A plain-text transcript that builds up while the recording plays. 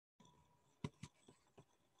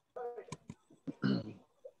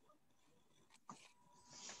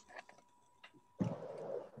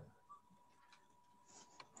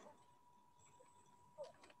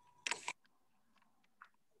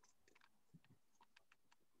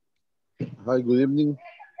Hi, good evening.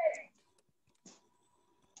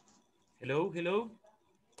 Hello, hello,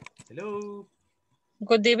 hello.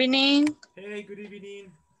 Good evening. Hey, good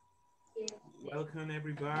evening. Welcome,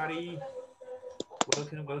 everybody.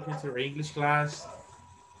 Welcome to our English class.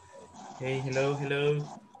 Hey, hello, hello.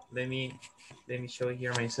 Let me show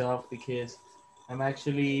here myself because I'm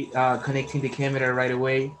actually connecting the camera right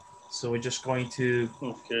away. So we're just going to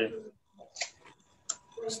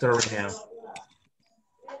start right now.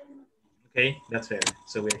 Okay, that's fair.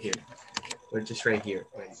 So we're here. We're just right here.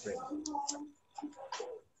 Right.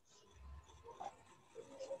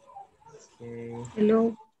 Okay.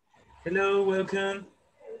 Hello. Hello, welcome.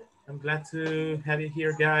 I'm glad to have you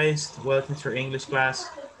here, guys. Welcome to our English class.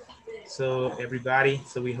 So everybody,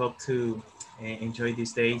 so we hope to enjoy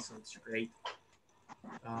this day. So it's great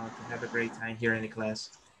to have a great time here in the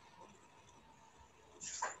class.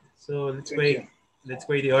 So let's wait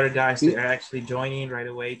the other guys that are actually joining right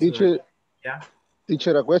away. Yeah.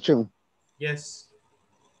 Teacher, a question. Yes.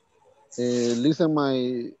 Listen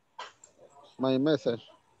my message.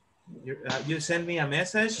 You sent me a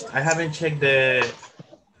message. I haven't checked the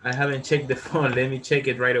phone. Let me check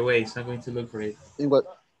it right away. So I'm going to look for it. In WhatsApp.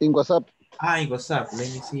 In WhatsApp. Let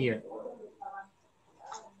me see here.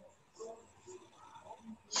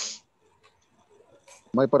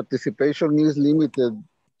 My participation is limited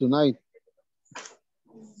tonight.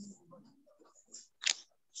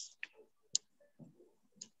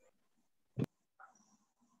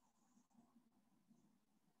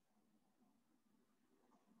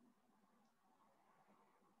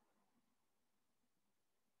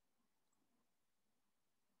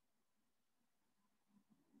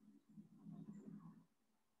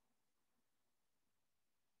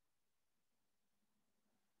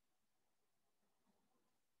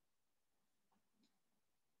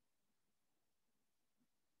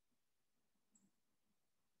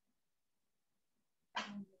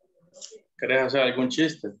 ¿Querés hacer algún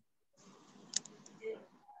chiste?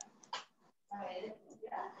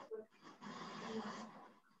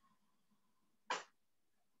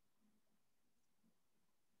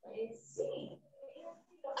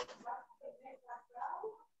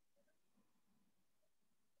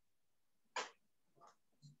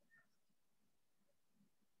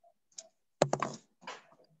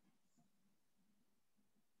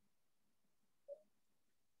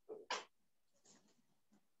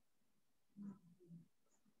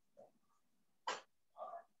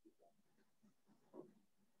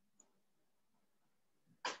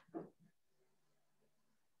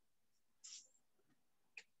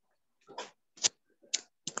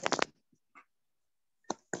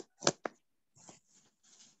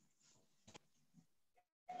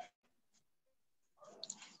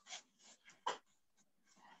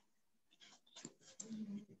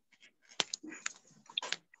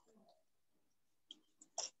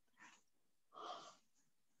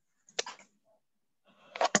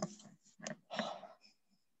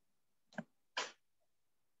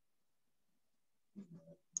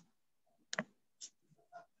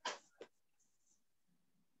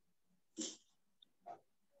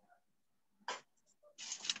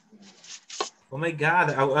 Oh my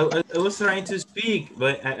God, I was trying to speak,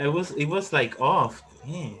 but it was like off.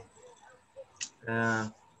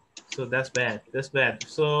 Man. So that's bad. That's bad.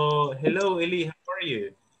 So hello, Eli. How are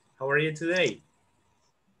you? How are you today?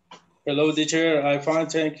 Hello, teacher. I'm fine,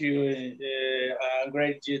 thank you. A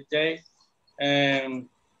great day. And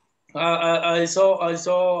I saw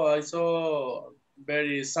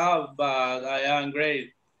very sad, but I am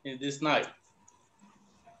great in this night.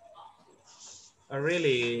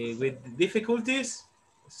 Really, with difficulties?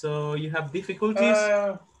 So you have difficulties?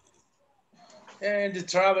 And the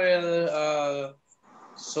travel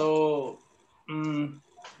so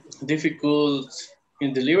difficult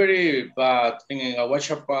in delivery, but in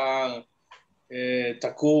Aguachapan,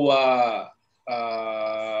 Tacuba,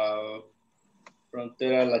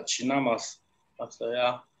 Frontera Las Chinamas, hasta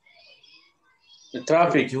allá. The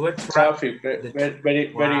traffic,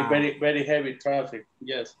 very heavy traffic.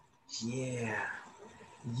 Yes. Yeah.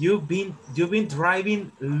 You've been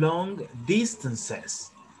driving long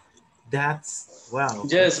distances. That's wow.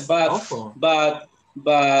 Yes, that's awful. but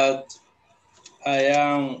I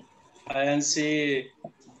am see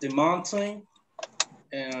the mountain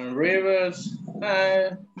and rivers.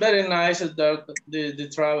 Very nice the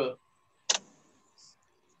travel.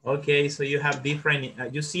 Okay, so you have different.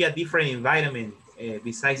 You see a different environment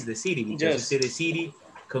besides the city because you see the city,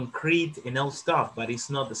 concrete and all stuff, but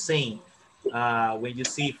it's not the same. When you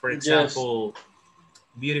see, for example,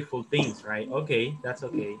 beautiful things, right? Okay, that's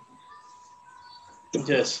okay.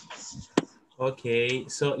 Yes. Okay,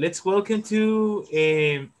 so let's welcome to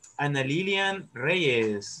Ana Lilian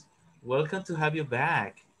Reyes, welcome to have you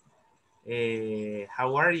back.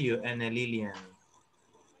 How are you, Ana Lilian?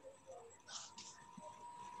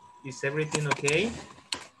 Is everything okay?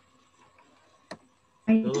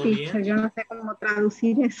 Ay, ¿Todo teacher, bien? yo no sé cómo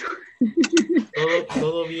traducir eso.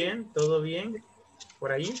 ¿Todo bien? ¿Todo bien?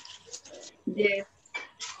 ¿Por ahí? Yes.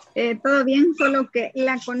 Todo bien, solo que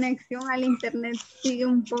la conexión al internet sigue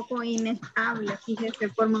un poco inestable. Fíjese,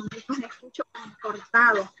 por momentos escucho como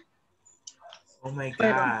cortado. Oh my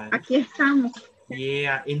Pero God. aquí estamos.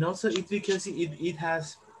 Yeah, and also it's because it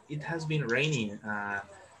has been raining.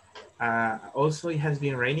 Also it has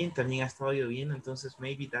been raining. También ha estado lloviendo. Entonces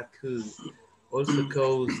maybe that could also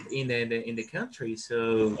cause in the country.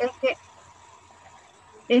 So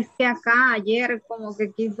Es que acá ayer como que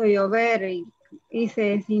quiso llover y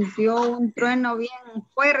se sintió un trueno bien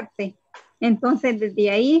fuerte. Entonces desde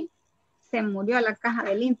ahí se murió la caja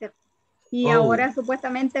del internet. Y ahora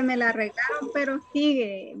supuestamente me la arreglaron, pero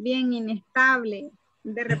sigue bien inestable.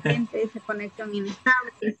 De repente dice conexión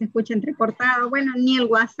inestable y se escucha entrecortado. Bueno, ni el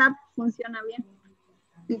WhatsApp funciona bien.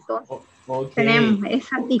 Entonces okay. tenemos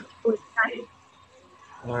esa dificultad.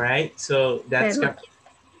 All right. So that's Pero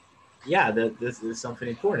yeah. This is something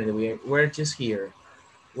important. We're just here.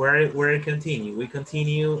 We're continue. We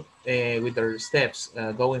continue with our steps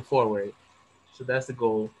going forward. So that's the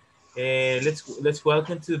goal. Let's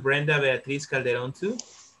welcome to Brenda Beatriz Calderon too.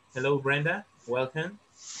 Hello, Brenda. Welcome.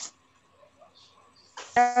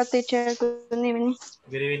 Hello, teacher. Good evening.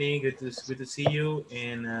 Good evening. Good to see you,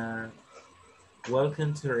 and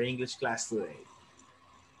welcome to our English class today.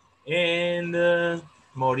 And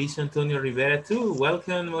Mauricio Antonio Rivera too.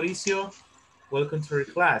 Welcome, Mauricio. Welcome to our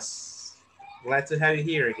class. Glad to have you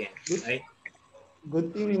here again. Right?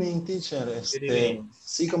 Good evening, teacher. Good evening.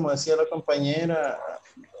 Sí, como decía la compañera,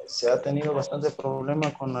 se ha tenido bastante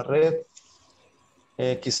problema con la red.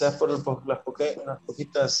 Quizás por las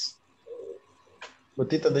poquitas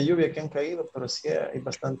gotitas de lluvia que han caído, pero sí hay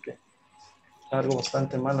algo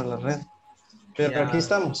bastante malo en la red. Pero Yeah. aquí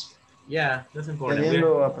estamos. Yeah, that's important.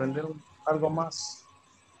 Queriendo aprender algo más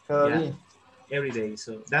cada día. Every day.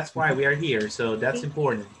 So that's why we are here. So that's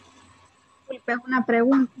important. disculpe, una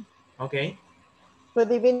pregunta. Okay.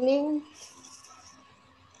 Good evening.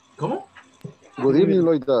 ¿Cómo? Good evening,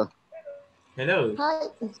 Loida. Hello. Hi.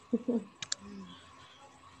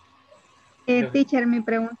 Teacher, mi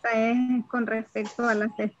pregunta es con respecto a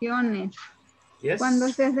las sesiones. Yes. Cuando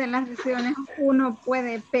se hacen las sesiones, uno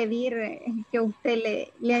puede pedir que usted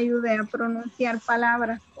le ayude a pronunciar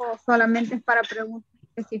palabras o solamente es para preguntas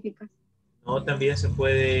específicas. No, también se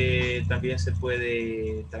puede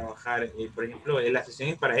trabajar, por ejemplo, la sesión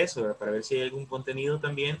es para eso, ¿verdad? Para ver si hay algún contenido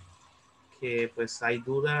también que pues hay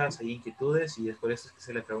dudas, hay inquietudes y después eso es que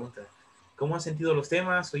se le pregunta, ¿cómo han sentido los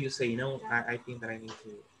temas? So you say, no, I think that I need to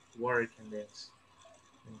work on this.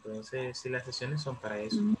 Entonces, sí, las sesiones son para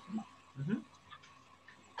eso.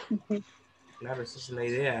 Okay. Claro, esa es la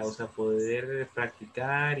idea, o sea, poder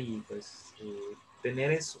practicar y pues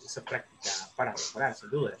tener esa práctica para mejorar, sin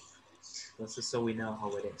duda. Entonces, so we know how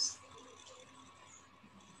it is.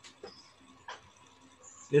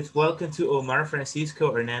 Let's welcome to Omar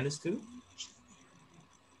Francisco Hernandez too.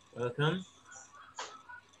 Welcome.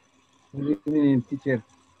 Good evening, teacher.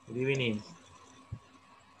 Good evening.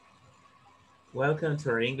 Welcome to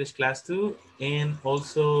our English class too. And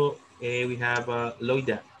also we have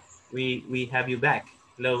Loida. We have you back.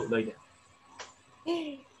 Hello, Loida.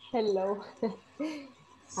 Hello.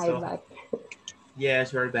 So, I'm back.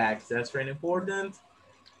 Yes, you're back. That's very important.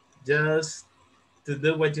 Just to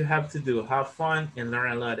do what you have to do. Have fun and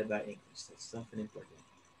learn a lot about English. That's something important.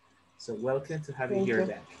 So welcome to have you here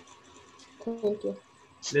back. Thank you.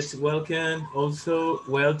 Let's welcome also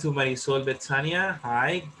to Marisol Betania.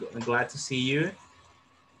 Hi, I'm glad to see you.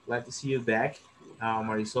 Glad to see you back,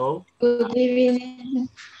 Marisol. Good evening.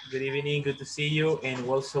 Good evening, good to see you, and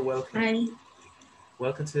also welcome. Hi.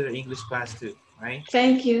 Welcome to the English class too, right?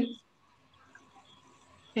 Thank you.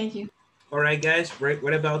 Thank you. All right, guys,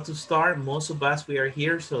 we're about to start. Most of us, we are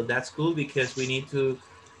here, so that's cool because we need to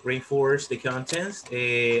reinforce the contents.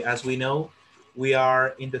 As we know, we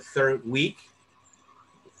are in the third week.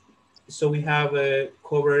 So we have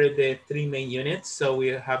covered the 3 main units. So we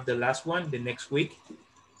have the last one, the next week,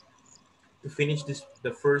 to finish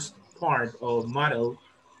the first part of model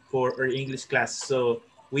for our English class. So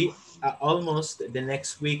we almost the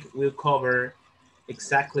next week will cover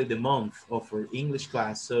exactly the month of our English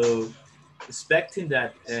class. So expecting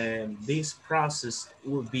that this process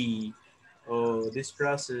will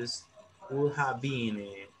have been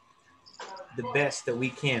the best that we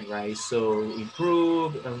can, right? So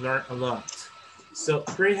improve and learn a lot. So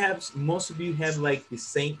perhaps most of you have like the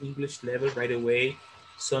same English level right away.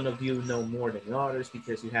 Some of you know more than others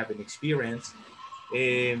because you have an experience.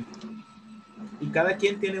 Y cada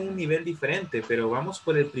quien tiene un nivel diferente, pero vamos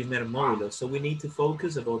por el primer módulo. So we need to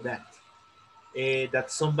focus about that.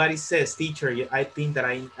 That somebody says, teacher, I think that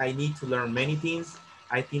I need to learn many things.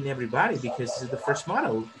 I think everybody, because this is the first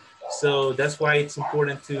model. So that's why it's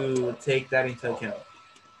important to take that into account.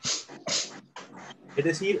 Es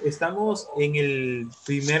decir, estamos en el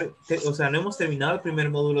o sea, no hemos terminado el primer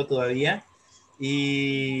módulo todavía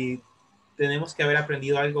y tenemos que haber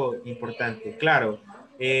aprendido algo importante. Claro,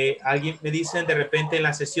 alguien me dice de repente en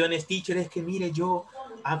las sesiones, teacher, es que mire,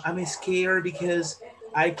 I'm scared because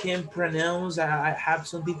I can't pronounce, I have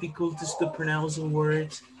some difficulties to pronounce the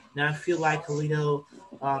words, and I feel like a little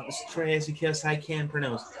stressed because I can't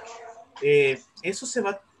pronounce. Eso se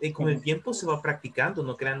va, con el tiempo se va practicando,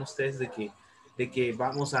 no crean ustedes de que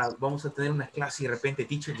vamos a tener una clase y de repente,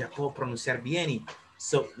 teacher, ya puedo pronunciar bien. Y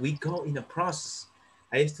so we go in a process.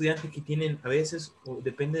 Hay estudiantes que tienen a veces,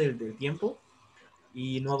 depende del tiempo,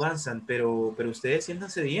 y no avanzan, pero ustedes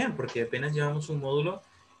siéntanse bien, porque apenas llevamos un módulo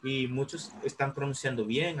y muchos están pronunciando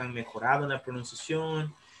bien, han mejorado en la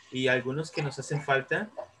pronunciación, y algunos que nos hacen falta,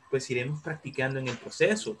 pues iremos practicando en el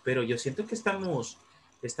proceso. Pero yo siento que estamos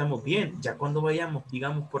bien. Ya cuando vayamos,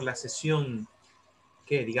 digamos, por la sesión,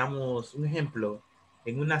 que digamos, un ejemplo,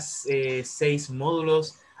 en unas 6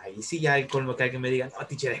 módulos, ahí sí ya hay colmo que alguien me diga, no,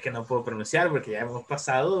 teacher, es que no puedo pronunciar porque ya hemos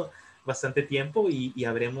pasado bastante tiempo y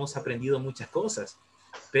habremos aprendido muchas cosas.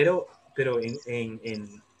 Pero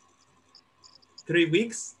en 3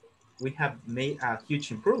 weeks, we have made a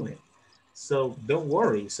huge improvement. So don't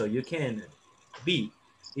worry, so you can be.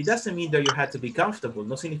 It doesn't mean that you have to be comfortable.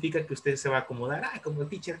 No significa que usted se va a acomodar, como el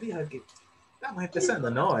teacher dijo que estamos empezando.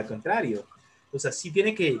 No, al contrario. O sea, sí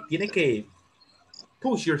tiene que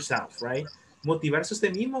push yourself, right? Motivarse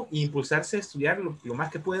usted mismo e impulsarse a estudiar lo más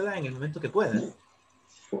que pueda en el momento que pueda.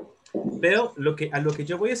 Pero a lo que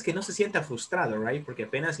yo voy es que no se sienta frustrado, right? Porque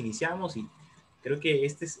apenas iniciamos y creo que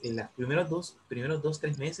este es en los primeros dos,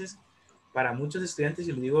 3 meses para muchos estudiantes,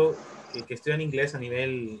 y lo digo que estudian inglés a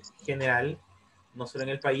nivel general, no solo en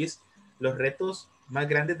el país, los retos más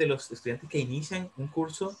grandes de los estudiantes que inician un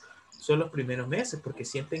curso son los primeros meses, porque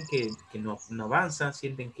sienten que no avanzan,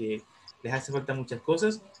 sienten que les hace falta muchas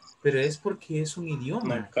cosas, pero es porque es un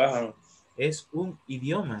idioma. Es un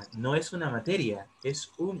idioma, no es una materia, es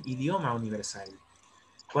un idioma universal.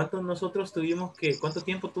 ¿Cuánto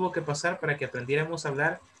tiempo tuvo que pasar para que aprendiéramos a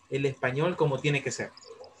hablar el español como tiene que ser?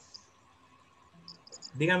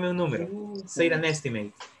 Dígame un número. Say an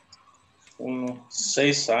estimate. Unos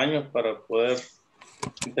 6 años para poder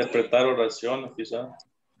interpretar oraciones, quizás.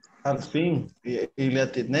 Al fin, y le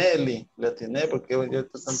atiné porque yo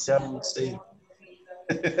te tanteaba unos 6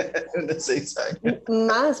 años.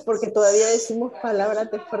 Más, porque todavía decimos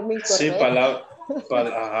palabras de forma incorrecta. Sí,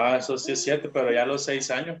 ajá, eso sí es cierto, pero ya a los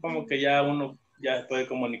 6 años como que ya uno ya puede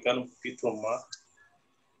comunicar un poquito más.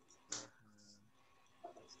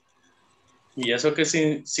 Y eso que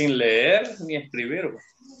sin leer ni escribir.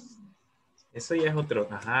 Eso ya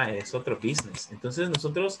es otro business. Entonces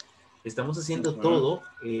nosotros estamos haciendo todo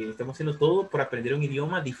por aprender un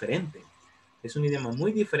idioma diferente. Es un idioma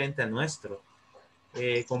muy diferente al nuestro,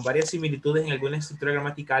 con varias similitudes en algunas estructuras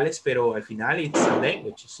gramaticales, pero al final it's a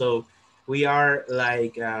language. So we are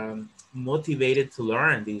like motivated to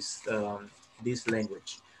learn this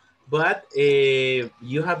language. But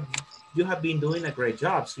you have been doing a great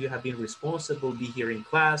job. So you have been responsible, be here in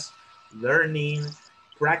class, learning,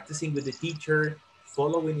 practicing with the teacher,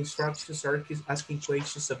 following instructions, asking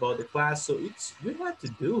questions about the class. So you have to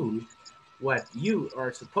do what you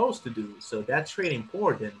are supposed to do. So that's really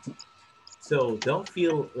important. So don't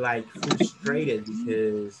feel like frustrated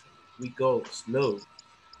because we go slow.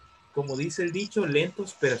 Como dice el dicho,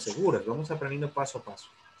 lentos pero seguros. Vamos aprendiendo paso a paso.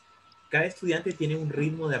 Cada estudiante tiene un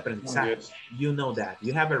ritmo de aprendizaje. Yes. You know that.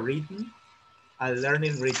 You have a rhythm, a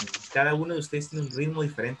learning rhythm. Cada uno de ustedes tiene un ritmo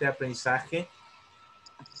diferente de aprendizaje.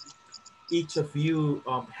 Each of you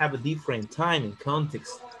have a different time and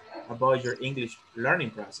context about your English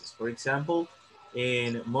learning process. For example,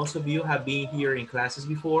 and most of you have been here in classes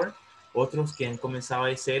before, otros que han comenzado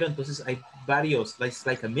de cero, entonces hay varios,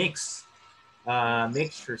 like a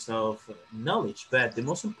mixtures of knowledge, but the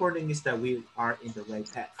most important is that we are in the right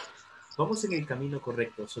path. Vamos en el camino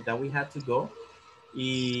correcto, so that we have to go.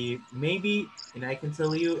 Maybe, and I can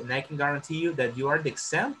tell you, and I can guarantee you that you are the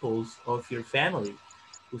examples of your family.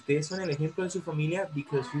 Ustedes son el ejemplo de su familia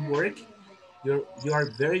because you work, you are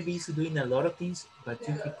very busy doing a lot of things, but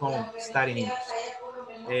you keep on studying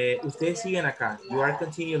English. Ustedes siguen acá. You are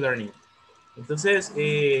continue learning. Entonces,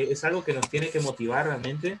 es algo que nos tiene que motivar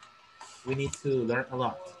realmente. We need to learn a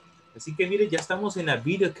lot. Así que mire, ya estamos en la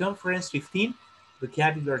Videoconference 15,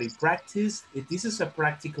 Vocabulary Practice. This is a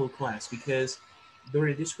practical class because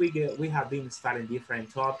during this week we have been studying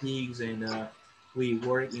different topics and we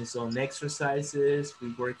work in some exercises,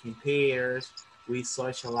 we work in pairs, we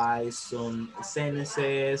socialize some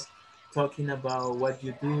sentences, talking about what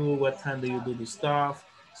you do, what time do you do the stuff.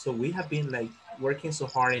 So we have been like working so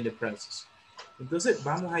hard in the process. Entonces,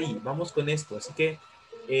 vamos ahí, vamos con esto. Así que,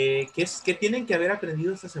 ¿qué tienen que haber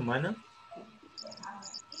aprendido esta semana?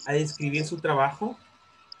 A describir su trabajo,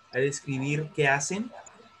 a describir qué hacen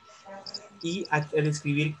y a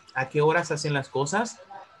describir a qué horas hacen las cosas.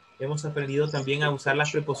 Hemos aprendido también a usar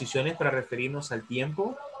las preposiciones para referirnos al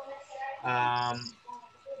tiempo.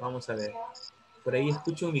 Vamos a ver. Por ahí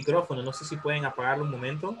escucho un micrófono. No sé si pueden apagarlo un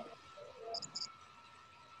momento.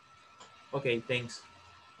 Ok, thanks.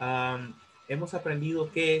 Hemos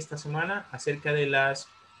aprendido que esta semana acerca de las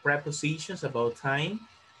prepositions about time.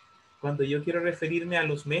 Cuando yo quiero referirme a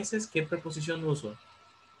los meses, ¿qué preposición uso?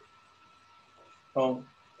 Oh.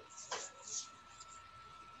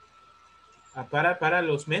 Para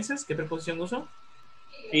los meses, ¿qué preposición uso?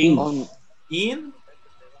 In. In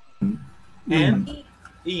and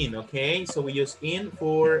in, okay? So we use in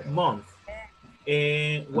for month.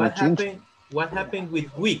 What happened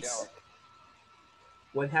with weeks?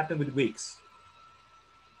 What happened with weeks?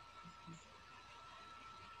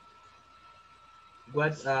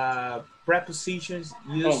 What prepositions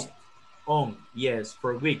used on? Yes,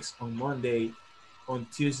 for weeks, on Monday, on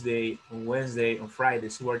Tuesday, on Wednesday, on Friday.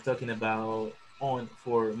 So we're talking about on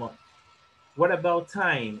for month. What about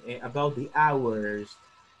time? About the hours?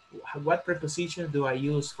 What preposition do I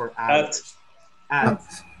use for hours? At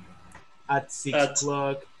 6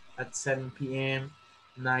 o'clock, at 7 p.m.,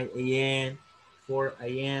 9 a.m., 4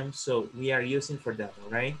 a.m. So we are using for that, all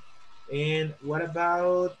right? And what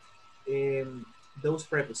about those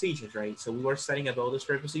prepositions, right? So we were studying about those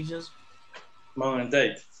prepositions. Month and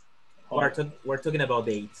date. We're talking about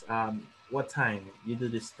dates. What time you do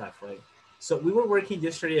this stuff, right? So we were working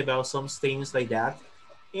yesterday about some things like that.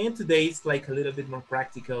 And today it's like a little bit more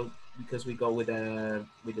practical because we go with a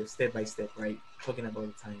step by step, right? Talking about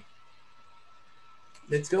the time.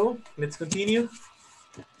 Let's go. Let's continue.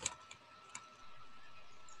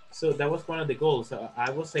 So that was one of the goals.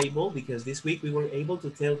 I was able, because this week we were able to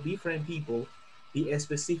tell different people the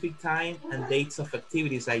specific time and dates of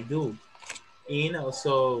activities I do. And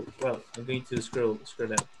also, well, I'm going to scroll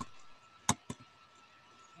down.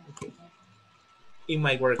 Okay. In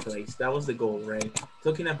my workplace, that was the goal, right?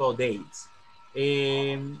 Talking about dates.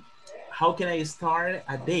 How can I start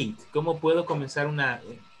a date? ¿Cómo puedo comenzar una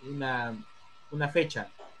fecha?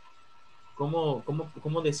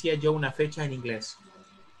 ¿Cómo decía yo una fecha en inglés?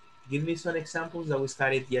 Give me some examples that we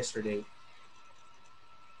started yesterday.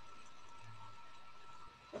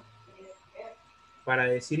 Para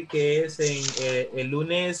decir que es en el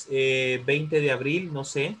lunes 20 de abril, no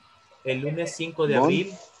sé. El lunes 5 de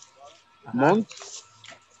abril. Ajá.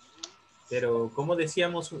 Pero, ¿cómo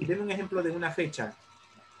decíamos? Denme un ejemplo de una fecha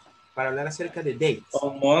para hablar acerca de dates.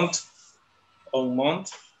 On month.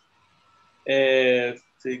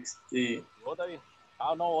 60. ¿Vos, David?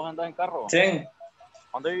 Ah, no, vos andás en carro. 10.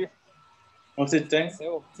 ¿Dónde vivís? What's it 10?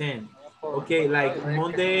 10. Okay, like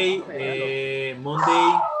Monday,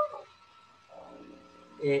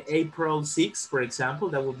 April 6th, for example,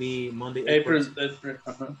 that would be Monday, April.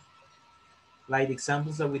 Like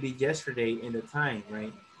examples that we did yesterday in the time,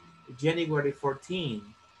 right? January 14,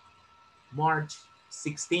 March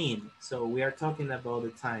 16. So we are talking about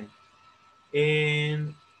the time.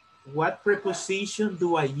 And what preposition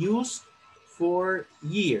do I use for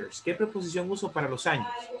years? ¿Qué preposición uso para los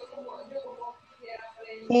años?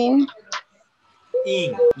 In.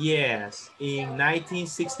 In, yes, in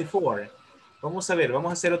 1964. Vamos a ver,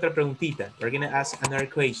 vamos a hacer otra preguntita. We're going to ask another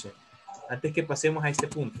question. Antes que pasemos a este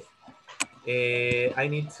punto. I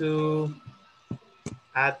need to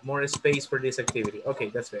add more space for this activity. Okay,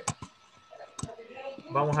 that's fair.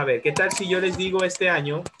 Vamos a ver, ¿qué tal si yo les digo este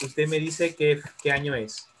año? Usted me dice qué año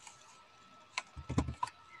es.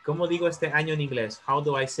 ¿Cómo digo este año en inglés? How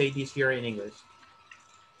do I say this year in English?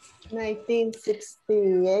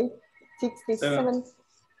 1968, 67.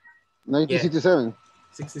 1967. Yeah.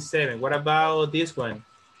 67. What about this one?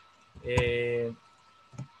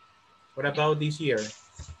 What about this year?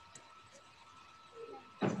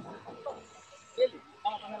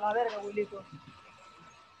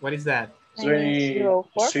 What is that?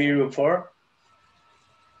 2004.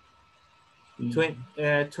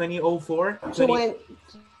 2004?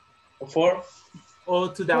 4. Oh,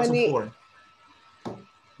 2004.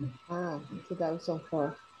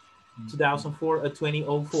 2004. 2004 o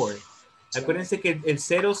 2004. Acuérdense que el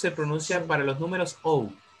 0 se pronuncia para los números O,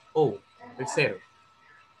 el 0.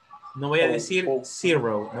 No voy a decir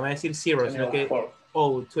 0, no voy a decir 0, sino que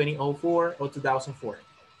 2004 o 2004.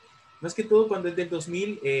 Más que todo cuando es del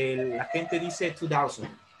 2000, la gente dice 2000,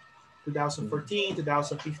 2014,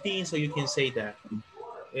 2015, so you can say that.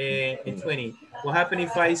 And 20. What happened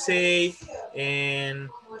if I say, and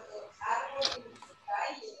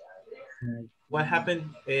what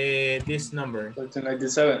happened this number?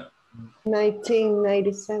 1997.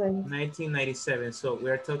 1997. 1997, so we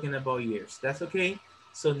are talking about years. That's okay.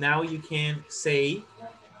 So now you can say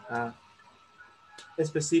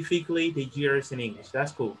specifically the years in English.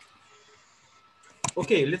 That's cool.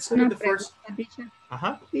 Okay, let's go with the first.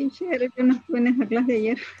 Ajá. Teacher, yo no estuve en esa clase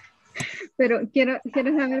ayer, pero quiero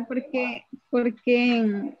saber por qué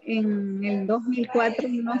en el 2004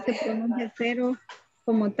 no se pronuncia 0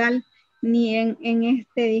 como tal, ni en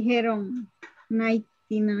este dijeron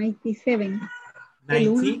 1997.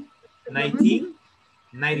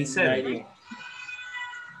 1997.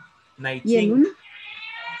 19. ¿Y el 1?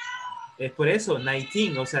 Es por eso,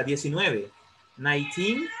 19, o sea, 19.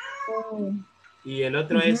 19 y el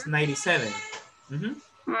otro es 97.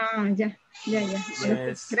 Ya.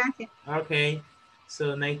 Yes. Gracias. Okay,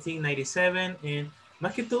 so 1997, and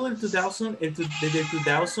más que todo el 2000, desde el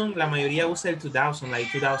 2000, la mayoría usa el 2000,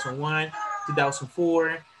 like 2001,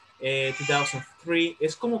 2004, 2003,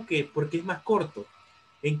 es como que, porque es más corto.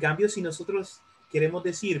 En cambio, si nosotros queremos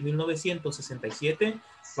decir 1967,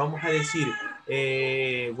 vamos a decir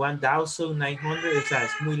 1900, o sea,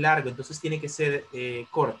 es muy largo, entonces tiene que ser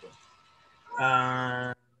corto.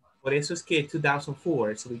 Por eso es que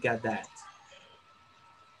 2004, so we got that.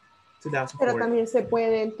 2004. Pero también se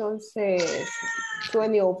puede entonces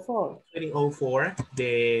 2004. 2004,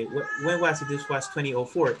 when was it? This was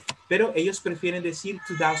 2004. Pero ellos prefieren decir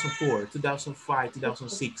 2004, 2005,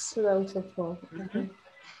 2006. 2004.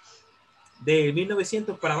 De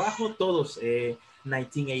 1900 para abajo, todos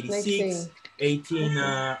 1986,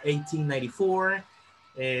 1894,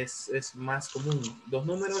 es más común. 2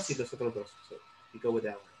 números y los otros 2. So, we go with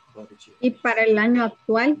that one. ¿Y para el año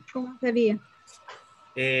actual, cómo sería?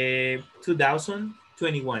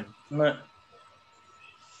 2021. No.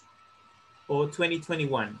 O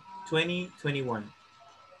 2021. 2021.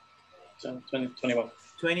 2021.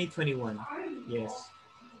 2021. Yes.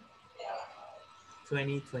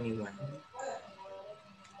 2021.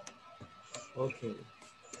 Okay.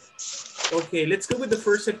 Okay, let's go with the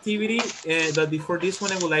first activity. But before this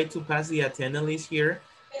one, I would like to pass the attendance list here.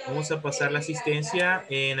 Vamos a pasar la asistencia,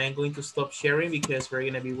 and I'm going to stop sharing because we're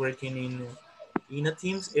going to be working in a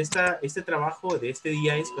Teams. Este trabajo de este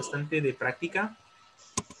día es bastante de práctica.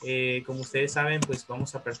 Como ustedes saben, pues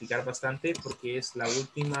vamos a practicar bastante porque es la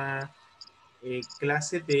última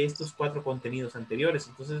clase de estos 4 contenidos anteriores.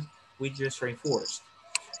 Entonces, we just reinforced.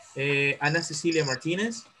 Ana Cecilia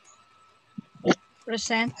Martínez.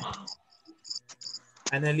 Present.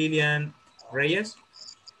 Ana Lilian Reyes.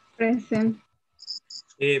 Present.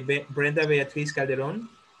 Brenda Beatriz Calderón.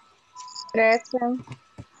 Present.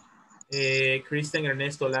 Cristian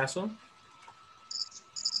Ernesto Lazo.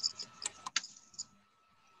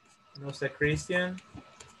 No está Cristian.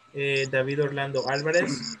 David Orlando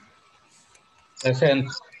Álvarez. Present.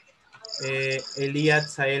 Eliad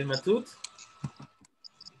Sael Matut.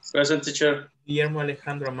 Present, teacher. Guillermo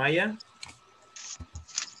Alejandro Amaya.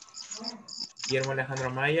 Guillermo Alejandro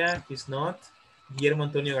Amaya, he's not. Guillermo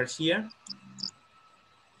Antonio García.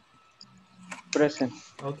 Present.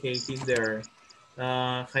 Okay, he's there.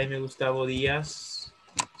 Jaime Gustavo Díaz,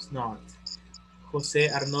 he's not. José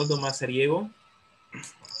Arnoldo Mazariego.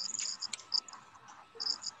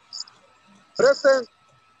 Present.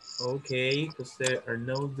 Okay, José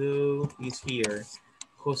Arnoldo is here.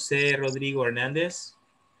 José Rodrigo Hernández.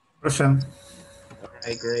 Present. All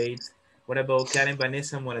right, great. What about Karen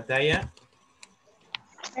Vanessa Morataya?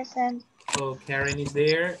 Present. Oh, Karen is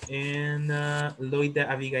there. And Loida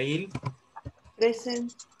Abigail.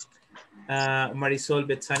 Present. Marisol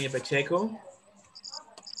Betsania Pacheco.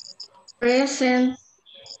 Present.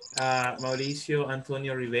 Mauricio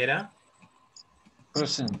Antonio Rivera.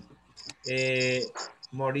 Present.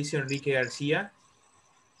 Mauricio Enrique García.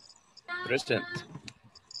 Present.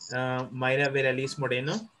 Mayra Veraliz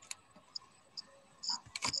Moreno.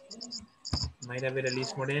 Mayra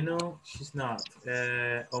Veraliz Moreno, she's not.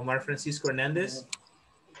 Omar Francisco Hernandez.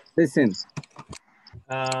 Present.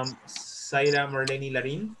 Zaira Marlene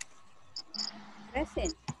Larín.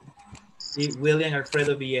 Present. Y William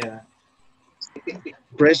Alfredo Villeda.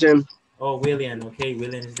 Present. Oh, William. Okay,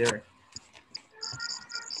 William is there.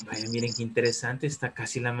 Vaya, miren qué interesante, está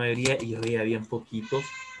casi la mayoría y hoy habían poquitos.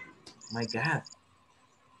 My God.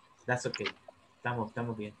 That's okay.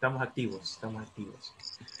 Estamos bien, estamos activos.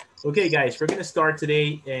 Okay, guys, we're going to start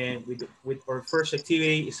today with our first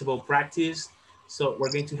activity. It's about practice. So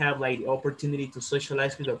we're going to have like the opportunity to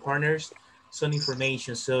socialize with our partners, some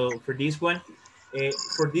information. So for this one,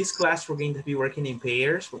 for this class, we're going to be working in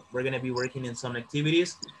pairs. We're going to be working in some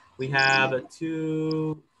activities. We have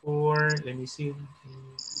 2, 4, let me see.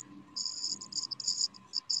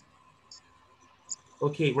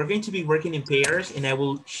 Okay, we're going to be working in pairs and I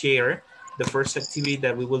will share the first activity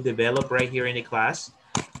that we will develop right here in the class.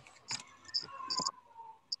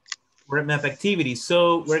 Roadmap activity.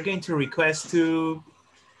 So we're going to request to,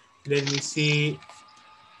 let me see,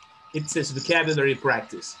 it says vocabulary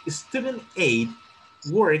practice. Student A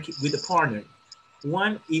work with a partner.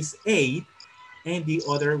 One is A and the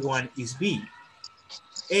other one is B.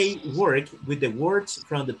 A work with the words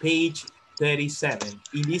from the page 37.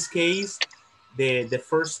 In this case, the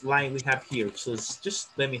first line we have here. So just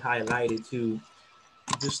let me highlight it to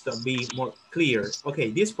just to be more clear. Okay,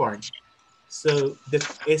 this part. So the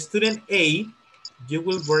student A, you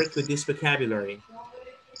will work with this vocabulary.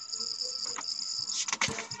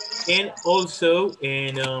 And also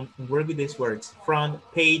work with these words from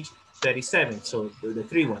page 37. So the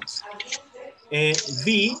 3 ones.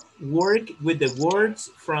 V, work with the words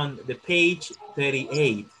from the page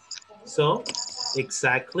 38. So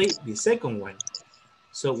exactly the second one.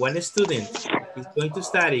 So one student is going to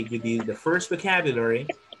study with the first vocabulary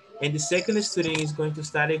and the second student is going to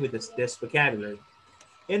study with this vocabulary.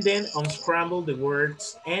 And then unscramble the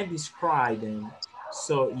words and describe them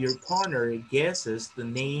so your partner guesses the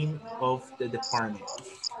name of the department.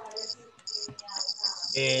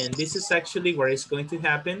 And this is actually where it's going to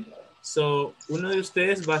happen. So uno de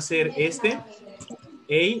ustedes va a ser este,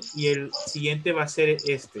 A, y el siguiente va a ser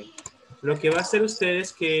este. Lo que va a hacer usted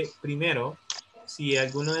es que primero, si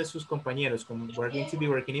alguno de sus compañeros, como we're going to be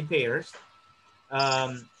working in pairs,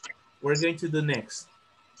 we're going to do next.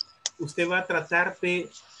 Usted va a tratar de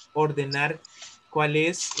ordenar cuál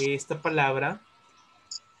es esta palabra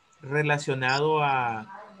relacionado a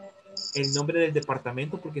el nombre del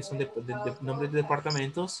departamento, porque son nombres de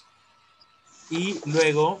departamentos, y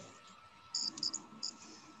luego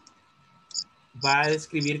va a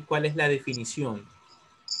describir cuál es la definición.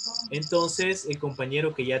 Entonces, el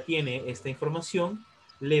compañero que ya tiene esta información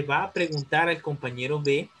le va a preguntar al compañero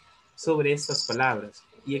B sobre estas palabras.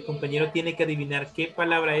 Y el compañero tiene que adivinar qué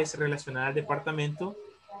palabra es relacionada al departamento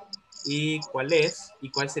y cuál es, y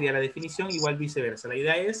cuál sería la definición, igual viceversa. La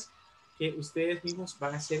idea es que ustedes mismos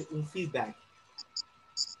van a hacer un feedback.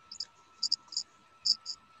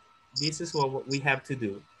 This is what we have to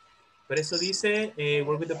do. Por eso dice,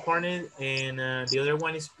 work with the partner, and the other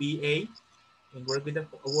one is BA, and work with the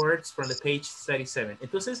words from the page 37.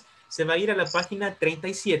 Entonces, se va a ir a la página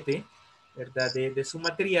 37, ¿verdad? De su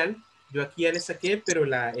material. Yo aquí ya le saqué, pero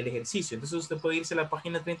el ejercicio. Entonces, usted puede irse a la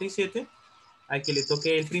página 37, al que le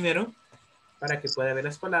toque el primero, para que pueda ver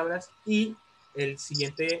las palabras, y el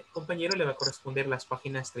siguiente compañero le va a corresponder las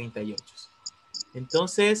páginas 38.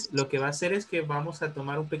 Entonces, lo que va a hacer es que vamos a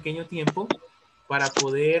tomar un pequeño tiempo para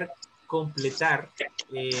poder completar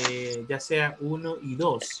ya sea 1 y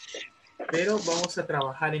 2. Pero vamos a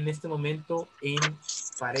trabajar en este momento en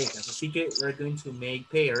parejas. Así que we're going to make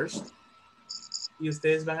pairs. Y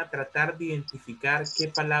ustedes van a tratar de identificar qué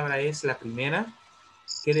palabra es la primera,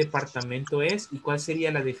 qué departamento es y cuál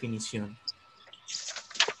sería la definición.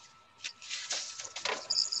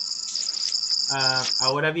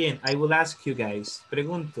 Ahora bien, I will ask you guys.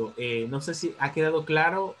 Pregunto, no sé si ha quedado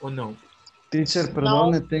claro o no. Teacher,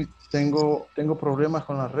 perdone, tengo problemas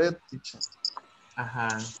con la red, teacher. Ajá.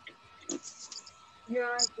 Yo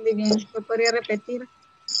no entendí bien, ¿lo podría repetir?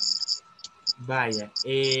 Vaya,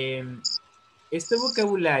 este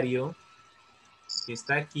vocabulario que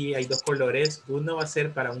está aquí, hay 2 colores. Uno va a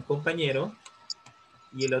ser para un compañero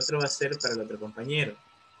y el otro va a ser para el otro compañero.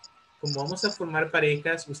 Como vamos a formar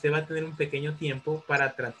parejas, usted va a tener un pequeño tiempo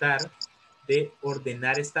para tratar de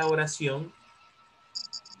ordenar esta oración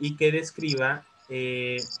y que describa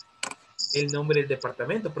el nombre del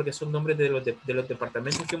departamento, porque son nombres de los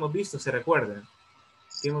departamentos que hemos visto, ¿se recuerdan?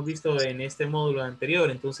 Que hemos visto en este módulo anterior.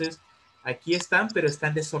 Entonces, aquí están, pero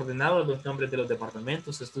están desordenados los nombres de los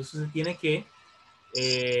departamentos. Entonces, tiene que,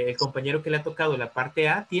 el compañero que le ha tocado la parte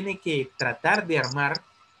A, tiene que tratar de armar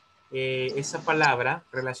esa palabra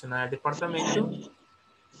relacionada al departamento,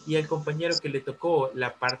 y el compañero que le tocó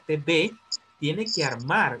la parte B tiene que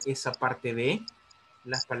armar esa parte B,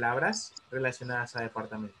 las palabras relacionadas al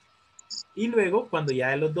departamento. Y luego, cuando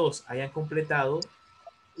ya los dos hayan completado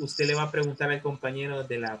usted le va a preguntar al compañero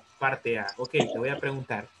de la parte A. Ok, te voy a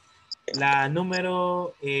preguntar. La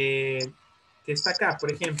número que está acá,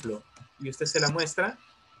 por ejemplo, y usted se la muestra,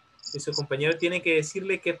 y su compañero tiene que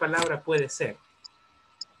decirle qué palabra puede ser.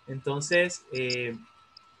 Entonces,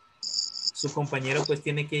 su compañero pues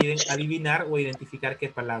tiene que adivinar o identificar qué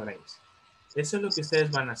palabra es. Eso es lo que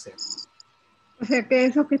ustedes van a hacer. O sea que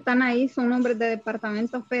esos que están ahí son nombres de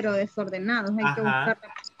departamentos, pero desordenados. Hay que buscar la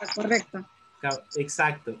palabra correcta.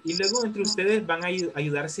 Exacto. Y luego entre ustedes van a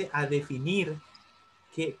ayudarse a definir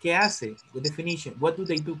qué hace. The definition. What do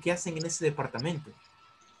they do? ¿Qué hacen en ese departamento?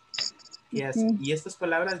 ¿Qué hacen? Y estas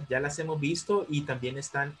palabras ya las hemos visto y también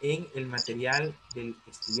están en el material del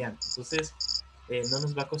estudiante. Entonces, no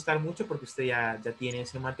nos va a costar mucho porque usted ya tiene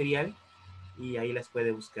ese material y ahí las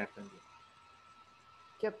puede buscar también.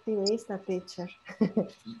 Qué optimista, teacher.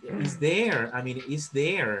 It's there. I mean, it's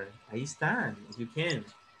there. Ahí están. You can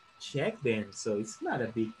check them. So it's not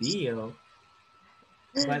a big deal.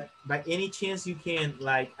 But by any chance you can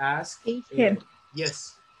like ask.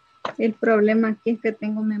 Yes. El problema aquí es que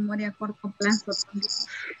tengo memoria a corto plazo también.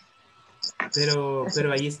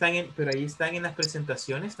 Pero ahí están en las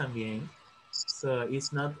presentaciones también. So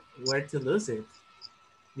it's not where to lose it.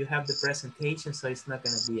 You have the presentation, so it's not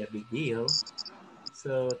going to be a big deal.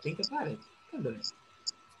 So think about it.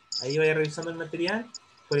 Ahí vaya revisando el material.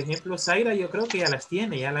 Por ejemplo, Zaira yo creo que ya las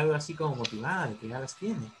tiene, ya la veo así como motivada, que ya las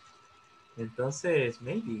tiene. Entonces,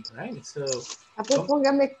 maybe, right? So, pues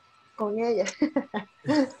póngame con ella.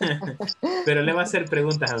 Pero le va a hacer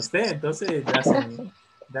preguntas a usted, entonces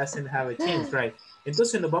doesn't have a chance, right?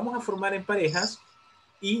 Entonces nos vamos a formar en parejas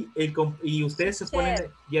y ustedes se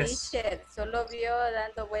ponen... Yes. Teacher, solo vio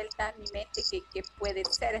dando vuelta a mi mente que puede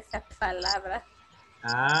ser esa palabra.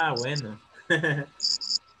 Ah, bueno.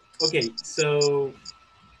 Ok, so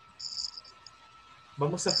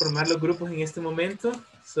vamos a formar los grupos en este momento.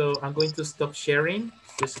 So I'm going to stop sharing.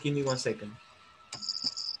 Just give me 1 second.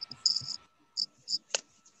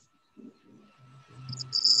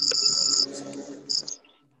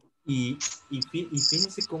 Y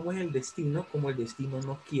fíjense cómo es el destino, como el destino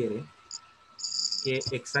nos quiere que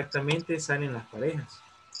exactamente salen las parejas.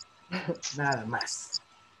 Nada más.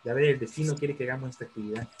 Ya ve, el destino quiere que hagamos esta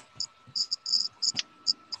actividad.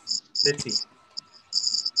 Let's see.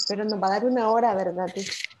 Pero nos va a dar 1 hora, ¿verdad?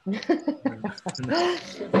 No.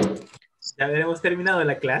 Ya habremos terminado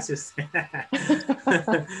la clase.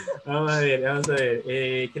 Vamos a ver.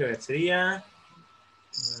 Quiero ver, sería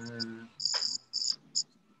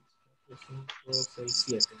 5, 6,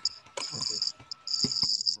 7.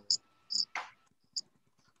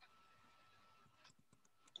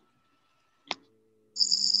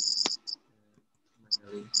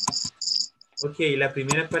 Okay. Ok, la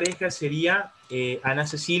primera pareja sería Ana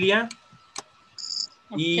Cecilia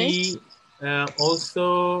y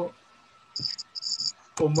also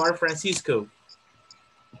Omar Francisco.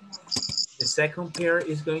 The second pair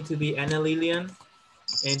is going to be Ana Lilian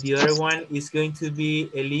and the other one is going to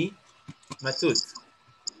be Eli Matut.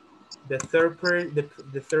 The third pair,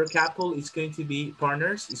 the third couple is going to be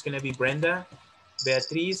partners. It's going to be Brenda,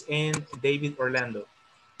 Beatriz, and David Orlando.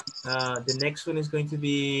 The next one is going to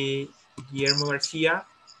be Guillermo Garcia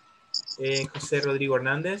and Jose Rodrigo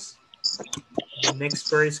Hernandez. The next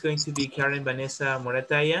pair is going to be Karen Vanessa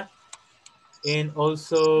Morataya and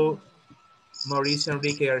also Mauricio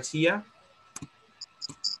Enrique Garcia.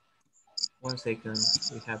 1 second,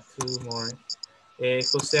 we have 2 more.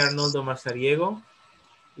 Jose Arnoldo Mazariego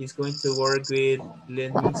is going to work with,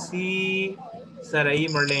 let me see, Sarai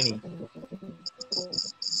Marleni.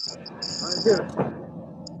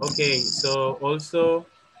 Okay, so also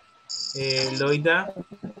Loida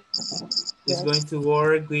is going to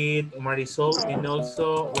work with Marisol and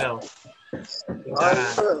also, well,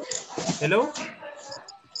 hello?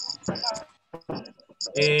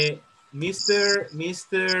 Mr.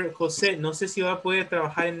 José, no sé si va a poder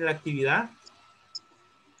trabajar en la actividad.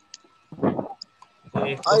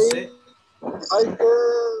 José.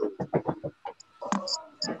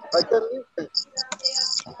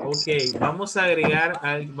 Ok, vamos a agregar.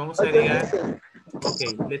 Ok,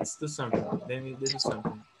 let's do something. Let me do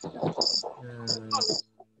something.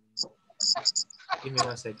 Give me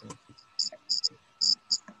 1 second.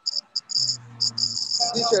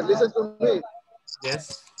 Teacher, listen to me.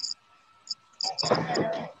 Yes.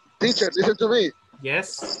 Teacher, listen to me.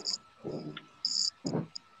 Yes.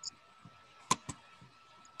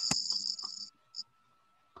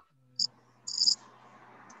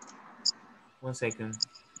 One second.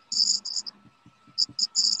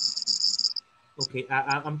 Okay,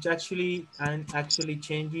 I'm actually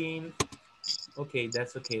changing. Okay,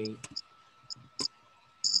 that's okay.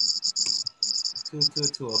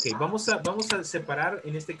 Two. Ok, vamos a separar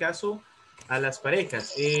en este caso a las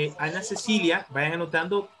parejas. Ana Cecilia, vayan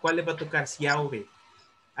anotando cuál les va a tocar, si A o B.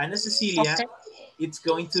 Ana Cecilia, Okay. it's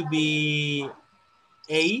going to be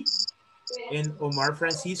A, and Omar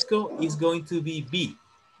Francisco is going to be B.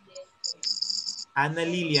 Ana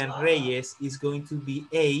Lilian Reyes is going to be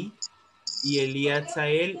A, y Elia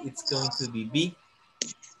Zael, it's going to be B.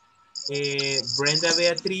 Brenda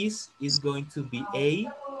Beatriz is going to be A,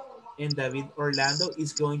 and David Orlando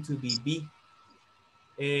is going to be B.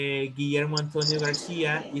 Guillermo Antonio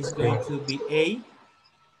Garcia is going to be A,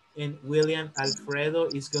 and William Alfredo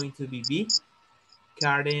is going to be B.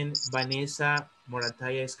 Karen Vanessa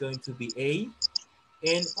Morataya is going to be A,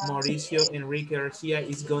 and Mauricio Enrique Garcia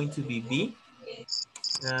is going to be B.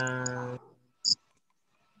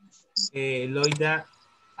 Loida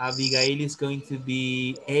Abigail is going to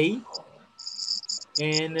be A,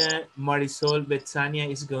 and Marisol Betsania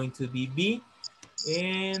is going to be B.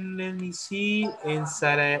 And let me see, and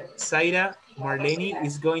Zaira Marlene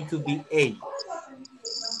is going to be A.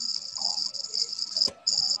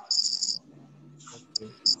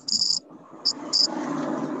 Okay.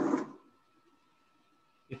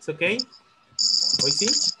 It's okay. ¿Hoy sí?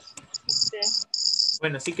 Sí.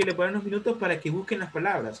 Bueno, así que le ponen unos minutos para que busquen las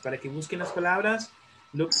palabras,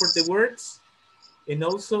 look for the words, and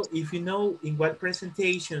also if you know in what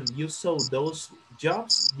presentation you saw those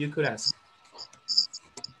jobs, you could ask.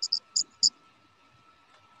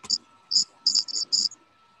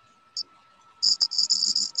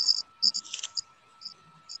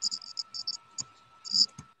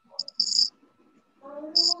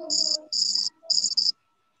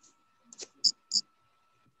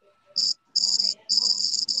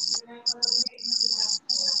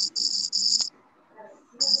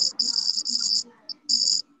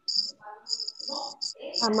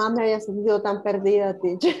 Jamás me había sentido tan perdida,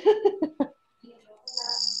 teacher.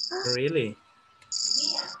 Really?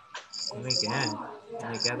 Oh my God. Oh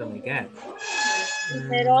my God, oh my God.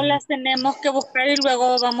 Pero las tenemos que buscar y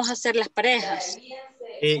luego vamos a hacer las parejas.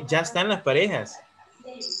 Ya están las parejas.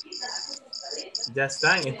 Ya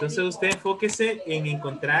están. Entonces usted enfóquese en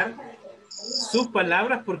encontrar sus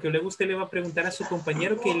palabras, porque luego usted le va a preguntar a su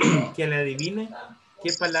compañero que le adivine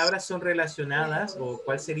qué palabras son relacionadas o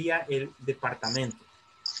cuál sería el departamento.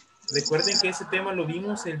 Recuerden que ese tema lo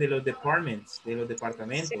vimos, el de los departments, de los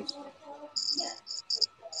departamentos.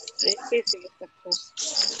 Es difícil esta cosa.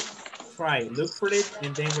 Try, look for it,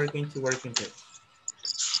 and then we're going to work into it.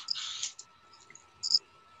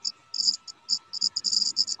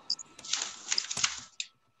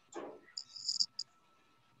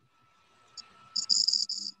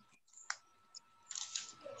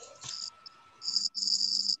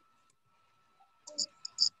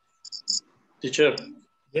 Teacher.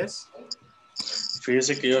 Yes.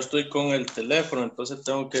 Fíjese que yo estoy con el teléfono, entonces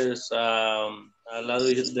tengo que al lado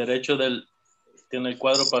derecho tiene el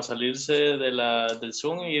cuadro para salirse del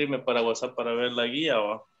Zoom e irme para WhatsApp para ver la guía,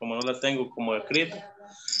 o como no la tengo como escrita.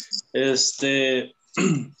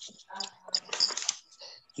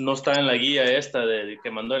 No está en la guía esta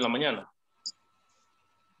que mandó en la mañana.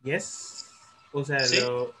 Yes. O sea,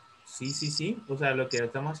 ¿Sí? Sí. O sea, lo que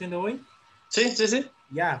estamos haciendo hoy. Sí.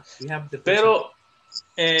 Yeah, we have the Pero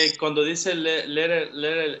cuando dice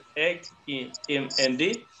letter A y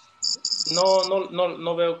D,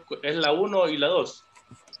 no veo, es la 1 y la 2.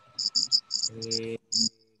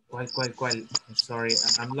 ¿Cuál? I'm sorry,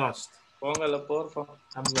 I'm lost. Póngala, por favor.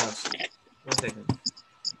 I'm lost. One second.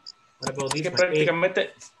 What about this que one?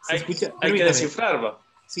 prácticamente hay que descifrar, ¿va?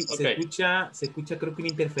 Sí, okay. se escucha creo que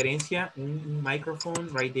una interferencia, un microphone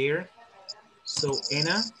right there. So,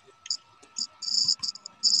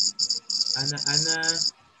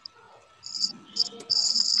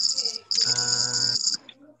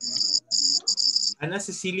 Ana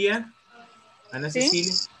Cecilia.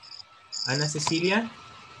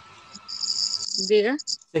 Diga.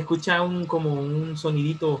 Se escucha como un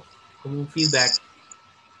sonidito, como un feedback.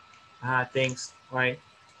 Thanks. All right.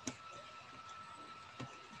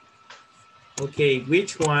 Okay,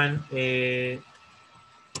 which one?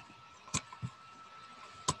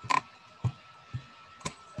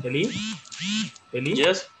 Eli?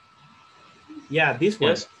 Yes. Yeah, this one.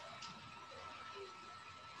 Yes.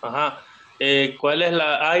 Ajá. ¿Cuál es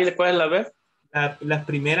la A y cuál es la B? Las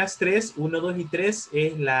primeras tres, 1, 2 y 3,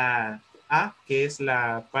 es la A, que es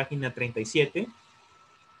la página 37.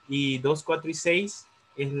 Y 2, 4 y 6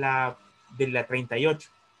 es la de la 38.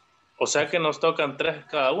 O sea que nos tocan 3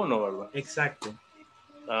 cada uno, ¿verdad? Exacto.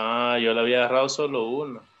 Yo le había agarrado solo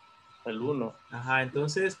uno. El 1. Ajá,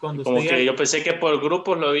 entonces cuando yo pensé que por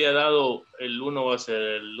grupos lo había dado el 1 va a ser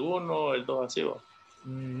el 1, el 2 así va.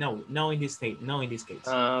 No, no in this case. No in this case.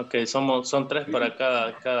 Ah, ok, son 3 para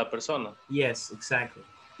cada persona. Yes, exactly.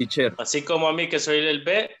 Teacher. Así como a mí que soy el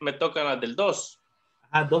B, me tocan las del 2.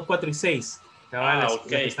 Ah, 2, 4 y 6. Cabal, Ah, las ok.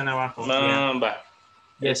 que están abajo. Ah, Yeah. va.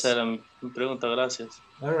 Yes. Esa era mi pregunta, gracias.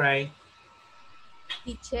 All right.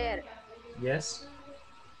 Teacher, Yes.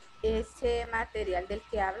 ese material del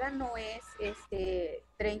que habla no es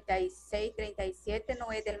 36, 37,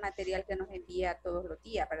 no es del material que nos envía todos los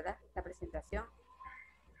días, ¿verdad? La presentación.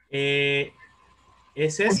 Es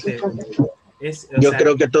este. Yo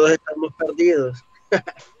creo que todos estamos perdidos.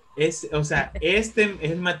 O sea, este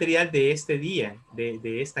es el material de este día,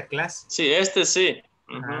 de esta clase. Sí, este sí.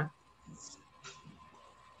 Ajá.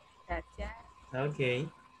 Gracias. Ok.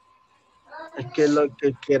 Es que lo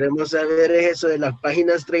que queremos saber es eso de las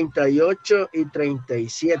páginas 38 y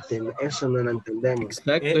 37. Eso no lo entendemos.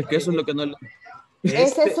 Exacto, es que eso es lo que no...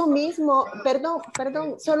 Es eso mismo,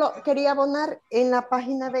 perdón, solo quería abonar, en la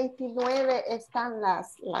página 29 están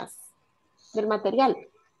las del material.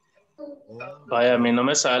 Vaya, a mí no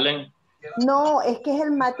me salen. No, es que es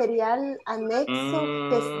el material anexo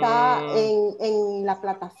que está en la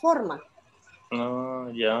plataforma.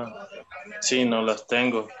 No, ya. Sí, no las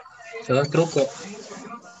tengo. Se da truco.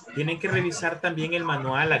 Tienen que revisar también el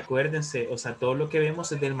manual, acuérdense. O sea, todo lo que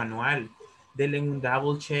vemos es del manual. Denle un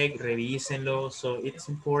double check, revísenlo. So it's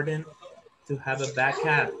important to have a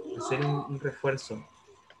backup, hacer un refuerzo.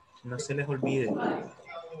 No se les olvide.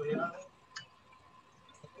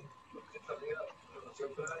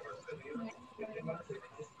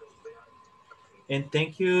 And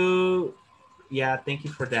thank you. Yeah, thank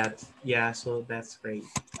you for that. Yeah, so that's great.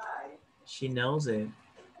 She knows it.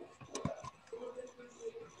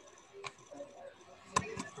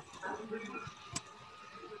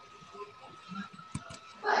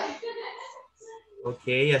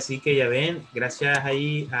 Ok, así que ya ven, gracias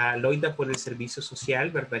ahí a Loida por el servicio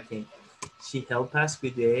social, ¿verdad? Que she helped us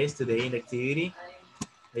with this today in the activity.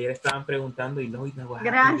 Ayer estaban preguntando y Loida,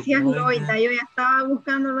 Gracias, Loida. Yo ya estaba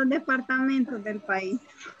buscando los departamentos del país.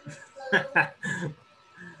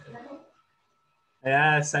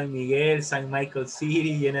 Yeah, San Miguel, San Michael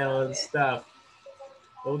City, you know, stuff.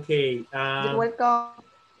 Okay. You're welcome.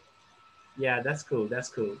 Yeah, that's cool. That's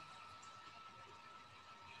cool.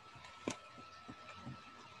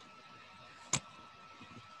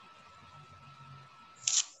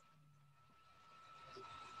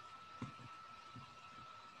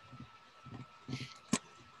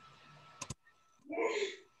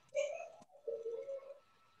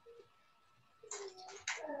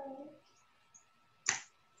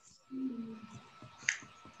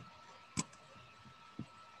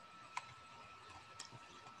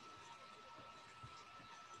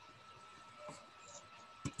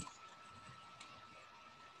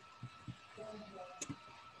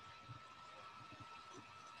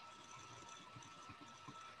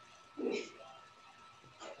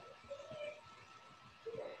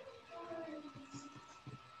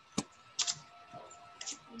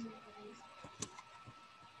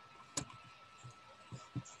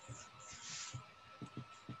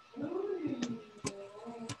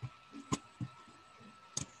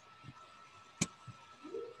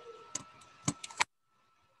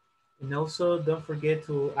 And also don't forget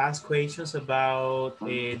to ask questions about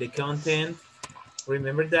the content.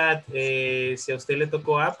 Remember that si a usted le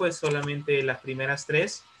tocó A, pues solamente las primeras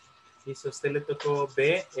 3. Y si a usted le tocó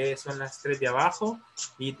B, son las 3 de abajo.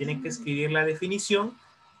 Y tienen que escribir la definición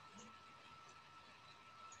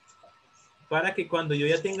para que cuando yo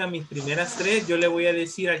ya tenga mis primeras 3, yo le voy a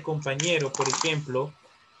decir al compañero, por ejemplo,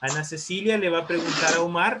 Ana Cecilia le va a preguntar a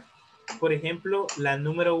Omar, por ejemplo, la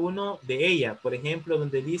número 1 de ella, por ejemplo,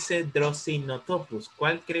 donde dice Drosinotopus.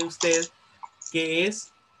 ¿Cuál cree usted que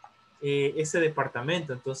es ese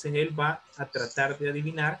departamento? Entonces él va a tratar de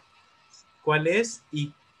adivinar cuál es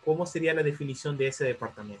y cómo sería la definición de ese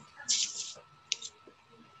departamento.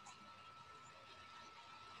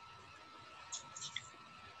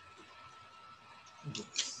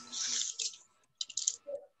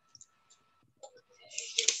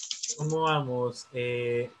 ¿Cómo vamos?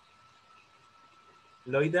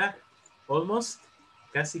 Loida, almost,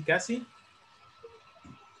 casi.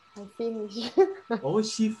 I finished. Oh,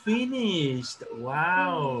 she finished.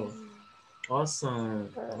 Wow. Awesome.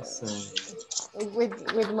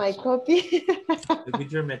 With my copy.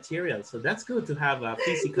 With your material. So that's good to have a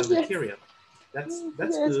physical material. That's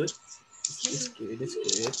Yes. good. It's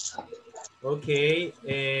good. Okay,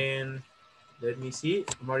 and let me see.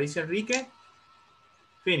 Mauricio Enrique,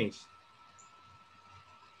 finish.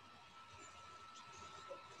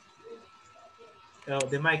 Oh,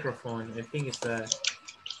 the microphone. I think it's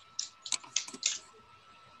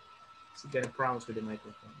She got a problems with the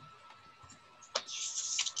microphone.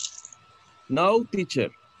 No,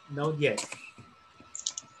 teacher. Not yet.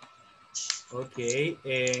 Okay.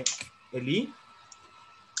 Eli?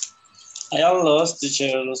 I am lost,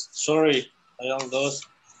 teacher. Sorry, I am lost.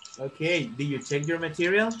 Okay. Did you check your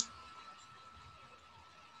material?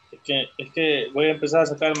 Es que voy a empezar a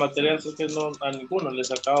sacar el material porque no, a ninguno le he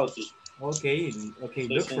sacado, teacher. Okay. Okay.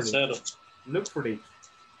 Soy Look sincero. for it. Look for it.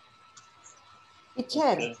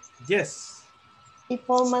 Teacher, Okay. Yes. ¿y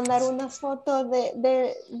puedo mandar una foto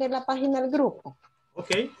de la página al grupo?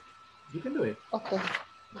 Okay. You can do it. Ok,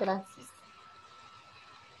 gracias.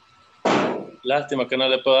 Lástima que no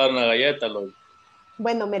le puedo dar una galleta, Lloyd.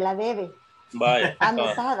 Bueno, me la debe. Vaya.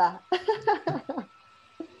 Anotada.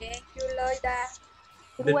 Thank you, Loida.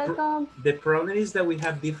 You're welcome. The problem is that we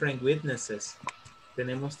have different witnesses.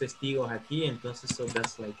 Tenemos testigos aquí, entonces so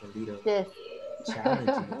that's like a little Yes.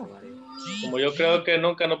 challenging. Como yo creo que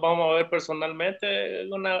nunca nos vamos a ver personalmente,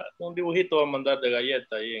 un dibujito va a mandar de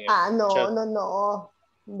galleta ahí en el No, chat. no.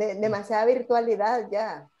 Demasiada virtualidad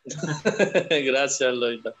ya. Gracias,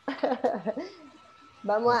 Loida.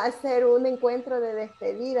 Vamos a hacer un encuentro de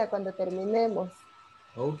despedida cuando terminemos.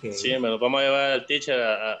 Okay. Sí, me lo vamos a llevar al teacher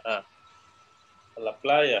a la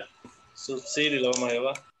playa. Sud City lo vamos a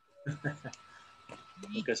llevar.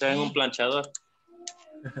 Aunque sea en un planchador.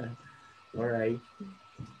 All right.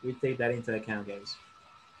 We take that into account, guys.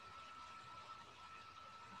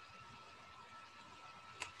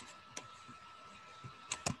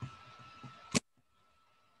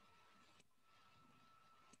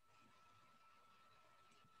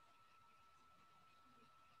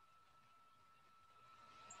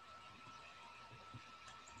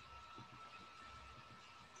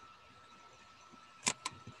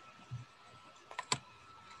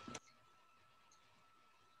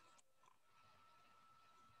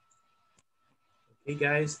 Okay,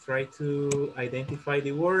 guys, try to identify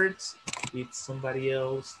the words. If somebody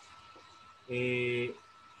else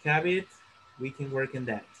have it, we can work on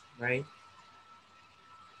that, right?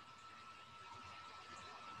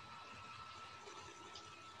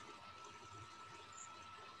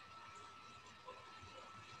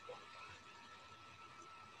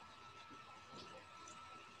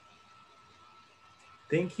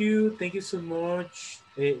 Thank you so much,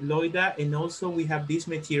 Loida. And also we have this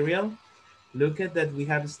material. Look at that, we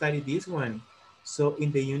have studied this one. So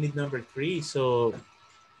in the unit number 3, so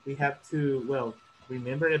we have to, well,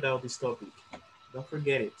 remember about this topic. Don't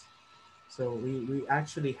forget it. So we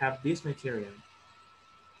actually have this material.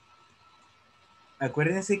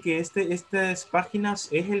 Acuérdense que estas páginas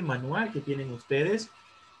es el manual que tienen ustedes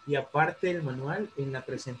y aparte del manual en la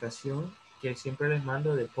presentación que siempre les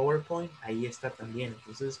mando de PowerPoint, ahí está también.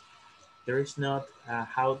 Entonces, there is not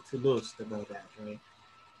how to lose about that, right?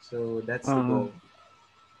 So that's the goal.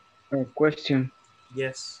 A question.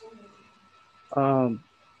 Yes.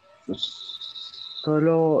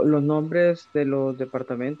 ¿Solo los nombres de los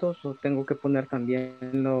departamentos o tengo que poner también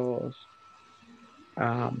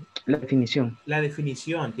la definición? La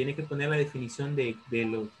definición, tiene que poner la definición de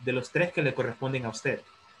los 3 que le corresponden a usted.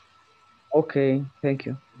 Okay, thank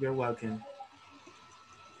you. You're welcome.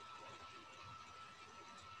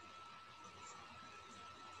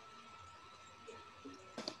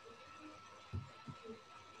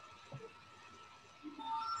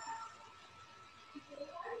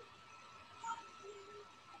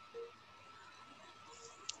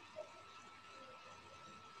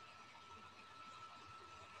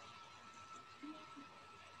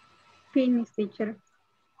 Finish, teacher.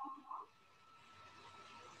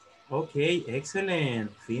 Okay,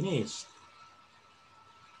 excellent. Finished.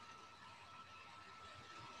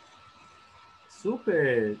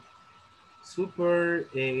 Super.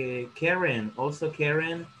 Karen. Also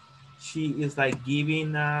Karen, she is like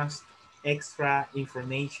giving us extra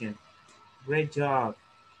information. Great job.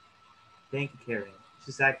 Thank you, Karen.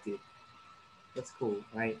 She's active. That's cool,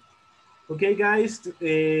 right? Okay, guys,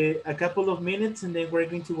 a couple of minutes and then we're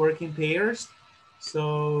going to work in pairs.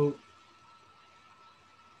 So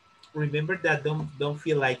remember that don't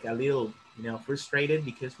feel like a little, frustrated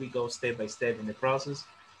because we go step by step in the process.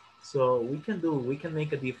 So we can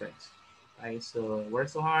make a difference, right? So work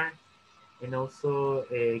so hard and also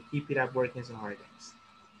keep it up working so hard, guys.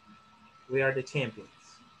 We are the champions.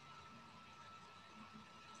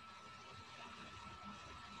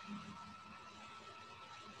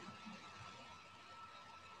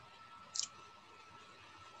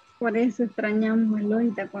 Por eso extrañamos a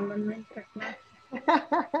Loida cuando no entra a clase.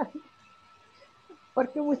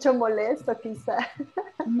 Porque mucho molesto, quizá.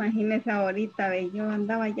 Imagínese ahorita, yo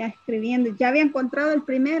andaba ya escribiendo. Ya había encontrado el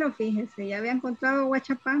primero, fíjese. Ya había encontrado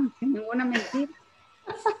Guachapán, sin ninguna mentira.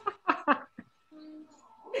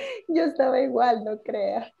 Yo estaba igual, no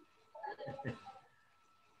crea.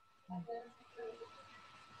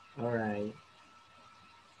 All right.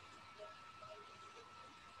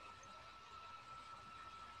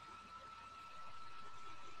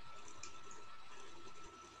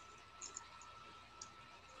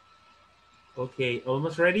 Okay,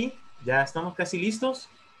 almost ready? ¿Ya estamos casi listos?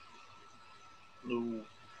 No.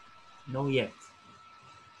 No yet.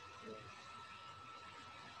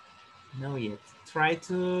 No yet. Try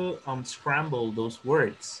to unscramble those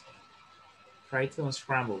words. Try to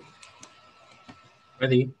unscramble.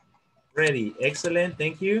 Ready. Ready. Excellent.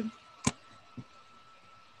 Thank you.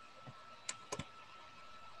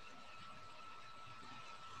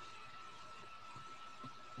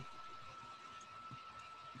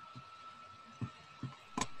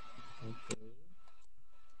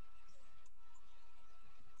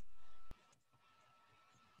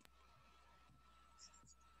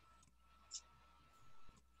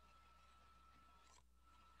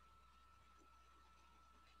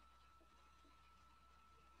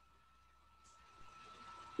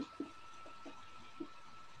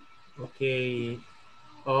 Okay.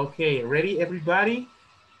 Okay. Ready, everybody?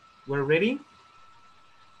 We're ready?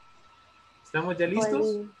 ¿Estamos ya listos?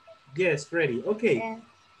 Ready. Yes, ready. Okay. Yeah.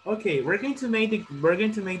 Okay, we're going to make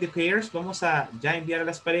the pairs. Vamos a ya enviar a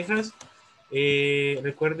las parejas.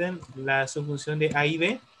 Recuerden la subjunción de A y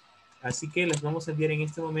B. Así que las vamos a enviar en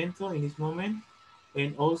este momento, in this moment.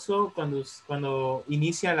 And also, cuando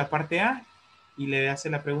inicia la parte A y le hace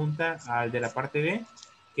la pregunta al de la parte B,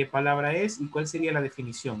 qué palabra es y cuál sería la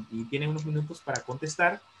definición. Y tienen unos minutos para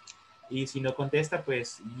contestar. Y si no contesta,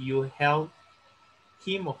 pues you help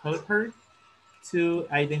him or help her to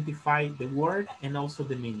identify the word and also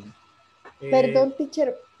the meaning. Perdón,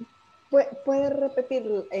 teacher, ¿puede repetir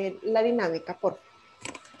la dinámica, por favor?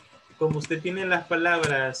 Como usted tiene las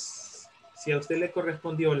palabras, si a usted le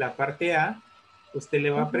correspondió la parte A, usted le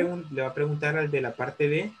va, le va a preguntar al de la parte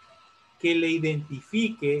B que le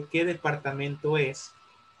identifique qué departamento es,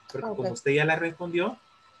 porque como usted ya la respondió,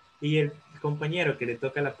 y el compañero que le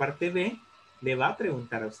toca la parte B le va a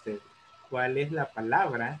preguntar a usted cuál es la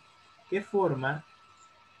palabra, qué forma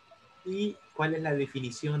y cuál es la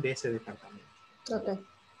definición de ese departamento. Ok.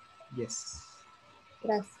 Yes.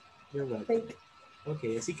 Gracias. You're welcome. Thank you.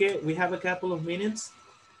 Okay, así que we have a couple of minutes.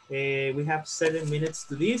 We have 7 minutes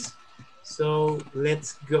to this. So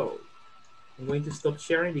let's go. I'm going to stop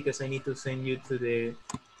sharing because I need to send you to the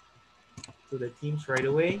teams right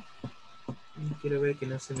away. Quiero ver que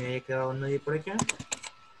no se me haya quedado nadie por acá.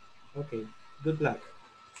 Okay, good luck.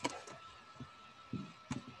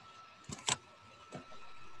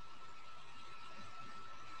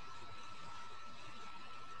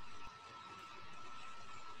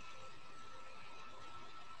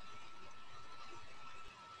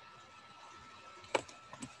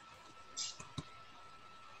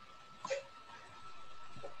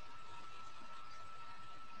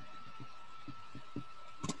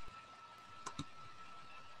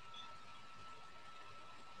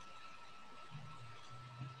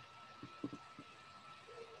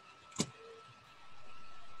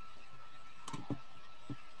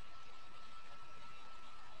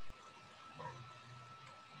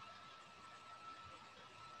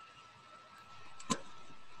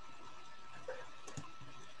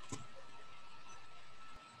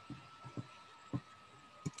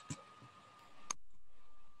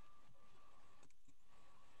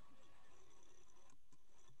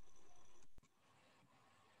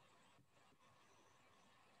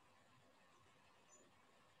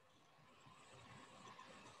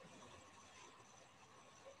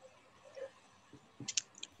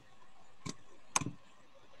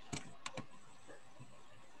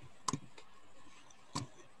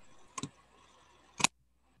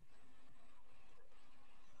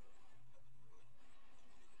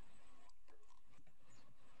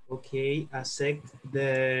 Ok,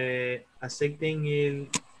 acepten el...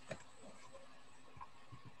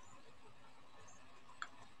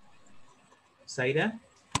 Zaira,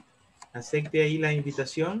 acepte ahí la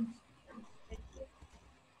invitación.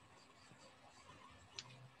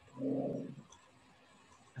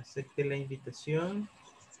 Acepte la invitación.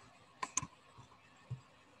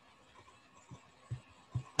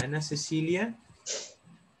 Ana Cecilia.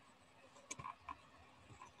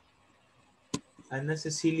 Ana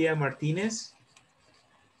Cecilia Martínez.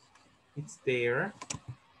 It's there.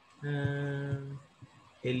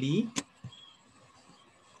 Eli.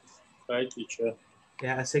 Hi, teacher.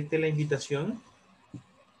 ¿Acepte la invitación?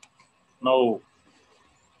 No.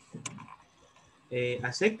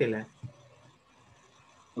 Acéptela.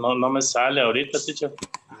 No me sale ahorita, teacher.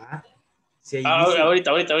 Ah, Si ahí dice...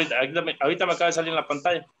 ahorita me acaba de salir en la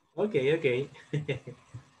pantalla. Ok.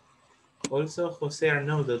 Also, José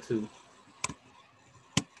Arnoldo too.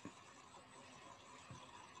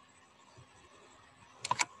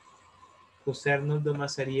 José Arnoldo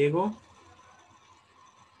Mazariego.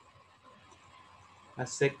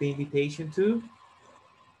 Accept the invitation to.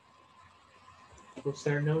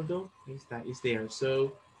 José Arnoldo is there.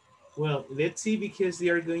 So, well, let's see, because they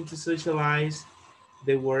are going to socialize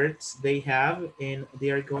the words they have, and they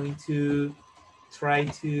are going to try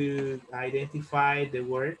to identify the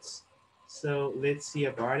words. So let's see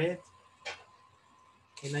about it.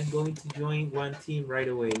 And I'm going to join one team right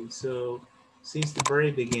away. So since the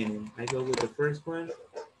very beginning, I go with the first one,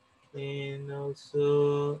 and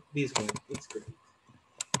also this one. It's great.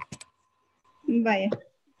 Vaya.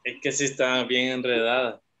 Es que sí están bien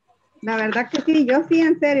enredadas. La verdad que sí, yo sí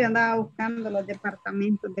en serio andaba buscando los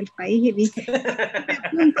departamentos del país y dije, a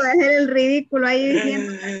punto de hacer el ridículo ahí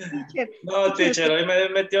diciendo, teacher. No, teacher, hoy me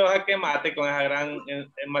metió jaque mate con esa gran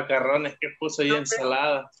macarrones que puso y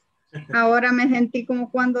ensalada. Ahora me sentí como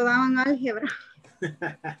cuando daban álgebra.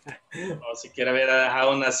 No, siquiera hubiera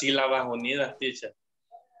dejado unas sílabas unidas, teacher.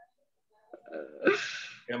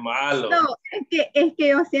 Qué malo. No, es que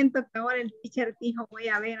yo siento que ahora el teacher dijo, voy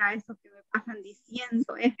a ver a esos que me pasan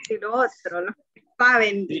diciendo esto y lo otro, los que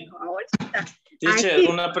saben, dijo, ahorita. Teacher, Aquí.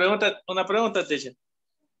 una pregunta, teacher.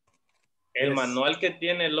 El manual que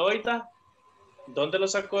tiene Loida, ¿dónde lo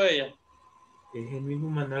sacó ella? Es el mismo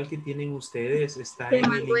manual que tienen ustedes. Está Que en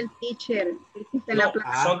mandó el teacher.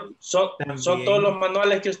 Son todos los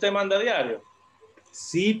manuales que usted manda a diario.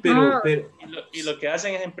 Sí, pero... Y lo que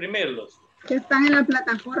hacen es imprimirlos. Que están en la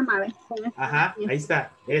plataforma, ¿ves? Ajá, ahí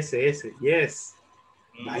está. Ese, yes.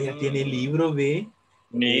 Vaya, tiene libro, ve.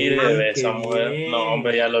 Mire, ve, esa mujer. No,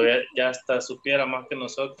 hombre, ya hasta supiera más que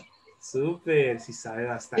nosotros. Súper, sí sabe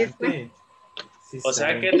bastante. Sí o sea,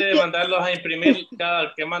 sabe. que debe mandarlos a imprimir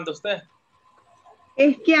cada que manda usted.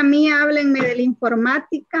 Es que a mí háblenme de la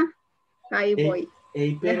informática, ahí voy.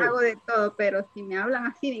 Pero, les hago de todo, pero si me hablan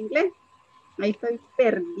así de inglés, ahí estoy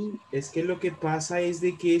perdido. Es que lo que pasa es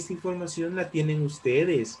de que esta información la tienen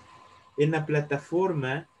ustedes. En la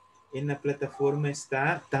plataforma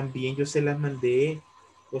está, también yo se las mandé,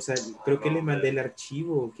 o sea, creo que le mandé el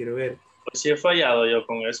archivo, quiero ver. Pues sí he fallado yo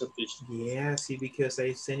con eso, teacher. Yeah, sí, because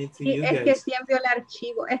I sent it to Sí, you es guys. que sí envió el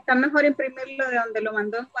archivo. Está mejor imprimirlo de donde lo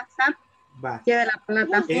mandó en WhatsApp que de la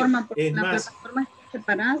plataforma, porque la plataforma está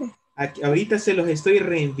separada. Aquí, ahorita se los estoy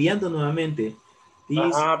reenviando nuevamente.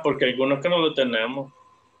 Ajá, porque algunos que no lo tenemos.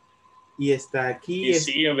 Y está aquí. Y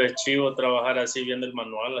sí, es chivo trabajar así viendo el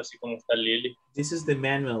manual, así como está Lili. This is the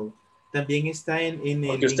manual. También está en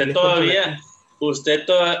porque el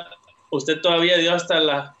usted todavía dio hasta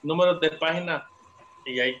los números de página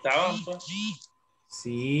y ahí estaban, pues.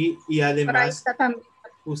 Sí, y además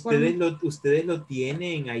ustedes lo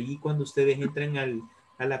tienen ahí cuando ustedes entran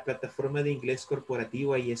a la plataforma de Inglés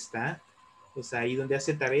Corporativo, ahí está. O sea, ahí donde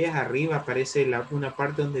hace tareas, arriba aparece una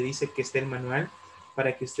parte donde dice que está el manual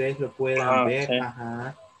para que ustedes lo puedan ver. Okay.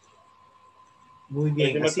 Ajá. Muy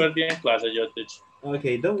bien. Me perdí en clase, yo, teacher. Ok,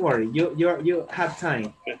 don't worry, you have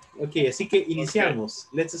time. Ok, así que iniciamos.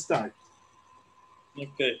 Okay. Let's start.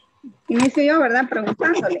 Ok. Inicio yo, ¿verdad?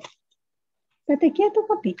 Preguntándole. ¿Te quieto,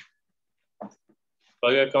 papi?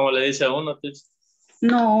 Oiga, ¿cómo le dice a uno, teacher?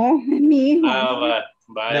 No, es mi hijo.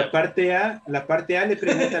 Vaya. La parte A le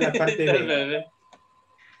pregunta a la parte B.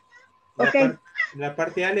 La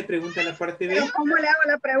parte A le pregunta a la parte B. ¿Pero cómo le hago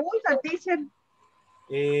la pregunta, teacher?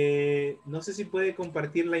 No sé si puede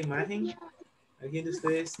compartir la imagen. ¿Alguien de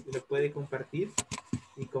ustedes lo puede compartir?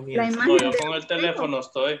 Y comienza. No, yo con el teléfono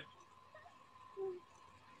estoy.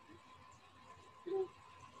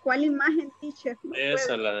 ¿Cuál imagen, teacher? No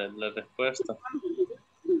esa es la respuesta.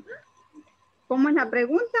 ¿Cómo es la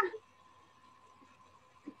pregunta?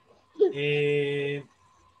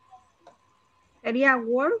 Sería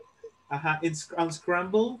word. Ajá, it's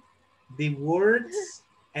unscramble the words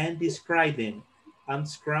and describe them.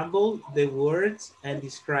 Unscramble the words and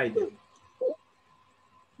describe them.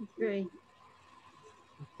 Okay.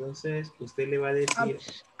 Entonces, usted le va a decir...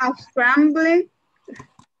 Unscramble.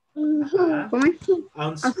 ¿Cómo es?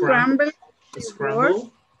 Unscramble.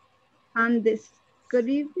 Scramble. And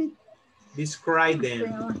describe them.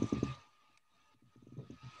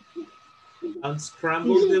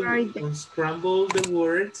 Unscramble the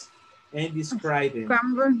words and describe them.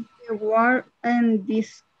 Unscramble the word and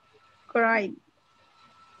describe.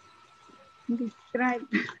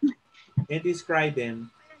 And describe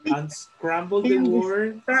them. Unscramble the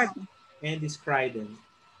word and describe them.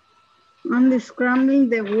 I'm describing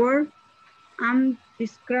the word and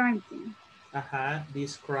describing. Ajá,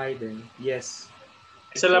 describing. Yes.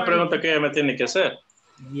 Esa es la pregunta que ella me tiene que hacer.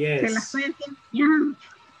 Yes. Se la estoy haciendo.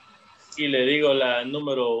 Y le digo la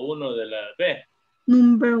número 1 de la B.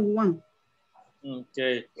 Number 1.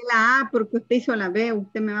 Okay. La A, porque usted hizo la B,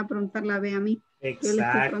 usted me va a preguntar la B a mí. Exacto. Yo le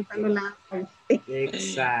estoy preguntando la A a usted.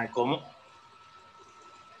 Exacto.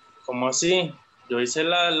 ¿Cómo así? Yo hice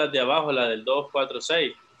la de abajo, la del 2, 4,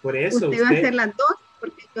 6. Por eso usted va a hacer las 2,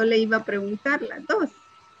 porque yo le iba a preguntar las 2.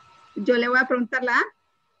 Yo le voy a preguntar la A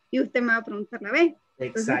y usted me va a preguntar la B.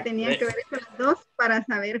 Entonces exacto. tenía que ver con las 2 para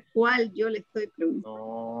saber cuál yo le estoy preguntando.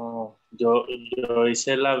 No, yo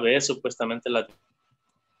hice la B, supuestamente la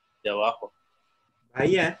de abajo.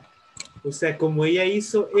 Vaya, o sea, como ella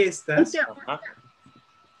hizo estas,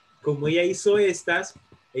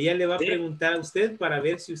 ella le va a preguntar a usted para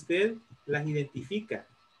ver si usted las identifica.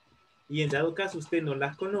 Y en dado caso usted no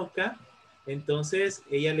las conozca, entonces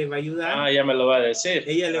ella le va a ayudar. Ah, ella me lo va a decir.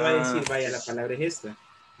 Ella le va a decir, vaya, la palabra es esta.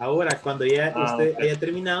 Ahora, cuando ya usted haya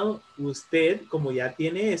terminado, usted, como ya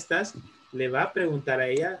tiene estas, le va a preguntar a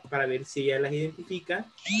ella para ver si ella las identifica.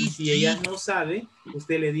 Y si ella no sabe,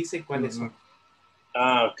 usted le dice cuáles son.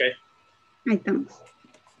 Ah, ok. Ahí estamos.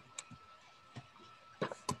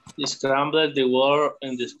 Scramble the word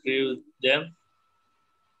and describe them.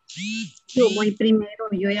 Yo voy primero,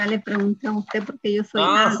 yo ya le pregunté a usted porque yo soy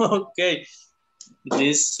Ah, ok.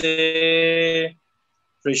 Dice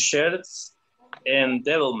research and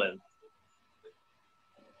development.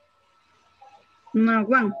 Number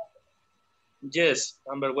 1. Yes,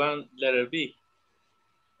 number 1, letter B.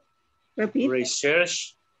 Repeat.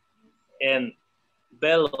 Research and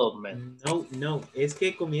development. No, es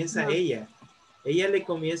que comienza ella. Ella le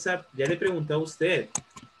comienza, ya le preguntó a usted.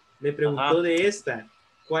 Le preguntó de esta.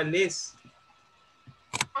 ¿Cuál es?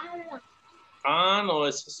 Ah, no,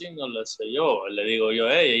 eso sí no lo sé yo. Le digo yo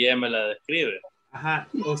a ella y ella me la describe. Ajá,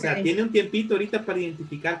 o sea, tiene un tiempito ahorita para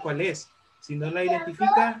identificar cuál es. Si no la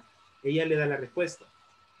identifica, ella le da la respuesta.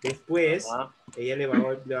 Después, ella le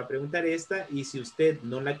va a preguntar esta y si usted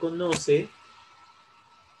no la conoce,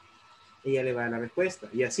 ella le va a dar la respuesta.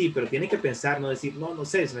 Y así, pero tiene que pensar, no decir, no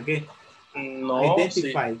sé, sino que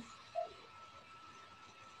identify. Sí.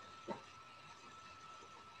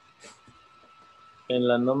 En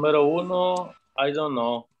la número 1, I don't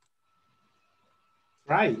know.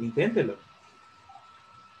 Right, inténtelo.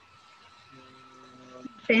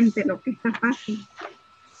 Inténtelo, que está fácil.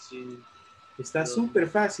 Sí. Está súper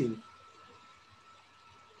fácil.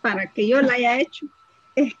 Para que yo la haya hecho,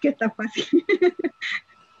 es que está fácil.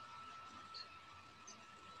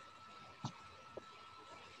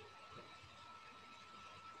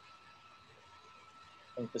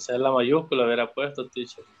 Aunque sea la mayúscula, hubiera puesto,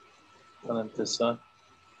 teacher, con el tesón.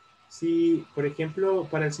 Sí, por ejemplo,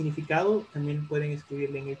 para el significado, también pueden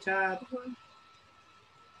escribirle en el chat.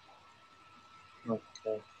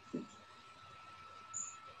 Okay.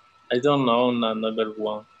 I don't know, number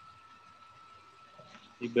 1.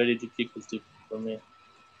 It's very difficult for me.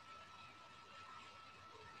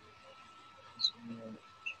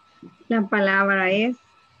 La palabra es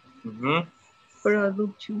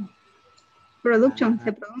production. Production,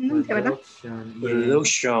 se pronuncia, ¿verdad?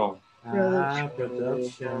 Production.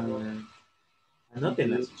 Production.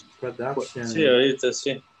 Anótenlas. Production. Sí, ahorita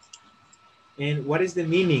sí. And what is the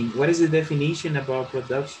meaning? What is the definition about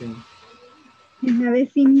production? La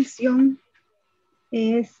definición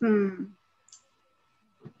es ay,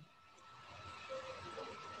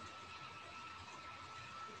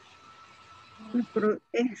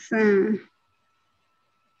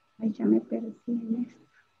 ya me perdí en esto.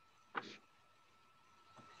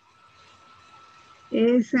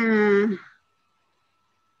 Es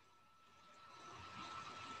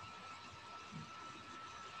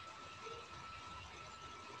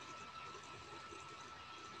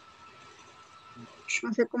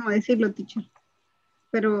no sé cómo decirlo, teacher,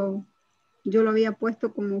 pero yo lo había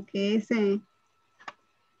puesto como que es el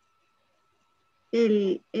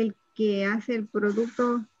que hace el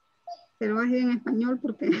producto. Se lo voy a decir en español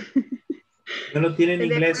porque ¿No lo tiene en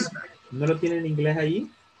inglés? ¿No lo tiene en inglés ahí?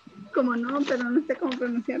 Como no, pero no sé cómo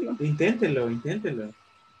pronunciarlo. Inténtelo.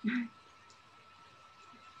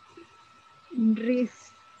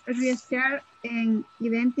 Research and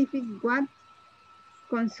identify what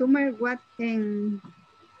consumer what and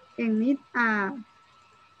need a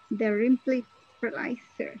the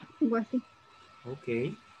replicer. Algo así.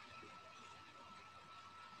 Okay.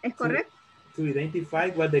 ¿Es correcto? To identify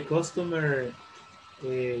what the customer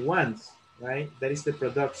wants, right? That is the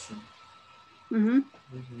production.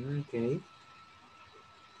 Okay.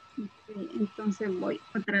 Sí, entonces voy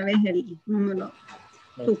otra vez el número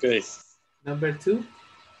 2. Okay. Number 2.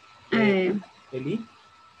 Eli.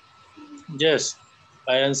 Yes,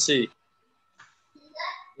 INC.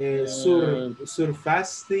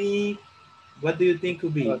 Surfacing. What do you think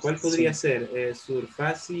could be? ¿Cuál podría ser?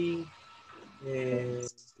 Surfacing.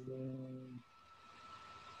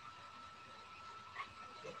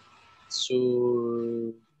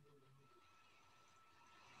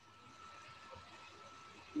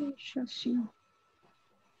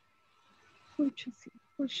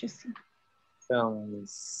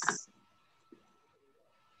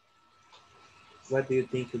 What do you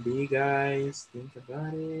think could be, guys? Think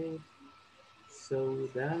about it. So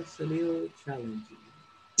that's a little challenging.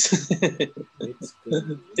 It's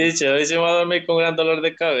good. Teacher, hoy se me va a dormir con gran dolor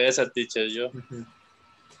de cabeza, teacher, yo.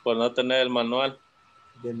 Por no tener el manual.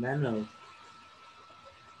 The manual.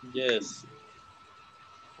 Yes.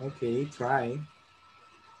 Okay, try.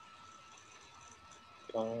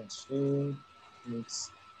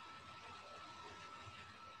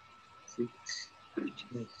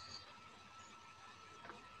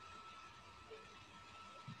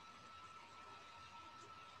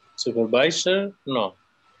 Supervisor? No.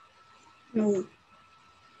 No.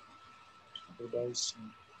 Supervisor.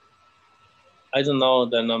 I don't know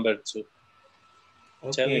the number 2.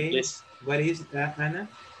 Okay. Tell me, please. What is that, Ana?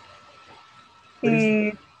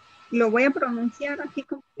 Lo voy a pronunciar aquí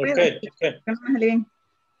como pueda. Okay. No me sale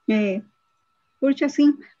bien.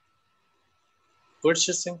 Purchasing.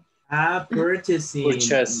 Purchasing? Purchasing.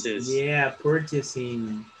 Purchases. Yeah,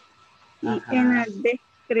 purchasing. Y en la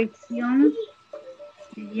descripción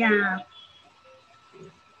ya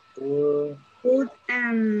food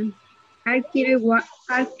and archive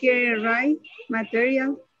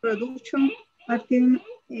material production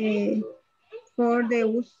for the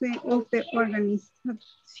use of the organization.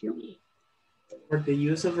 For the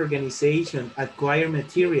use of organization, acquire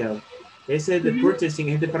material. Ese es de purchasing,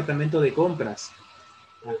 es el departamento de compras.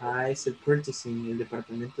 Ajá, es el purchasing, el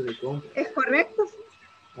departamento de compras. ¿Es correcto?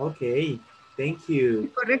 Okay, thank you.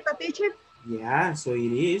 ¿Es correcto, teacher? Yeah, so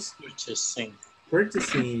it is. Purchasing.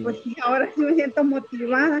 Purchasing. Pues sí, ahora sí me siento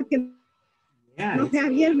motivada que no sea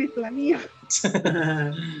viernes todavía.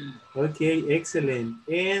 Okay, excellent.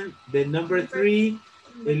 And the number 3,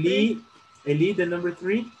 Eli, the number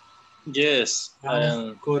 3? Yes, I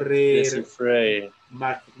am correr. afraid.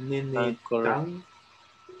 Magnetan.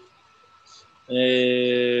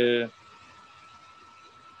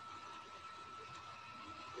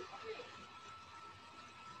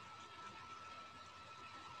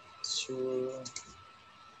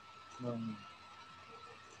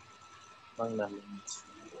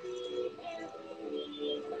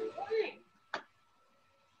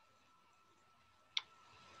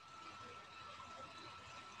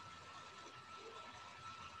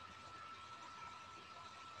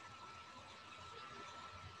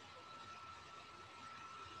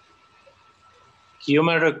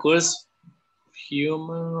 Human resource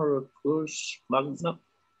magna.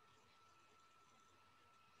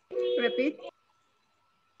 Repeat.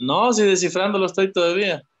 No, si descifrándolo estoy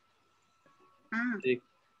todavía.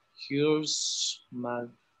 Recurse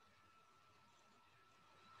magnament.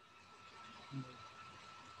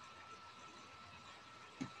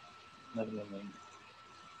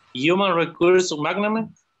 Human resource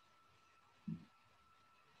magnament.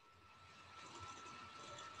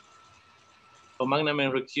 O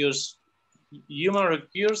magnament recurs. Human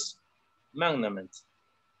recurs magnament.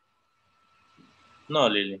 No,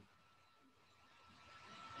 Lily.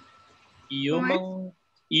 Human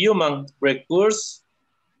recurs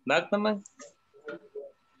magnament.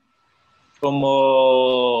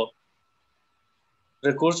 Como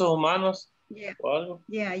recursos humanos. Yeah. O algo.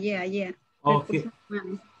 Yeah. Oh,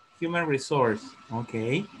 human resource.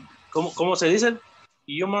 Okay. ¿Cómo se dice?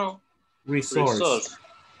 Human resource.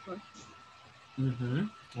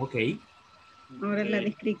 Ok. Ahora la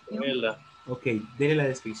descripción. Ok, dele la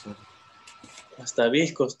descripción. Hasta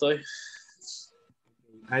visco estoy.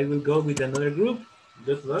 I will go with another group.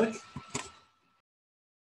 Good luck.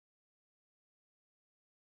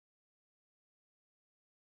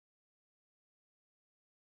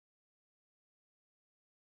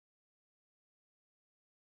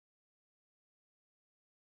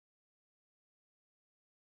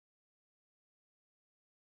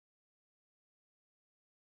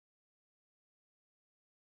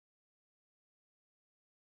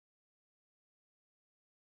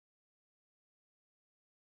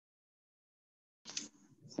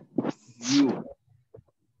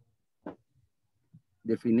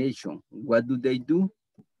 Definition. What do they do?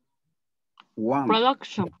 One.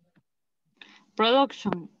 Production.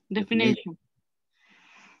 Definition.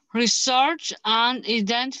 Research and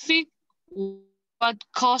identify what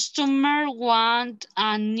customer want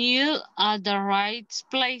and need at the right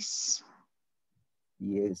place.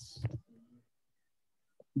 Yes.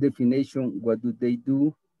 Definition, what do they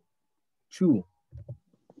do? Two.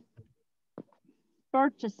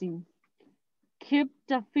 Purchasing. Keep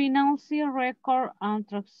the financial record and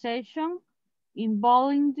transaction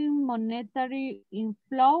involving monetary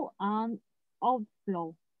inflow and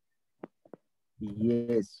outflow.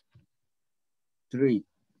 Yes. Three.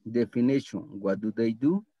 Definition, what do they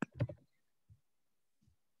do?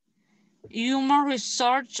 Human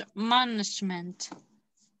resource management.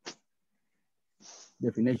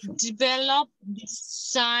 Definition. Develop,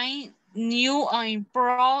 design new and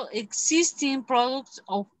improve existing products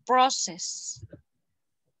or process.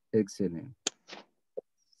 Excellent.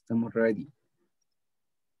 Estamos ready.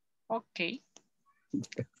 Okay.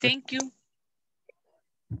 Thank you.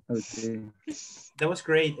 Okay. That was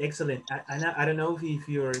great. Excellent. Anna, I don't know if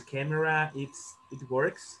your camera it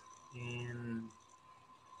works. And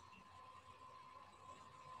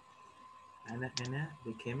Anna,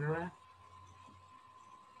 the camera.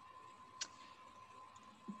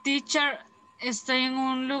 Teacher, estoy en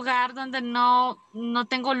un lugar donde no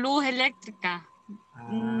tengo luz eléctrica.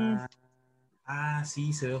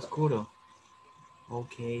 Sí, se ve oscuro.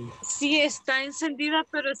 Ok. Sí, está encendida,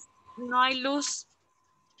 pero no hay luz.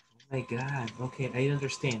 Oh my God. Okay, I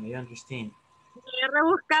understand. Me he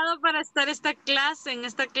rebuscado para estar en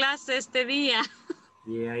esta clase, este día.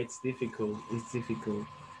 Yeah, it's difficult.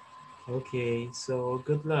 Okay, so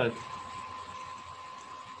good luck.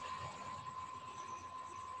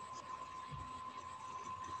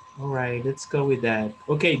 All right, let's go with that.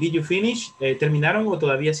 Okay, did you finish? ¿Terminaron o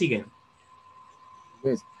todavía siguen?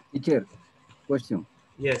 Yes, teacher, question.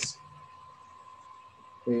 Yes.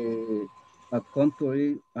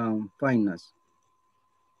 Accounting and finance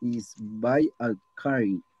is buy and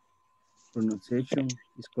carry. Pronunciation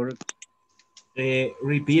is correct.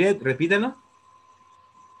 Repítalo.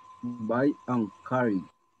 Buy and carry.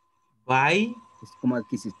 Buy. Es como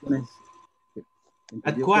adquisiciones.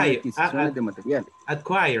 Acquire. Adquisiciones de materiales.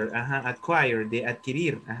 Acquire, acquire, de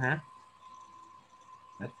adquirir,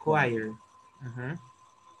 Acquire,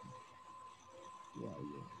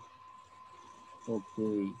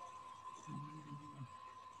 Okay.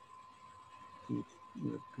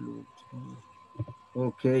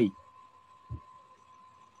 Okay.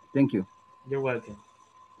 Thank you. You're welcome.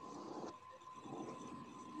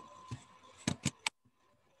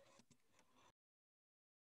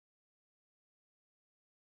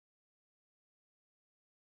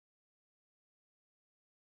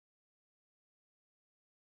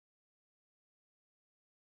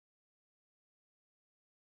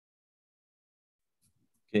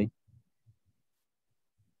 Okay.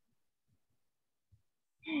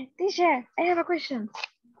 Teacher, I have a question.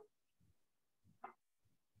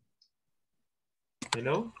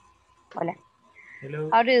 Hello? Hola. Hello?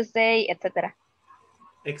 How do you say etc.?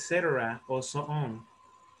 Etc. or so on.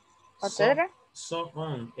 Etc. So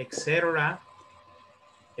on. Etc.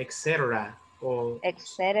 O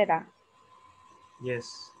etc.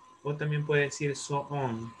 Yes. O también puede decir so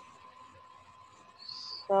on.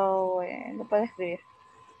 So, lo puedo escribir.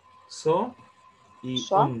 So y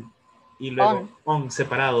so, on. Y luego on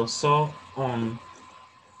separado. So on.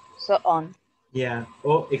 So on. Yeah.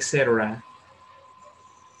 O etc.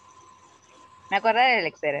 Me acuerdo del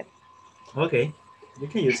etc. Okay. You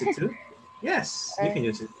can use it too. Yes, you can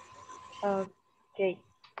use it. Ok.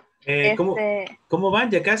 ¿Cómo van?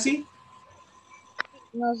 ¿Ya casi?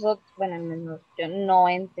 Nosotros, bueno, yo no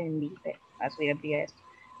entendí, pero a su esto.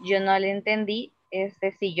 Yo no le entendí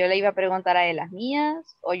si yo le iba a preguntar a él las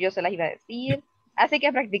mías o yo se las iba a decir. Así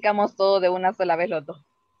que practicamos todo de una sola vez los dos.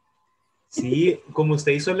 Sí, como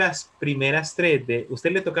usted hizo las primeras tres,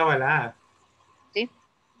 usted le tocaba la A. Sí.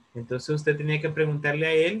 Entonces usted tenía que preguntarle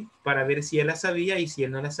a él para ver si él la sabía y si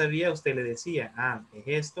él no la sabía, usted le decía, es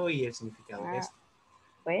esto y el significado es esto.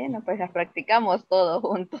 Bueno, pues las practicamos todos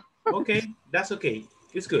juntos. Okay, that's okay.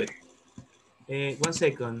 It's good. 1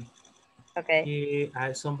 second. Okay.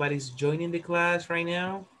 Somebody's joining the class right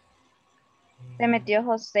now. Se metió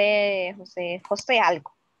José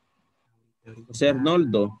algo. José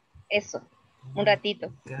Arnoldo. Eso, un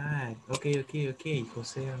ratito. God. Okay.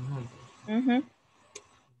 José Arnoldo.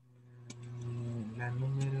 La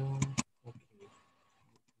número.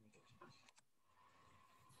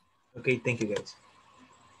 Okay, thank you guys.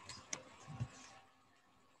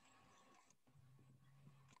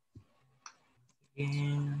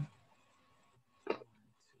 And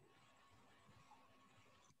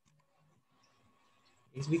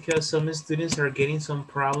it's because some students are getting some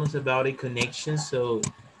problems about a connection, so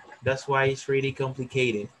that's why it's really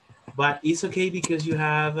complicated. But it's okay because you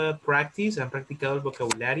have practice. Han practicado el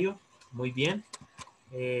vocabulario. Muy bien.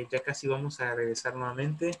 Ya casi vamos a regresar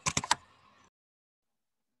nuevamente.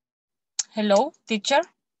 Hello, teacher.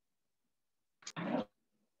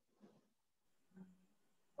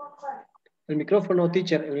 El micrófono,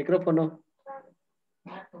 teacher, el micrófono.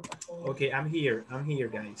 Okay, I'm here,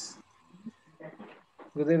 guys.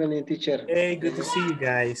 Good evening, teacher. Hey, good to see you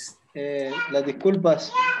guys. Las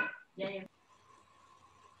disculpas.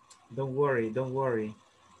 Don't worry.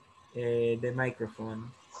 The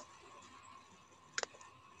microphone.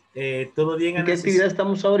 ¿Todo bien, ¿En qué Ana? actividad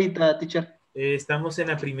estamos ahorita, teacher? Estamos en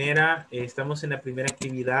la primera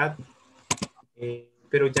actividad,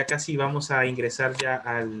 pero ya casi vamos a ingresar ya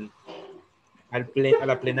a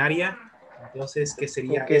la plenaria. Entonces, ¿qué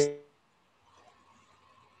sería Okay.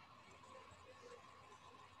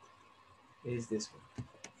 Es this one.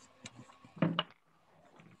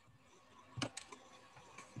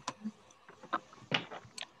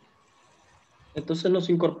 Entonces nos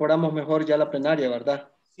incorporamos mejor ya a la plenaria,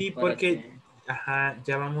 ¿verdad? Sí, Para porque que... ajá,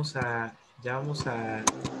 ya vamos a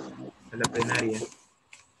la plenaria.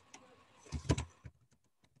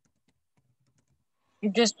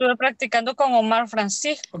 Yo estuve practicando con Omar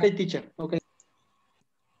Francisco. Okay, teacher. Okay.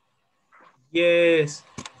 Yes,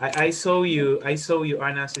 I saw you,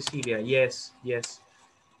 Ana Cecilia. Yes.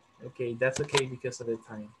 Okay, that's okay because of the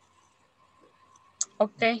time.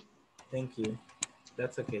 Okay. Thank you.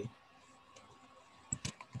 That's okay.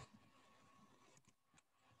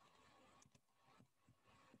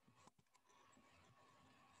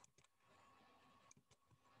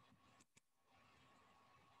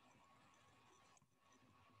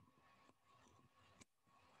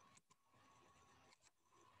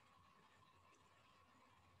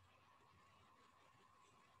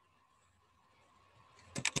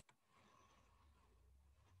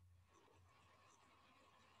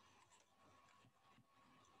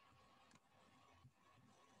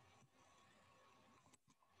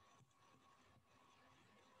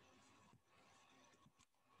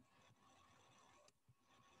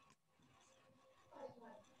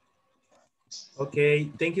 Okay,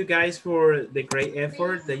 thank you guys for the great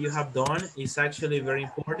effort that you have done. It's actually very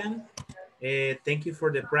important. Thank you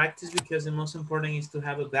for the practice because the most important is to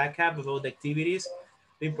have a backup about the activities.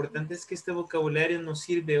 Lo importante es que este vocabulario nos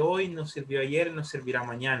sirve hoy, nos sirvió ayer, nos servirá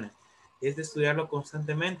mañana. Es de estudiarlo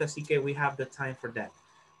constantemente, así que we have the time for that.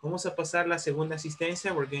 Vamos a pasar la segunda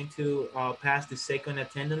asistencia. We're going to pass the second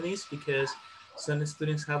attendance list because some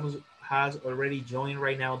students has already joined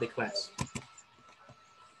right now the class.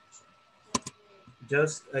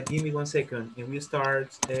 Just give me 1 second and we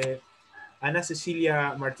start. Ana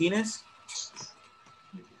Cecilia Martinez.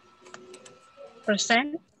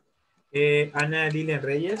 Present. Ana Lilian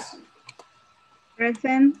Reyes.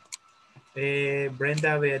 Present.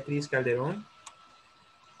 Brenda Beatriz Calderón.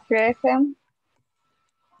 Present.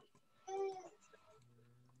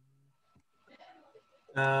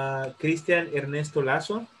 Cristian Ernesto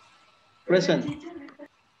Lazo. Present.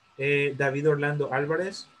 David Orlando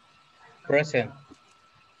Álvarez. Present.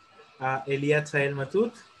 Elías Sael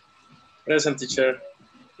Matut. Present, teacher.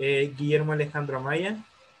 Guillermo Alejandro Amaya.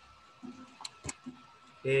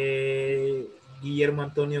 Guillermo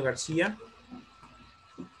Antonio García.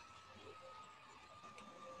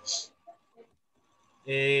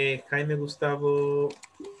 Jaime Gustavo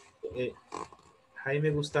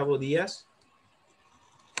Díaz.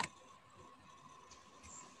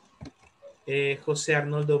 José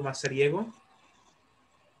Arnoldo Mazariego.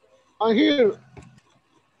 I'm here.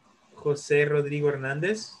 José Rodrigo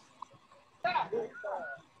Hernández.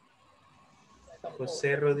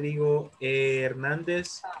 José Rodrigo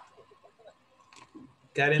Hernández.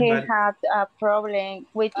 Karen He had a problem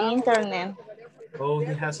with internet. Oh,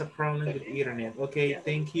 he has a problem with internet. Okay,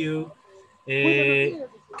 thank you.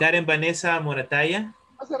 Karen Vanessa Morataya.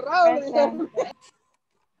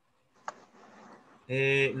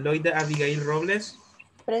 Loida Abigail Robles.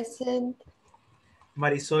 Present.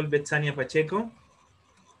 Marisol Betsania Pacheco.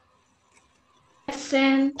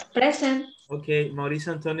 Present. Okay,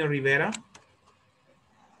 Mauricio Antonio Rivera.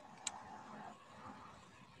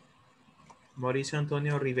 Mauricio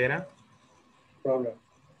Antonio Rivera. Problem.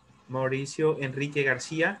 Mauricio Enrique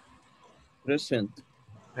García. Present.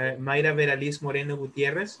 Mayra Veraliz Moreno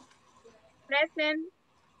Gutiérrez. Present.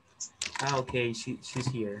 Okay, she's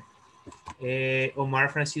here. Omar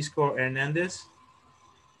Francisco Hernández.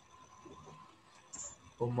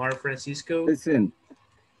 Omar Francisco. Present.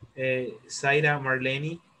 Zaira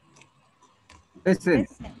Marleni. Present.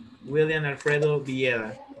 William Alfredo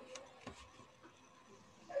Villeda.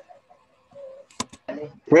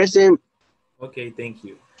 Present. Okay, thank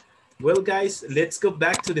you. Well, guys, let's go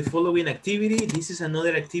back to the following activity. This is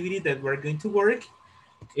another activity that we're going to work.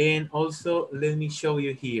 And also, let me show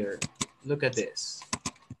you here. Look at this.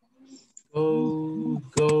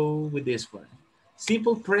 Go with this one.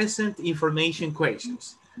 Simple present information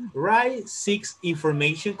questions. Write 6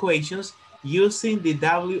 information questions using the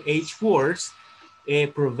WH words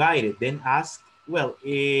provided. Then ask, well,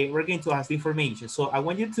 we're going to ask the information. So I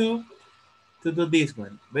want you to do this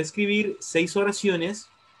one. Va a escribir 6 oraciones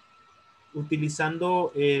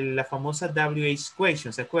utilizando la famosa WH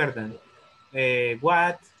question, ¿se acuerdan?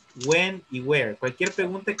 What, when y where. Cualquier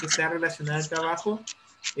pregunta que sea relacionada al trabajo,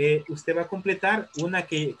 usted va a completar una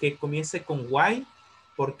que comience con why,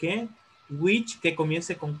 ¿por qué? Which, que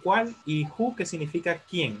comience con cuál, y who, que significa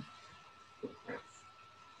quién.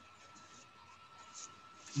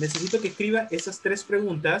 Necesito que escriba esas 3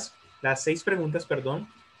 preguntas, las 6 preguntas, perdón,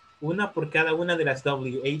 una por cada una de las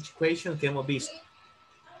WH questions que hemos visto.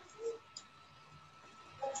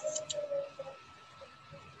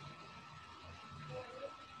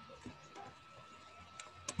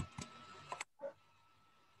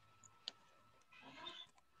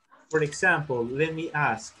 For example, let me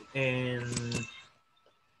ask,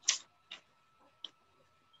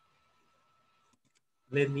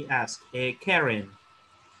 Karen.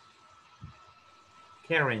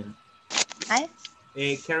 Hi.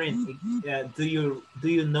 Karen, do you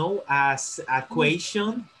know a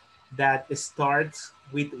question that starts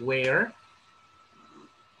with where?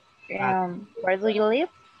 Where do you live?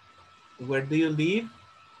 Where do you live?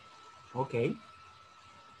 Okay.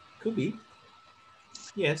 Could be.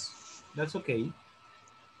 Yes, that's okay.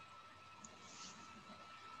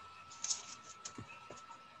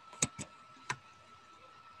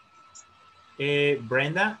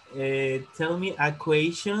 Brenda, tell me a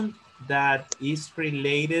question that is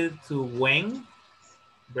related to when.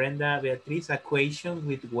 Brenda Beatriz, a question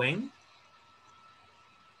with when.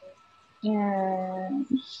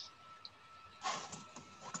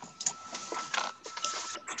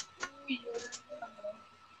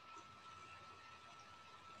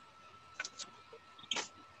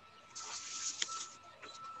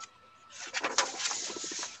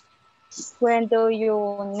 When do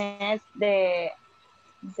you next the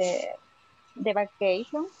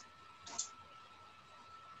vacation?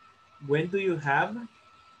 When do you have?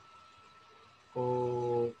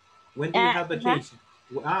 Or when do you have vacation?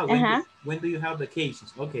 When do you have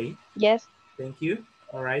vacations? Okay. Yes. Thank you.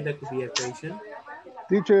 All right, that could be a question.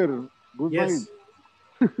 Teacher, good Yes.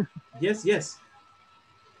 night. Yes.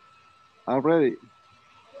 I'm ready.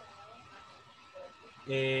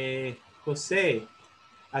 Jose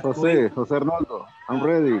Arnoldo, I'm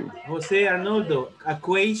ready. Jose Arnoldo, a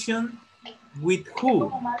question with who?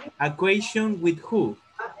 A question with who?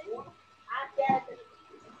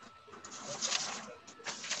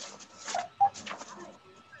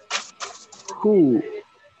 Who?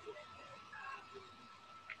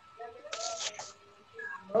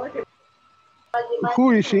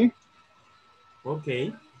 Who is she?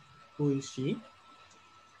 Okay. Who is she?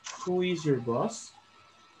 Who is your boss?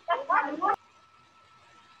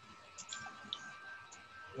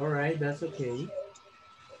 All right, that's okay.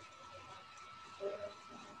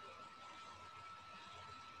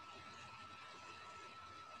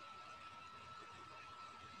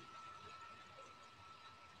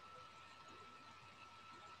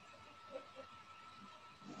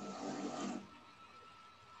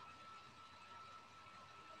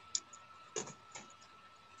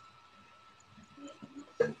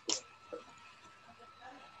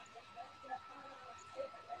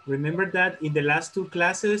 Remember that in the last 2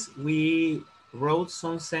 classes, we wrote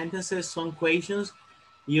some sentences, some questions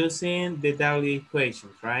using the W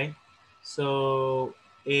equations, right? So,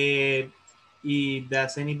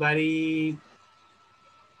 does anybody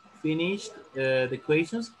finish the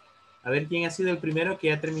questions? A ver, ¿quién ha sido el primero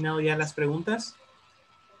que ha terminado ya las preguntas?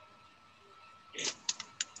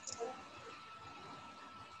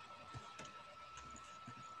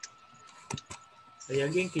 ¿Hay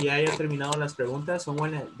alguien que ya haya terminado las preguntas?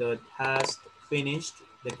 Someone that has finished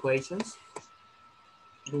the questions?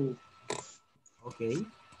 Okay.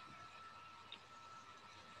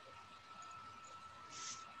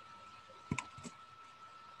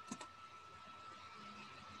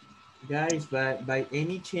 Guys, by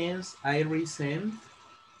any chance, I resent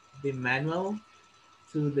the manual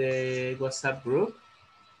to the WhatsApp group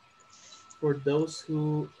for those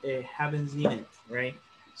who haven't seen it, right?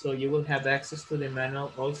 So you will have access to the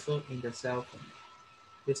manual also in the cell phone.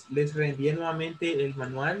 Les reenvié nuevamente el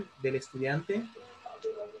manual del estudiante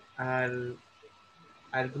al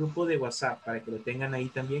grupo de WhatsApp para que lo tengan ahí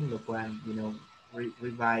también, lo puedan,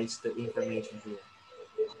 revise the information here.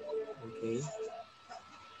 Okay.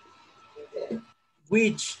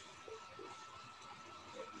 Which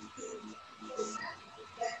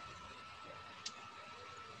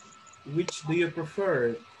Which do you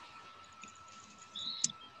prefer?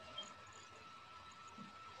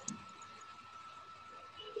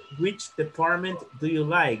 Which department do you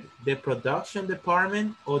like? The production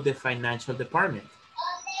department or the financial department?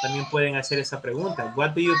 También pueden hacer esa pregunta.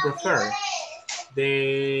 What do you prefer?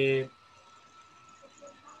 The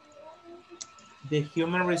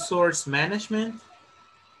human resource management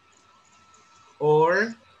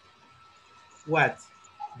or what?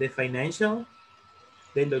 The financial,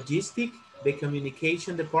 the logistic, the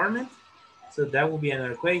communication department? So that will be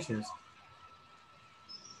another question.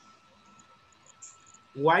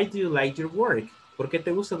 Why do you like your work? ¿Por qué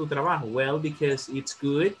te gusta tu trabajo? Well, because it's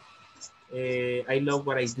good. I love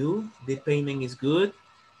what I do. The payment is good.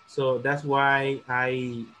 So that's why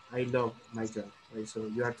I love my job. Right? So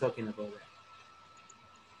you are talking about that.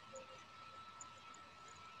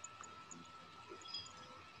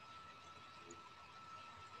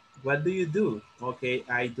 What do you do? Okay,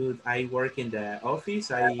 I work in the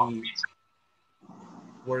office. I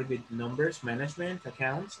work with numbers, management,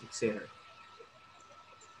 accounts, etc.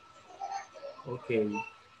 Okay.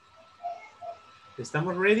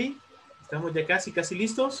 ¿Estamos ready? ¿Estamos ya casi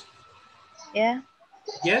listos? Yeah.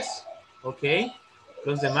 Yes? Okay.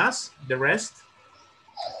 Los demás, the rest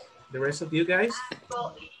of you guys?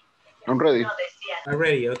 I'm ready. Are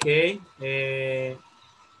ready, okay.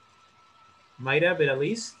 Mayra,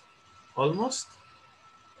 Beraliz, almost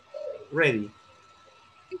ready.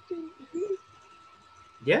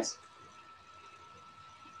 Yes?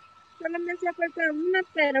 Solo me hacía falta una,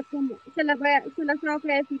 pero como se las tengo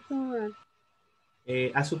que decir todas.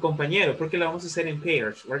 A su compañero, porque lo vamos a hacer en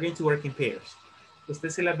pairs. We're going to work in pairs. Usted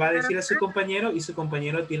se las va a decir a su compañero y su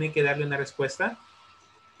compañero tiene que darle una respuesta.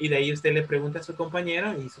 Y de ahí usted le pregunta a su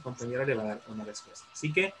compañero y su compañero le va a dar una respuesta.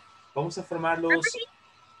 Así que vamos a formar los...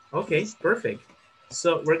 Ok, perfect.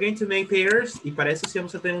 So we're going to make pairs y para eso sí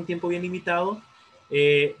vamos a tener un tiempo bien limitado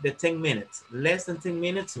de 10 minutes. Less than 10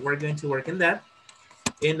 minutes, we're going to work on that.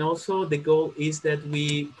 And also the goal is that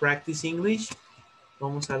we practice English.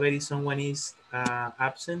 Vamos a ver if someone is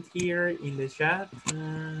absent here in the chat.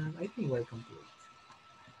 I think we're complete.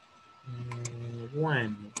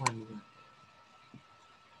 One.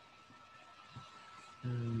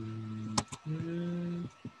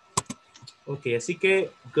 Ok, así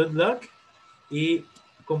que good luck y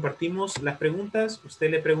compartimos las preguntas. Usted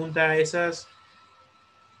le pregunta esas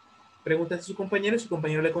preguntas a su compañero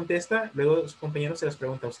le contesta, luego su compañero se las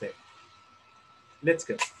pregunta a usted. Let's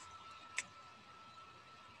go.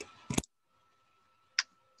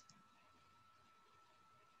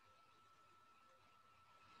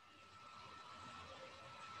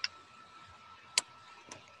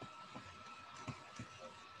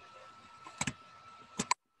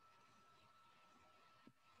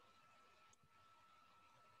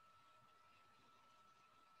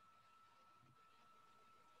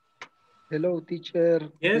 Hello, teacher.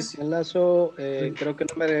 Yes. Cristian Lazo, creo que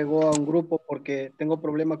no me agregó a un grupo porque tengo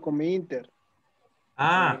problemas con mi Inter.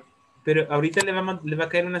 Pero ahorita le va a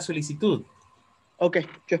caer una solicitud. Ok,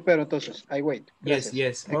 yo espero entonces. I wait. Gracias.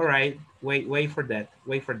 Yes. All right. Wait for that.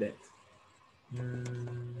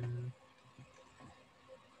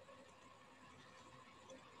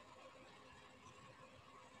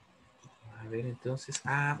 A ver, entonces.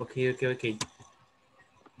 Ok.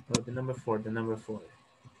 Oh, the number four.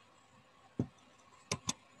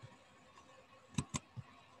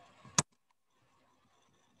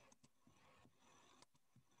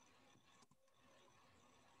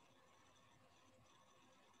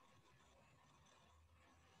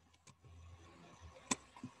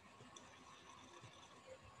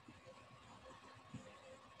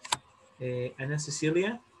 Ana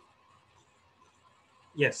Cecilia?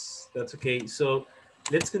 Yes, that's okay. So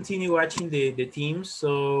let's continue watching the teams.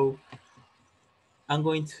 So I'm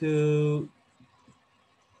going to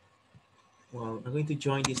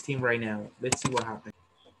join this team right now. Let's see what happens.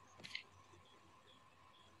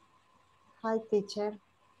 Hi, teacher.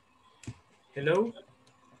 Hello?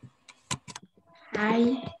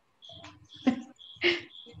 Hi.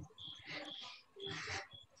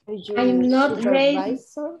 I'm not ready.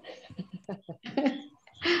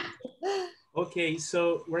 Okay,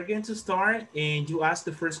 so we're going to start and you ask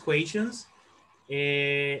the first questions.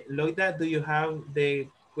 Loida, do you have the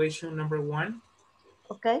question number 1?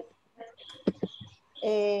 Okay.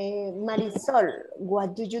 Marisol,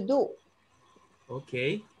 what do you do?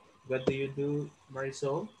 Okay, what do you do,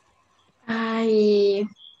 Marisol?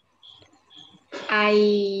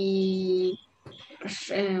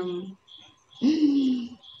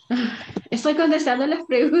 Estoy contestando las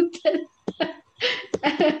preguntas.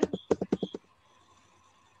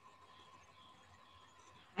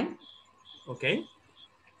 Okay.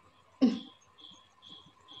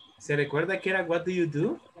 ¿Se recuerda que era what do you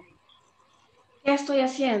do? ¿Qué estoy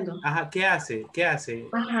haciendo? Ajá, ¿qué hace? ¿Qué hace?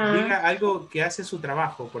 Ajá. Diga algo que hace su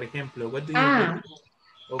trabajo, por ejemplo. What do you Ah,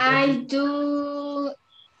 do? O what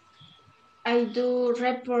I do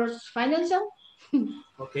reports financial.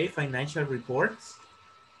 Okay, financial reports.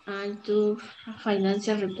 I do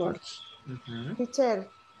financial reports. Teacher,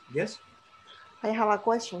 Yes. I have a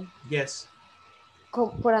question. Yes.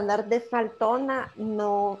 Por andar de faltona,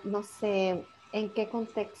 no sé en qué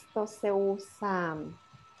contexto se usa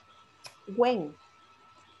when.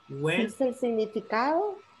 Sí When. sé el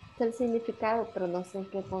significado, pero no sé en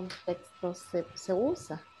qué contexto se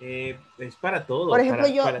usa. Es para todo. Por ejemplo,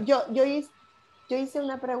 para... yo hice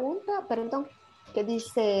una pregunta, perdón, que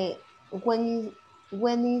dice, when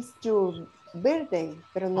is your birthday?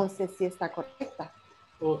 Pero no sé si está correcta.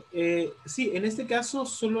 Sí, en este caso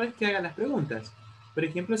solo es que haga las preguntas. Por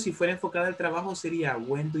ejemplo, si fuera enfocada al trabajo sería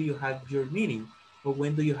when do you have your meeting? O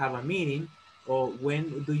when do you have a meeting? O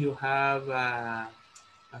when do you have a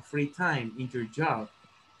free time in your job?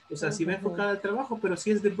 O sea, si va enfocada al trabajo, pero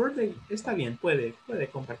si es de birthday, está bien, puede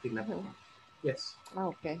compartir la pregunta. Yes. Ah,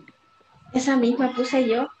 ok. Esa misma puse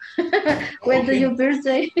yo. When do your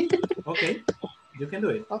birthday? Ok, you can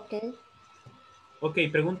do it. Ok. Ok,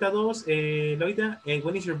 pregunta 2, Loida,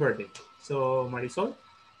 when is your birthday? So, Marisol?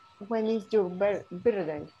 When is your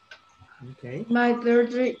birthday? Okay. My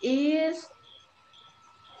birthday is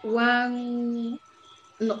May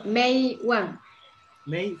 1.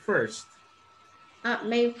 May 1st.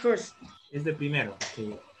 May 1st. Es de primero.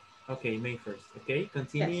 Okay. Okay, May 1st. Okay,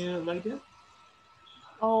 continue, yes. Loida.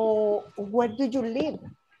 Oh, where do you live?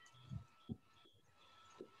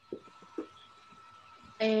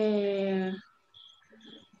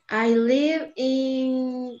 I live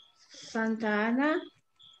in Santa Ana.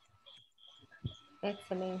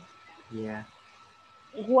 Excellent. Yeah.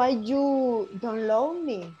 Why you don't love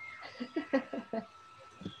me?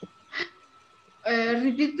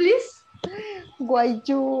 Repeat, please. Why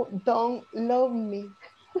you don't love me?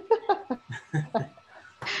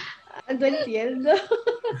 No entiendo.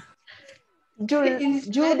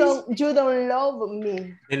 You don't love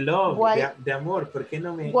me. De love, Why, de amor, ¿por qué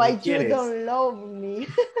no me why quieres? You don't love me?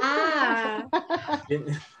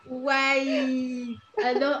 Why?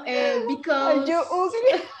 No, because. Are you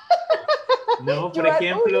ugly? No, You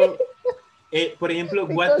por ejemplo,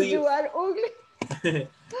 what do you are ugly.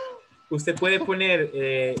 Usted puede poner,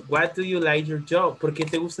 what do you like your job? ¿Por qué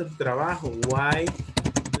te gusta tu trabajo? Why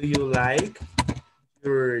do you like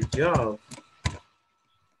your job?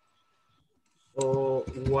 O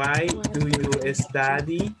why do you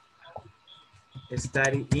study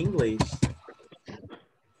English?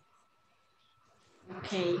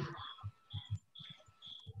 Okay.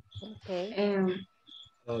 Okay.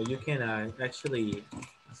 So you can actually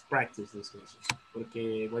practice this question.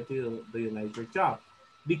 Porque what do you like your job?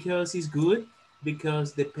 Because it's good,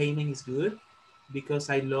 because the payment is good, because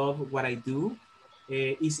I love what I do,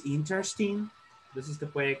 it's interesting. Entonces usted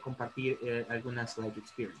puede compartir algunas life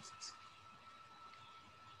experiences.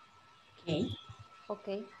 Okay.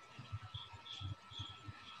 Okay.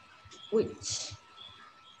 Which?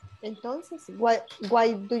 Entonces,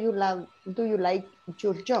 why do you like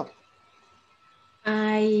your job?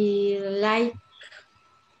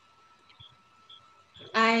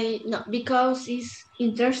 Because it's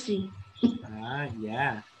interesting.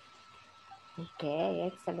 Yeah.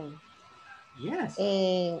 Okay, excellent. Yes.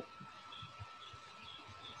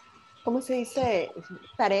 ¿Cómo se dice?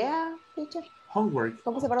 ¿Tarea, teacher? Homework.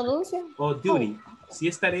 ¿Cómo se pronuncia? O duty. Si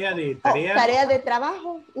es tarea de tarea de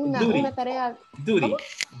trabajo. Una tarea. Duty. ¿Cómo?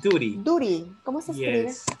 Duty. Duty. ¿Cómo se escribe?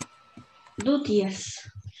 Yes. Duties.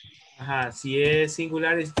 Ajá, si es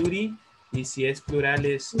singular es duty y si es plural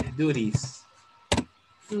es duties.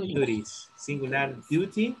 Duties. Singular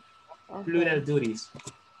duty, plural duties.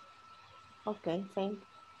 Okay, thank you.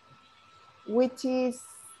 Which is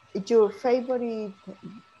your favorite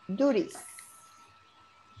duties?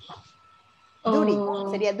 Duty,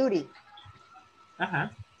 sería duty.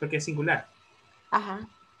 Ajá, porque es singular. Ajá.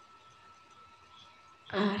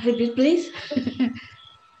 Repeat, please.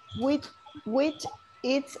 Which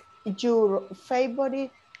is your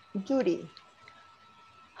favorite duty?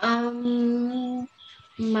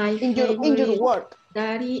 My favorite in your work.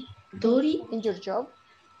 Duty. In your job.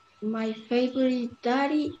 My favorite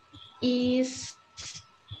duty is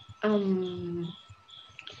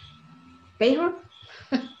payroll.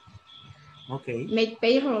 Okay. Make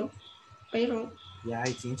payroll. Yeah,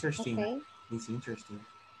 it's interesting. Okay. It's interesting.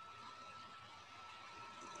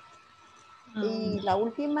 Y la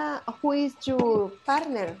última, who is your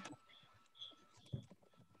partner?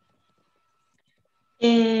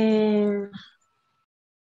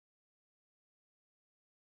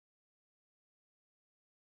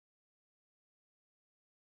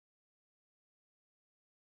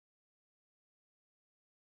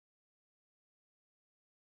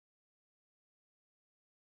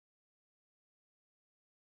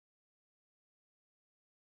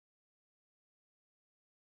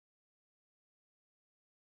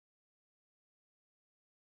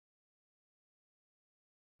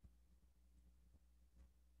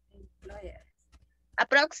 employers.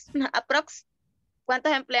 Aprox.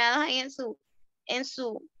 ¿Cuántos empleados hay en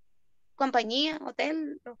su compañía,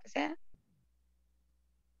 hotel, lo que sea?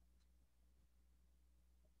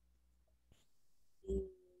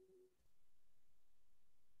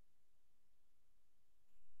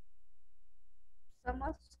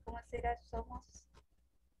 Somos, ¿cómo será? Somos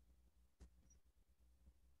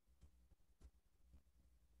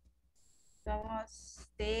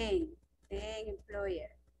 10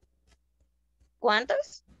 employers.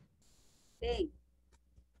 ¿Cuántos? 10.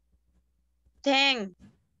 10.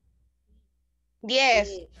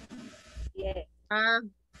 10. 10. Ah,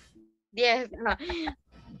 10. No.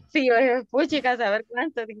 Sí, yo dije, puchica, saber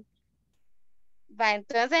cuántos. Va,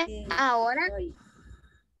 entonces,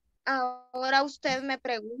 ahora usted me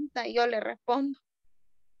pregunta y yo le respondo.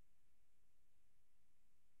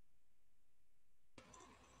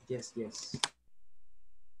 Yes, yes.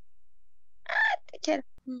 Teacher.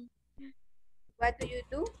 What do you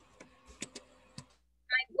do?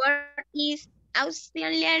 My work is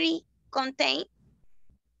auxiliary contain.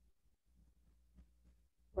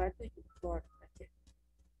 What do you work?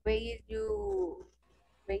 Where is you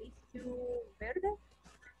verde?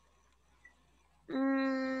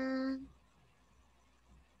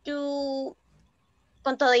 You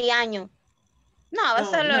con todo y año. No,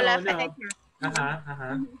 solo la fecha.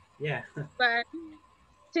 Ajá. Yeah. But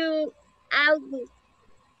to August.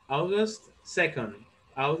 August 2nd.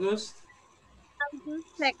 August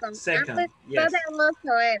 2nd. Yes.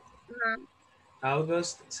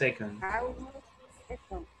 August 2nd. August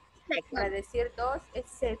 2nd. Para decir 2 es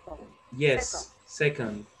second. Yes,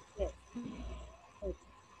 second. Yes.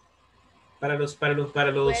 Para los. Where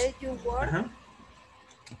you work? Ajá.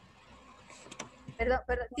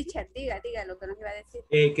 Perdón, teacher, diga lo que nos iba a decir.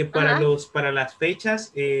 Que para las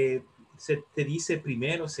fechas se te dice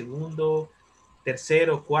primero, segundo,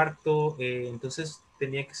 tercero, cuarto, entonces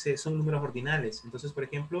tenía que ser, son números ordinales. Entonces, por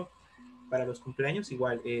ejemplo, para los cumpleaños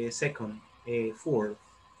igual, second, fourth,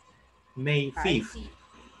 May 5th. Sí.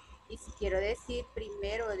 Y si quiero decir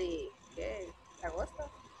primero de agosto.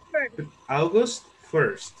 August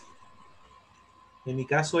 1st. En mi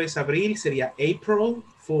caso es abril, sería April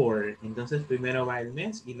 4. Entonces primero va el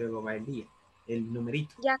mes y luego va el día, el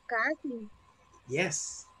numerito. Ya casi.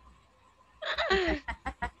 Yes.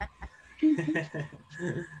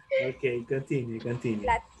 Ok, continue.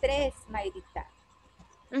 La 3, Mayrita.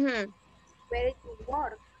 Where you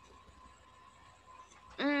work?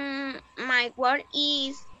 My work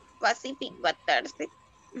is Pacific Waters.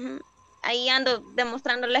 Ahí ando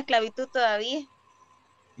demostrando la esclavitud todavía.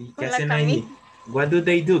 ¿Y qué hacen ahí? What do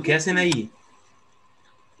they do? ¿Qué hacen ahí?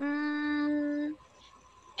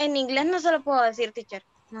 En inglés no se lo puedo decir, teacher.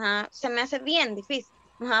 Se me hace bien difícil.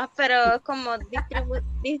 Pero es como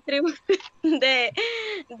distribuir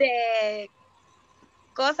de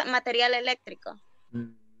cosas, material eléctrico.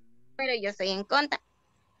 Pero yo soy en contra.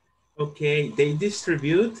 Okay, they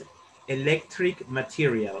distribute electric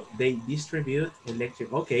material.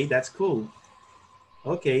 Okay, that's cool.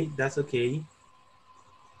 Okay, that's okay.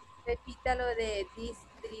 Repítalo de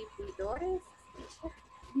distribuidores.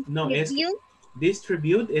 No, es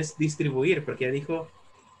distribute es distribuir, porque ya dijo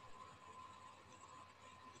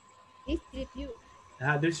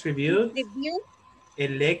distribute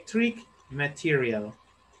electric material.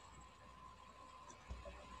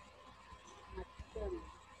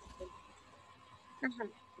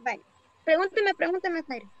 Vale. Pregúnteme,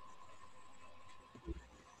 Jairo.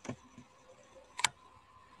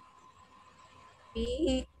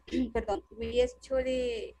 We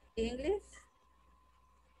study English.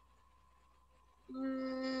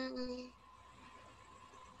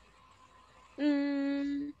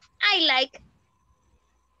 I like.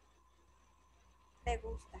 Me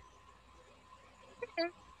gusta.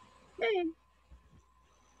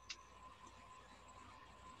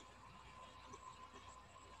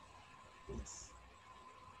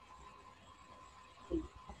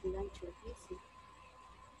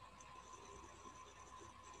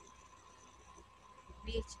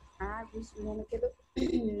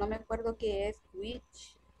 No me acuerdo qué es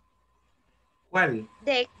which. ¿Cuál?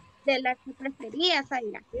 De la que prefería,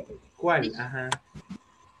 Zaira. ¿Cuál? Ajá.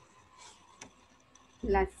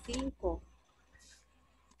 Las 5.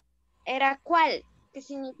 Era cuál, que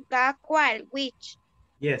significaba cuál, which.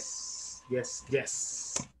 Yes.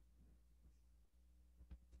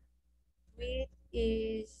 Which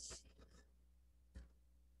is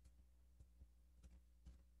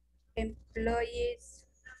employees'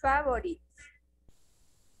 favorites.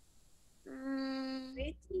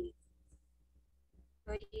 Which is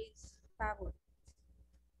employees' favorites.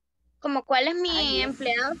 Como cuál es mi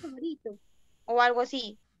empleado favorito o algo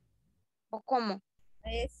así. ¿O cómo?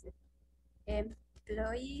 Es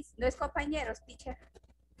employees, no es compañeros, teacher.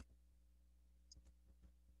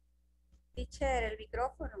 Teacher, el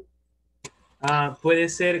micrófono. Puede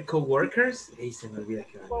ser coworkers. Ey, se me olvida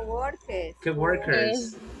que Coworkers.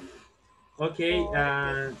 Coworkers. Okay.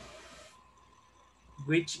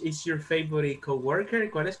 Which is your favorite coworker?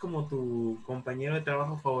 ¿Cuál es como tu compañero de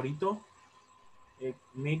trabajo favorito?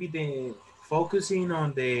 Maybe the focusing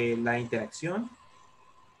on la interacción.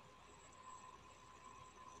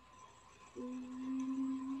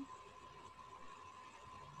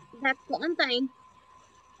 That content.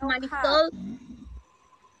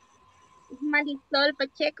 Marisol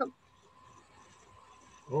Pacheco.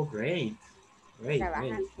 Oh, great. Great.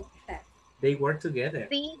 They work together.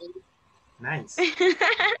 Sí. Nice.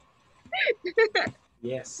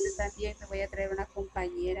 Yes. Yo también me voy a traer una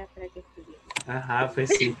compañera para que estudie. Ajá, pues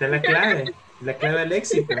sí, está la clave del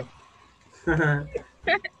éxito.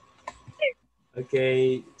 Ok,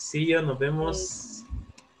 see you, nos vemos.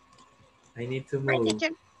 I need to move.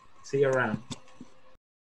 See you around.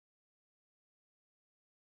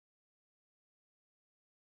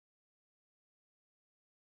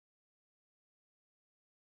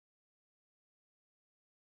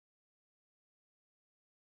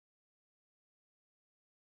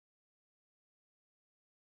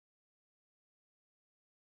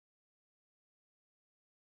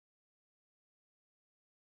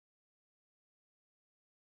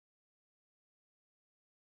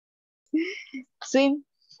 Swim.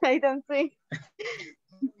 I don't swim.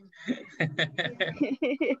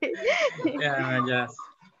 Yes.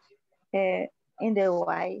 In the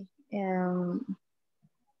Y.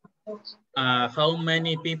 How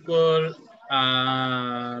many people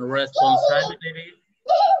are responsibility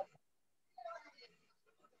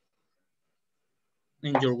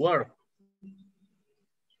in your work?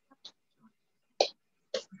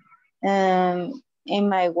 In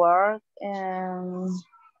my work, in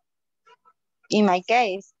my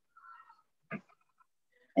case.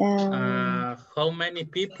 How many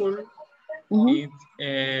people is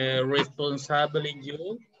responsible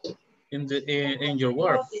you in your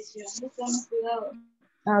work?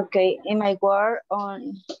 Okay, in my work,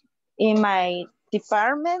 in my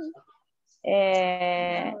department,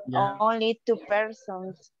 only 2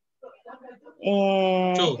 persons.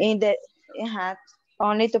 In the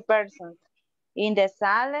only 2 persons. In the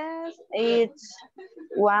sales, it's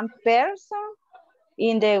 1 person.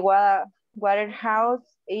 In the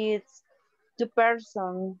warehouse, it's 2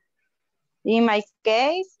 persons. In my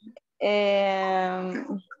case,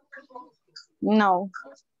 no.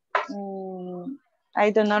 I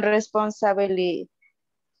do not responsibility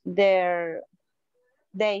they.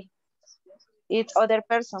 It's other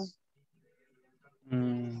person.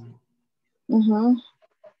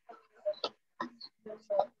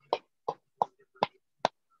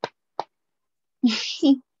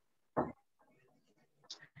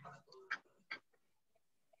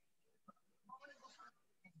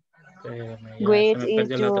 Se me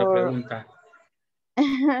perdió la otra pregunta.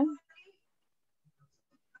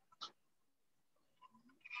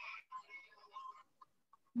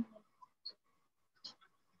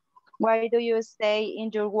 Why do you stay in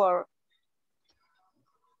your work?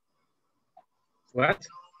 What?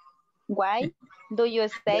 Why do you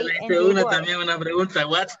stay in your work? También una pregunta.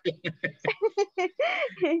 What?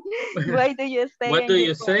 Why do you stay What in do your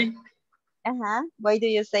you say? Work? Why do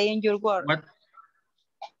you stay in your work? What?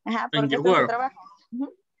 ¿Por qué estás en trabajo?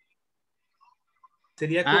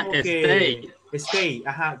 Sería como que stay.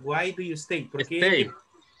 Ajá. Why do you stay? ¿Por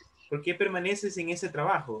qué permaneces en ese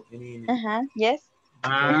trabajo? Yes.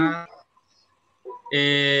 I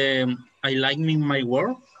like my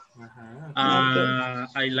work.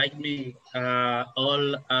 I like me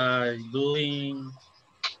all doing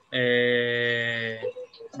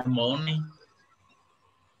money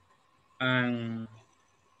and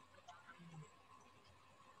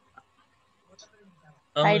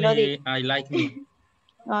only I like me.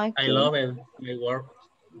 Okay. I love it, my work.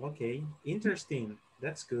 Okay, interesting.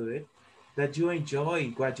 That's good. That you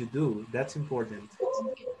enjoy what you do. That's important.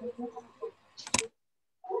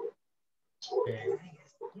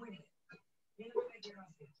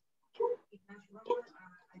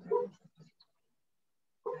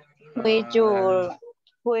 With your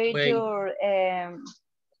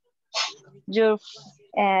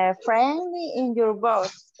friendly in your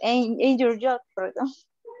boss in your job, pardon.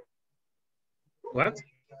 What?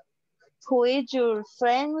 Who is your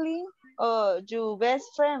friendly or your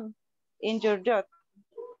best friend in your job?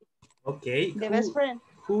 Okay. Best friend.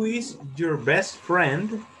 Who is your best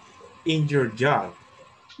friend in your job?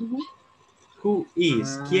 Who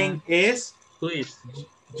is? ¿Quién es? Who is?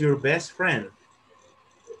 Your best friend.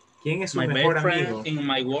 ¿Quién es su My mejor best friend amigo? in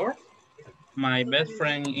my work. My best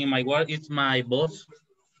friend in my work is my boss.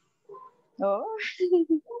 Oh.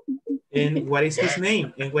 And what is his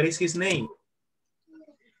name? And what is his name?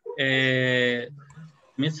 Mrs.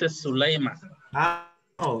 Suleima.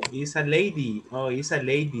 Oh, it's a lady. Oh, it's a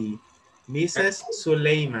lady. Mrs.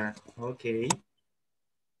 Suleima. Okay.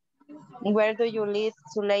 Where do you live,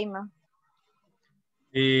 Suleima?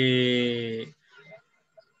 Where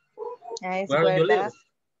you live?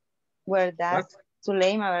 Where does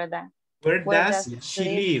Suleima, ¿verdad? Where does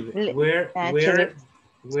she live? Where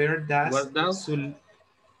does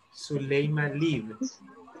Suleima live?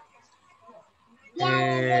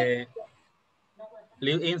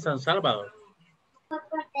 Live in San Salvador.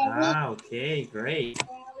 Okay, great.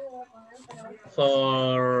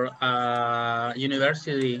 For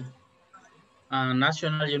university,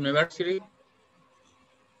 national university.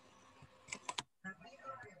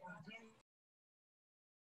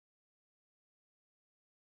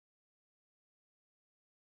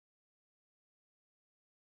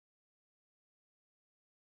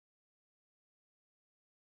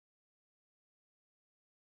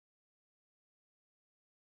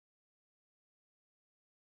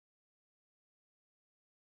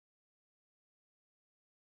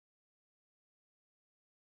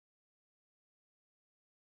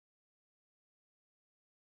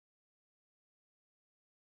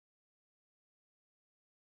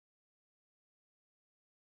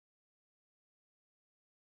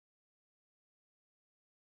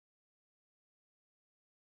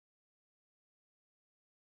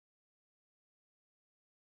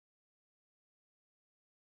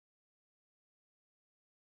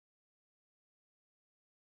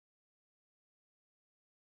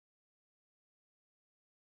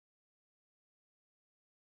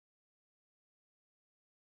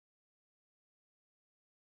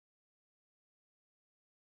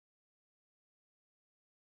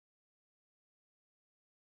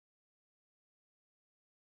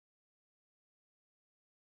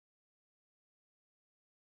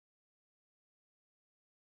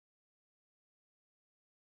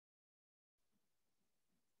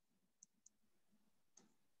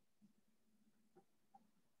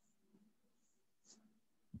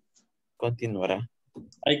 Continuará.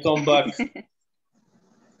 I come back.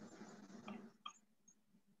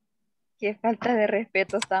 Qué falta de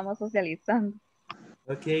respeto, estamos socializando.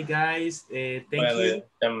 Okay, guys, thank you.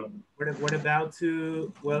 We're about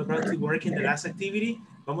to work in the last activity.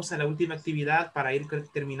 Vamos a la última actividad para ir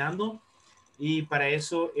terminando. Y para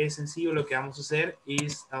eso es sencillo, lo que vamos a hacer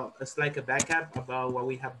es it's like a backup about what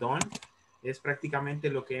we have done. Es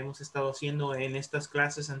prácticamente lo que hemos estado haciendo en estas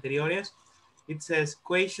clases anteriores. It says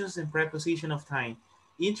questions and preposition of time.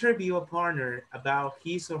 Interview a partner about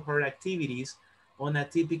his or her activities on a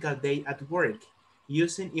typical day at work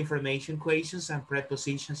using information questions and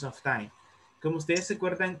prepositions of time. Como ustedes se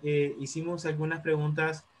acuerdan, hicimos algunas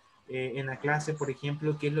preguntas en la clase, por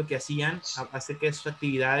ejemplo, qué es lo que hacían acerca de sus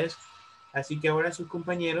actividades. Así que ahora sus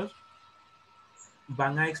compañeros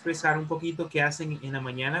van a expresar un poquito qué hacen en la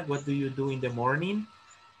mañana. What do you do in the morning?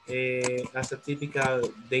 As a typical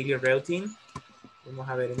daily routine. Vamos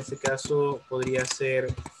a ver, en este caso podría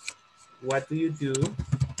ser what do you do?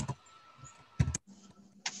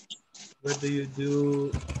 What do you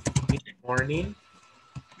do in the morning?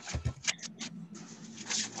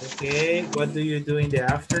 Okay, what do you do in the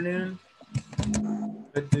afternoon?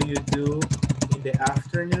 What do you do in the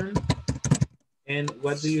afternoon? And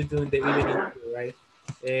what do you do in the evening, right?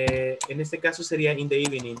 En este caso sería in the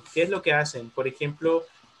evening. ¿Qué es lo que hacen? Por ejemplo,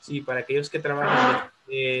 si para aquellos que trabajan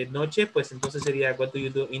de noche, pues entonces sería what do you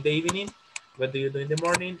do in the evening? What do you do in the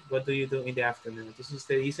morning? What do you do in the afternoon? Entonces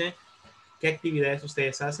usted dice qué actividades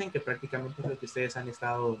ustedes hacen, que prácticamente es lo que ustedes han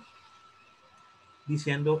estado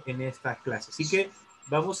diciendo en esta clase. Así que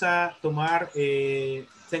vamos a tomar 10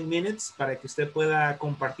 minutes para que usted pueda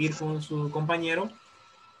compartir con su compañero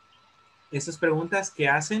esas preguntas que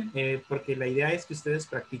hacen, porque la idea es que ustedes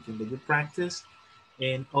practiquen, that you practice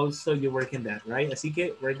and also you work in that, right? Así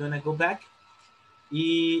que we're going to go back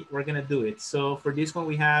y we're going to do it. So for this one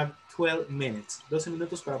we have 12 minutes, 12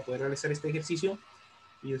 minutos para poder realizar este ejercicio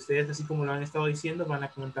y ustedes, así como lo han estado diciendo, van a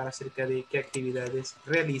comentar acerca de qué actividades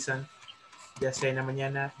realizan, ya sea en la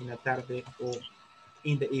mañana, en la tarde o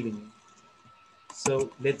in the evening. So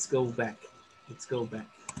let's go back. Let's go back.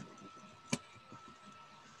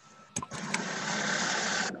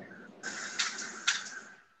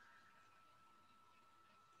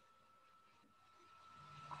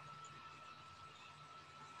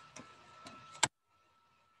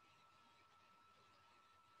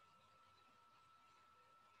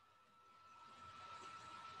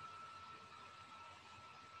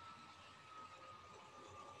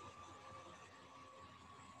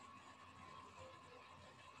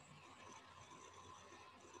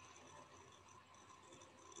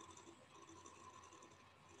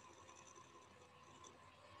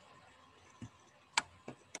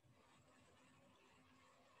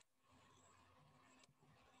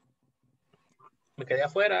 Me quedé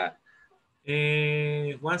afuera.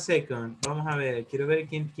 One second. Vamos a ver. Quiero ver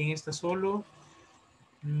quién está solo.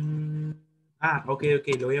 Ok.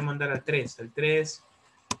 Lo voy a mandar al 3. Al 3.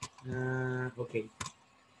 Ok.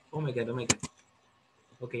 Oh my God.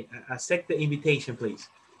 Ok. Accept the invitation, please.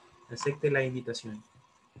 Acepte la invitación.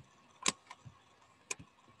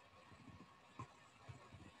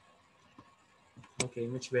 Okay,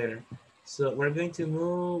 much better. So we're going to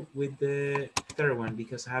move with the third one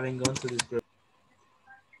because I haven't gone to this group.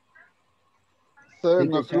 7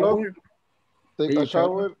 Take a o'clock. shower. Take a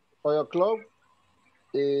shower. 5 o'clock.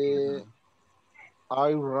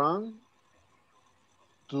 I run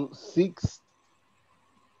to 6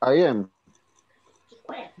 a.m.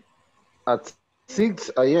 At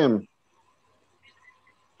 6 a.m.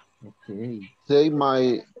 Okay. Take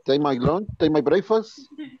my lunch, take my breakfast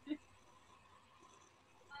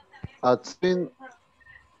at 7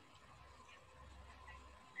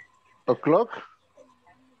 o'clock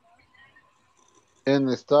and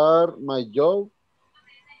start my job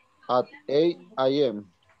at 8 a.m.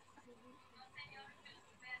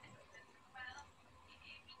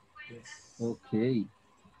 Yes. Okay.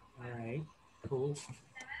 All right. Cool.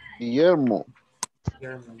 Guillermo,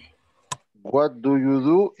 what do you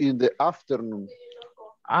do in the afternoon?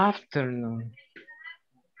 Afternoon.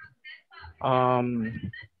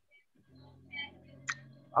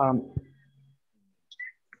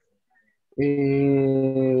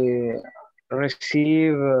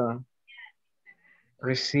 Receive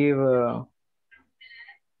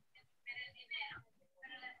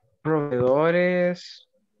proveedores,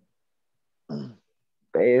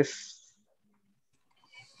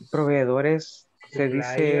 proveedores, se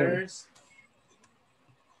dice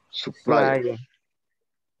supplier.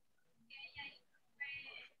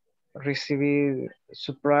 Receive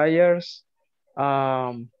suppliers,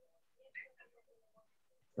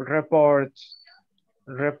 reports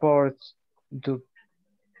to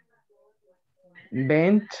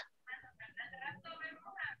vent,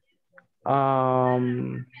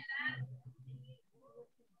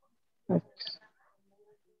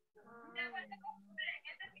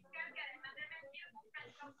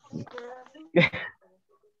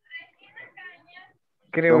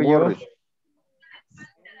 creo Don't yo. worry.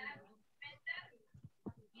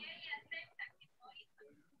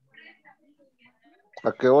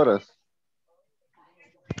 ¿A qué horas?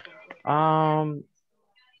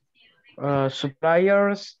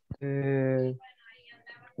 Suppliers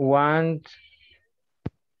want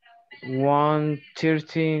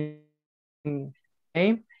 1:13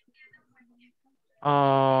 a.m.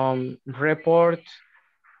 Report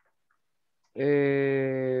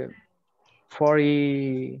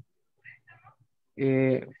 40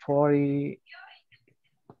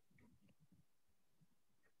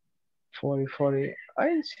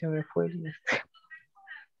 ay, se me fue el...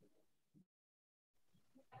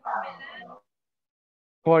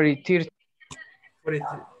 40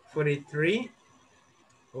 43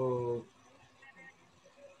 o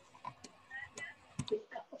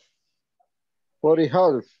 40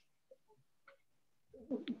 half.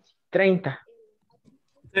 30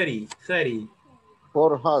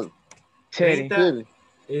 4 half. 30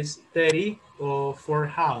 is 30 o for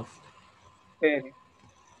half. 30.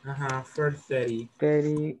 Ajá, for 30.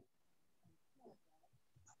 30.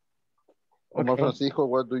 Omar Okay. Francisco,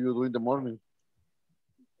 what do you do in the morning?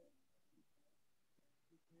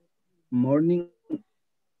 Morning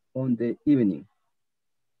on the evening.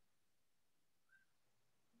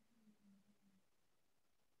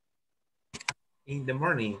 In the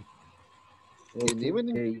morning. Okay. In the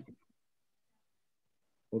evening?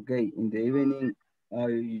 Okay, in the evening,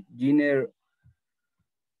 I dinner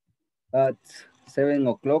at 7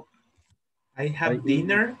 o'clock. I have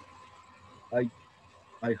dinner. I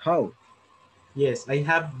have. Yes, I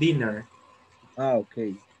have dinner.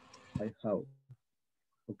 Okay. I have.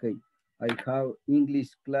 Okay. I have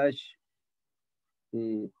English class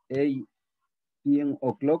 8 p.m.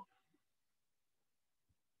 o'clock.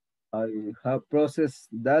 I have processed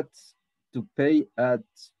that to pay at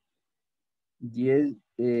 10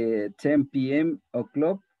 p.m.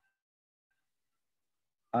 o'clock.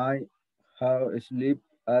 I have sleep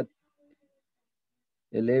at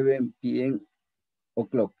 11 p.m.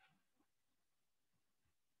 o'clock.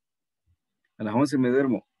 A las 11 me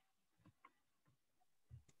duermo.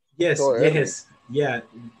 Yes, So yes. Yeah,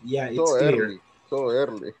 it's so clear. early. So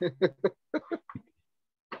early.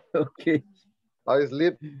 Okay. I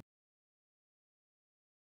sleep.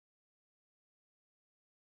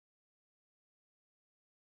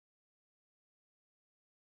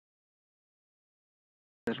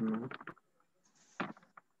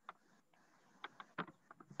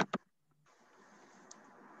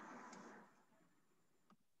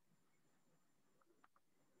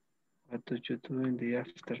 What do you do in the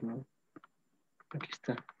afternoon? Aquí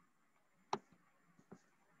está.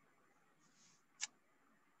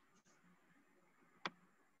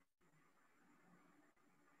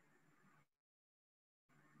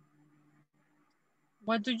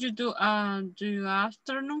 What do you do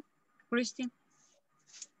afternoon, Christian?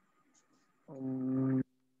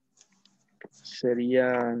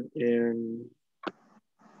 Sería,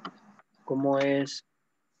 ¿cómo es?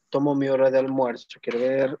 Tomo mi hora de almuerzo. Quiero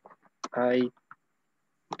ver, I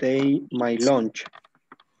take my lunch.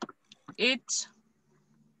 Eat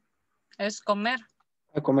es comer.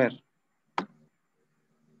 A comer.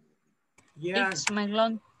 Yeah. It's my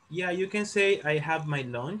lunch. Yeah, you can say I have my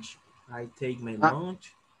lunch. I take my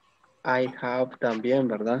lunch. I have también,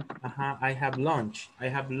 ¿verdad? Ajá, I have lunch. I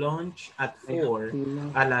have lunch at 4.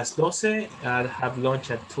 A las 12, I have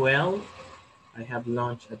lunch at 12. I have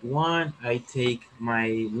lunch at 1. I take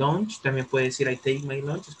my lunch. También puede decir I take my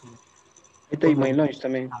lunch. Es como, I take my lunch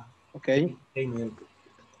también. Ok. En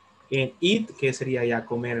eat, que sería ya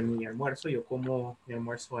comer mi almuerzo. Yo como mi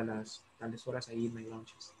almuerzo a las tales horas. I eat my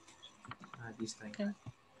lunches at this time.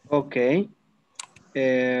 Ok.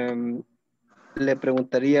 Le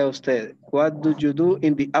preguntaría a usted, what do you do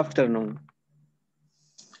in the afternoon?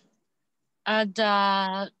 At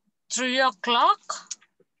 3 o'clock.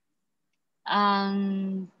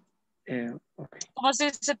 Okay. ¿Cómo se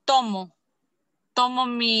dice tomo? Tomo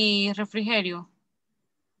mi refrigerio.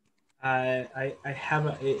 I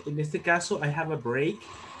have en este caso, I have a break.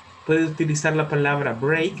 Puede utilizar la palabra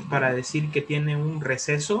break para decir que tiene un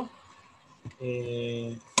receso.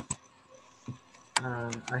 I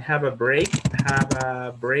have a break. Have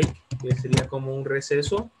a break, que sería como un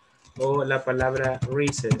receso. O la palabra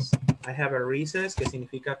recess. I have a recess, que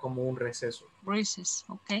significa como un receso. Recess,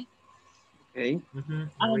 ok. Okay. I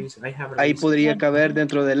have a Ahí recess. podría caber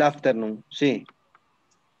dentro del afternoon, sí.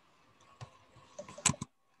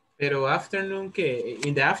 Pero afternoon, ¿qué?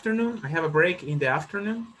 In the afternoon, I have a break in the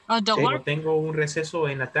afternoon. Como tengo un receso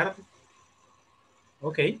en la tarde.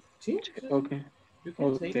 Ok, sí. Ok.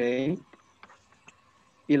 Ok.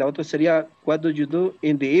 Y la otra sería, what do you do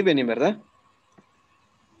in the evening, ¿verdad?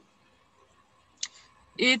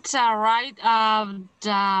 It's right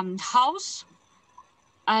the house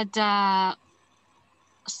at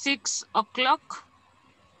 6 o'clock.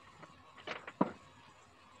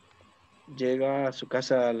 Llega a su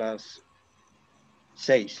casa a las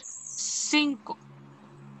 6. 5.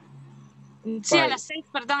 Sí, a las 6,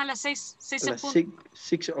 perdón, a las 6. 6 a las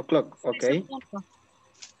 6 o'clock, ok.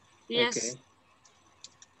 Yes.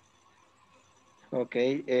 Ok,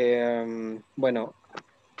 bueno,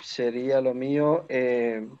 sería lo mío.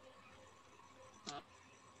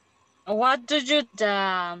 What do you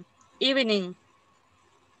the evening,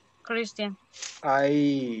 Christian?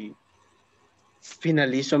 I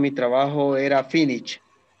finalizo mi trabajo, era finish,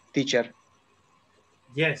 teacher.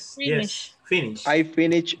 Yes, finish. Yes, finish. I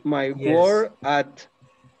finish my work at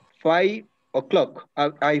 5 o'clock.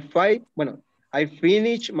 I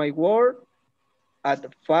finish my work at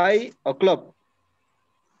 5 o'clock.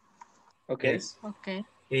 Ok. Yes. Okay.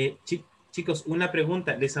 Chicos, una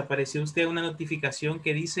pregunta. ¿Les apareció a usted una notificación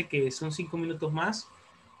que dice que son 5 minutos más?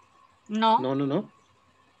 No. No. ¿No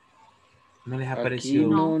les Aquí apareció?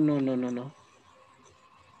 no.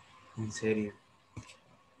 En serio.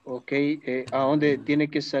 Ok, ¿a dónde tiene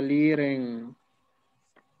que salir en...?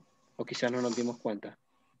 O quizás no nos dimos cuenta.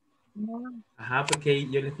 Ajá, porque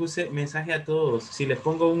yo les puse mensaje a todos. Si les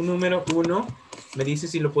pongo un número 1, me dice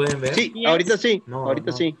si lo pueden ver. Sí, Yes. ahorita sí. No,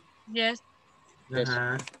 ahorita no. sí. Yes.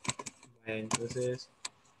 Ajá. Bueno, entonces,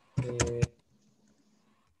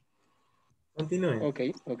 continúen. Ok.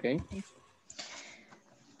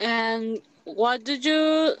 And what do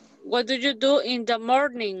you do in the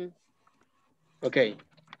morning? Ok.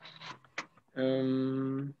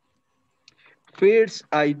 First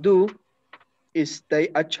I do is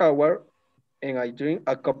take a shower and I drink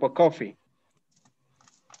a cup of coffee.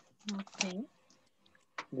 Okay.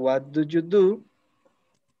 What do you do?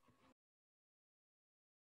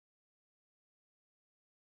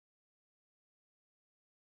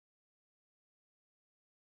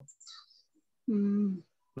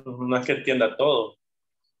 No es que entienda todo.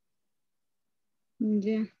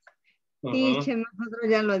 Ya. Teacher, nosotros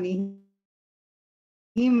ya lo dijimos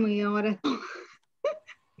y ahora...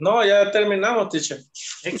 No, ya terminamos, teacher.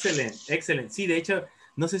 Excelente. Sí, de hecho,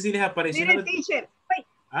 no sé si les apareció. Mire, teacher,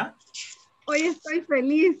 ¿Ah? hoy estoy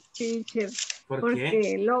feliz, teacher.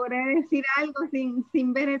 Porque logré decir algo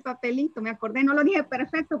sin ver el papelito. Me acordé, no lo dije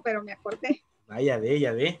perfecto, pero me acordé. ya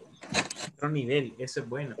ve. Otro nivel, eso es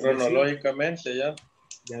bueno. Cronológicamente ya.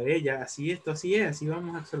 Ya ve, ya, así es, así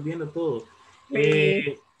vamos absorbiendo todo.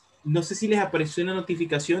 Sí. no sé si les apareció una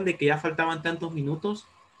notificación de que ya faltaban tantos minutos.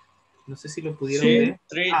 No sé si lo pudieron Sí, ver.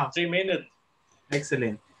 3 minutes.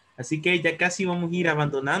 Excelente. Así que ya casi vamos a ir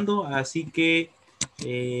abandonando. Así que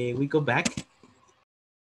we go back.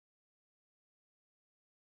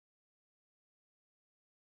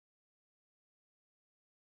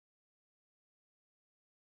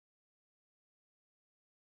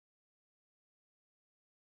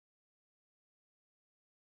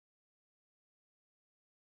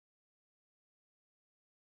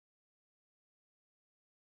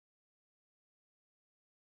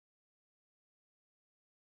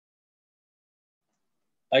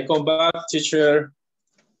 I come back, teacher.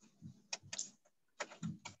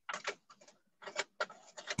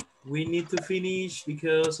 We need to finish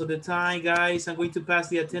because of the time, guys. I'm going to pass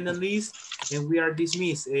the attendance list and we are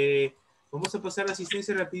dismissed. Vamos a pasar la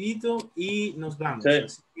asistencia rapidito y nos vamos. Okay.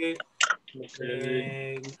 Así que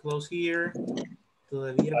we close here.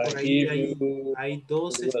 Todavía por ahí hay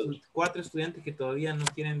 4 estudiantes que todavía no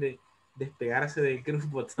quieren despegarse del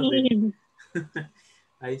grupo.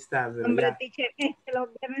 Ahí está. Pero Hombre, ya. teacher, es que los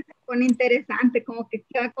viernes se pone interesante, como que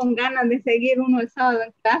queda con ganas de seguir uno el sábado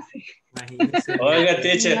en clase. Imagínense. Oiga,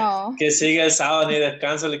 teacher, No. que siga el sábado ni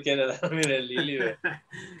descanso le quiere dar, mire, Lili. Ve.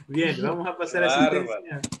 Bien, vamos a pasar a Bárbaro.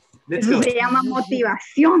 asistencia. Let's Eso go. se llama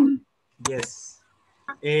motivación. Yes.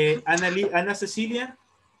 Ana Cecilia.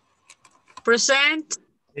 Present.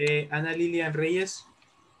 Ana Lilian Reyes.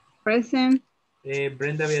 Present.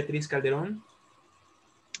 Brenda Beatriz Calderón.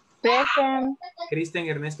 Present. Cristian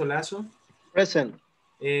Ernesto Lazo. Present.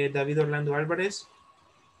 David Orlando Álvarez.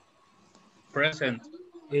 Present.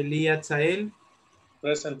 Elías Zael.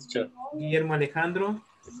 Present, teacher. Guillermo Alejandro.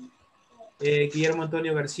 Guillermo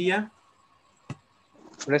Antonio García.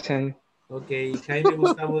 Present. Ok, Jaime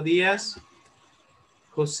Gustavo Díaz.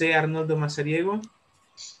 José Arnoldo Mazariego.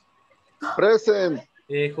 Present.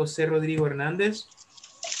 José Rodrigo Hernández.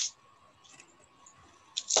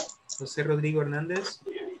 José Rodrigo Hernández.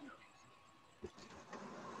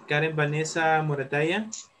 Karen Vanessa Morataya.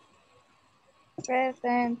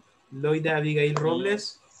 Present. Loida Abigail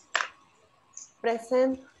Robles.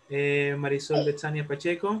 Present. Marisol Betsania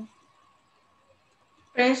Pacheco.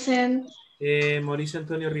 Present. Mauricio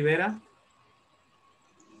Antonio Rivera.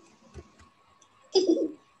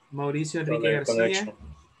 Mauricio Enrique García.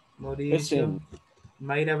 Mauricio.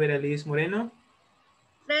 Mayra Veraliz Moreno.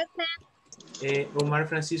 Present. Omar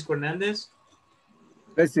Francisco Hernández.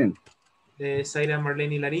 Present. Zaira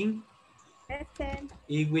Marlene Larín. Present.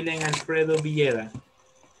 Y William Alfredo Villeda.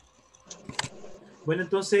 Bueno,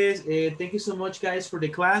 entonces, thank you so much, guys, for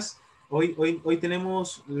the class. Hoy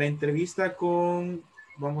tenemos la entrevista con,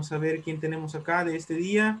 vamos a ver quién tenemos acá de este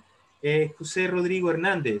día, José Rodrigo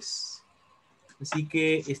Hernández. Así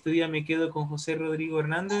que este día me quedo con José Rodrigo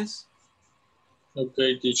Hernández.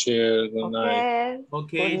 Okay, teacher. Good night.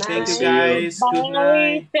 Okay, Good thank you, night. guys. Good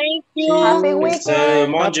night. Thank you. Happy Say,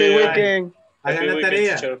 weekend. Happy weekend. Hagan Happy la weekend,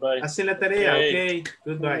 tarea. teacher. Bye. Hacen la tarea, Okay. ok.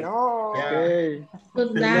 Goodbye. No. Okay. Good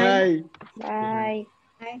Good night. night.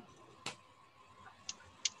 Bye.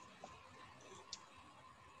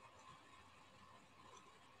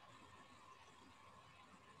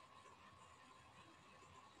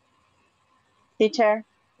 Teacher,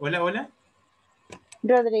 Hola, hola.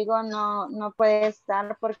 Rodrigo no puede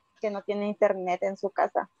estar porque no tiene internet en su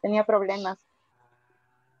casa. Tenía problemas.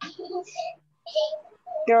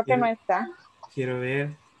 Creo que no está. Quiero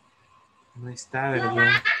ver. No está, ¿verdad?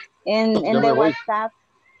 En Ya de me voy. WhatsApp.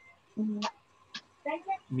 Ujú.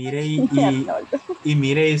 Mire Arnoldo. y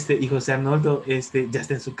mire y José Arnoldo ya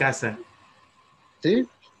está en su casa. ¿Sí?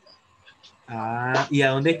 Ah, ¿y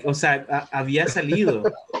a dónde? O sea, había salido.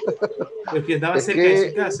 Porque estaba Es cerca que- de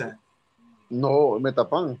su casa. No,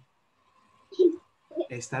 Metapan.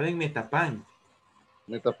 Estaba en Metapán.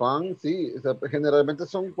 Metapan, sí. O sea, generalmente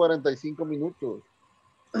son 45 minutos.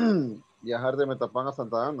 Viajar de Metapan a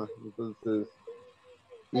Santa Ana. Entonces,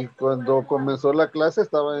 y cuando comenzó la clase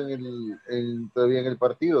estaba todavía en el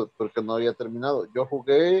partido, porque no había terminado. Yo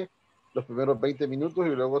jugué los primeros 20 minutos y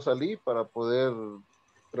luego salí para poder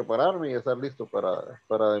prepararme y estar listo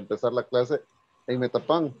para empezar la clase en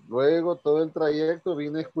Metapan. Luego todo el trayecto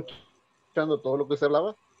vine escuchando todo lo que se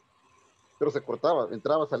hablaba, pero se cortaba,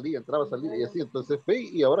 entraba, salía y así. Entonces fui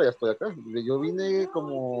y ahora ya estoy acá. Yo vine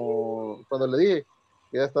como cuando le dije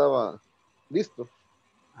que ya estaba listo.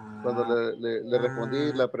 Cuando le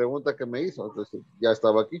respondí la pregunta que me hizo, entonces ya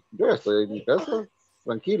estaba aquí. Yo ya estoy en mi casa,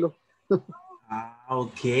 tranquilo. Ah,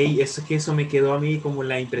 ok. Eso me quedó a mí como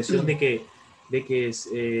la impresión de que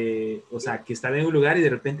o sea, que estaba en un lugar y de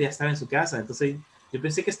repente ya estaba en su casa. Entonces yo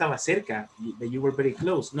pensé que estaba cerca, that you were very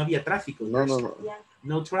close. No había tráfico. No.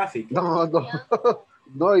 No traffic. No.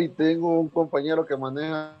 No, y tengo un compañero que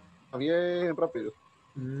maneja bien rápido.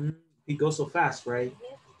 He goes so fast, right?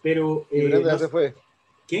 Pero, Y Brenda no, ya se fue.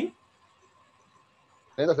 ¿quién?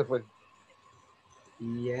 Brenda se fue.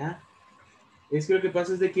 Yeah. Es que lo que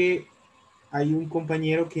pasa es de que hay un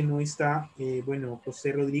compañero que no está, bueno,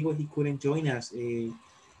 José Rodrigo, he couldn't join us. He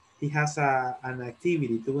has an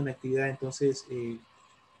activity, tuvo una actividad, entonces,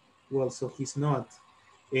 well, so he's not.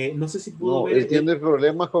 No sé si pudo No, ver, él tiene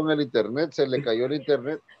problemas con el internet, se le cayó el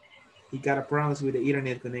internet. he got a problem with the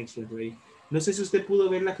internet connection, right? No sé si usted pudo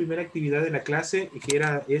ver la primera actividad de la clase, que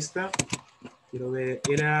era esta. Quiero ver,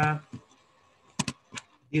 era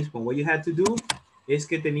this one. What you had to do es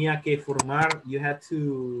que tenía que formar, you had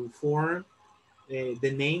to form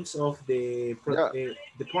the names of the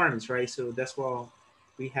departments, right? So that's what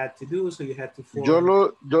we had to do. So you had to form. Yo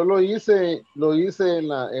lo hice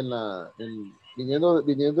viniendo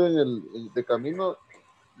de camino,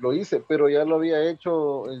 lo hice, pero ya lo había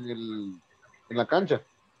hecho en la cancha.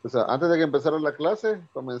 O sea, antes de que empezara la clase,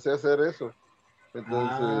 comencé a hacer eso.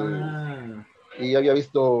 Entonces, y había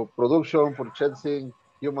visto production, purchasing,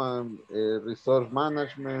 human resource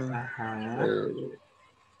management.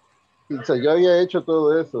 O sea, yo había hecho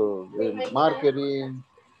todo eso, marketing,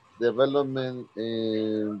 development,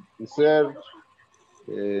 research,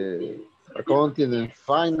 accounting and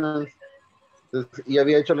finance. Entonces, y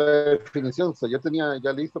había hecho la definición, o sea, yo tenía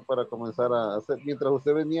ya listo para comenzar a hacer. Mientras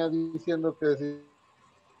usted venía diciendo que si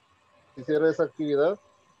hiciera esa actividad,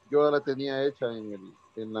 yo la tenía hecha en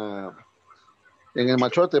el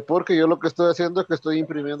machote, porque yo lo que estoy haciendo es que estoy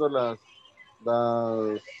imprimiendo las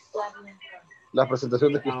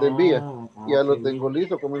presentaciones que usted envía. Ya lo tengo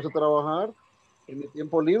listo, comienzo a trabajar en mi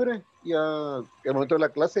tiempo libre y al momento de la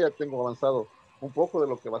clase ya tengo avanzado un poco de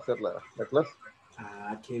lo que va a ser la clase.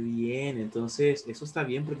 Ah, qué bien. Entonces, eso está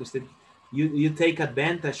bien porque usted, you take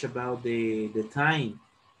advantage about the time.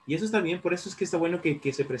 Y eso está bien, por eso es que está bueno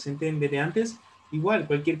que se presenten desde antes. Igual,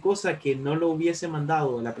 cualquier cosa que no lo hubiese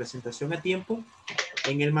mandado la presentación a tiempo,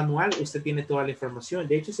 en el manual usted tiene toda la información.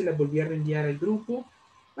 De hecho, se la volví a reenviar al grupo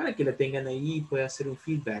para que la tengan ahí y pueda hacer un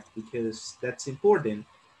feedback, because that's important.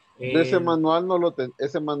 Ese manual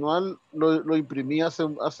ese manual lo imprimí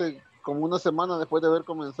hace como una semana después de haber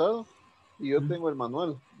comenzado y yo tengo el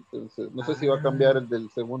manual. Entonces, no sé si va a cambiar el del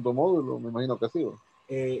segundo módulo, me imagino que sí.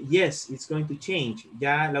 Yes, it's going to change.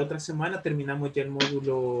 Ya la otra semana terminamos ya el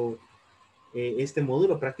módulo, este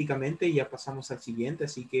módulo prácticamente, y ya pasamos al siguiente,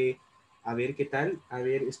 así que a ver qué tal, a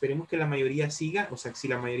ver, esperemos que la mayoría siga, o sea, si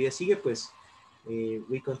la mayoría sigue, pues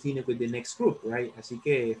we continue with the next group, right? Así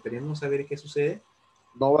que esperemos a ver qué sucede.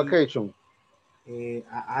 No vacation. I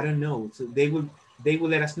don't know. So they will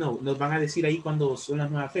let us know. Nos van a decir ahí cuándo son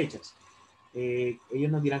las nuevas fechas.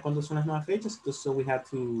 Ellos nos dirán cuándo son las nuevas fechas, so we have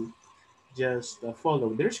to just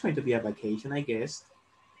follow. There's going to be a vacation, I guess.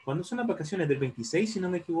 ¿Cuándo son las vacaciones? ¿Del 26, si no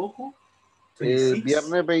me equivoco? El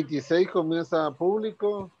viernes 26 comienza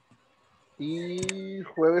público y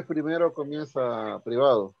jueves 1 comienza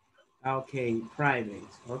privado. Okay, private.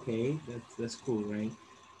 Okay, that's cool, right?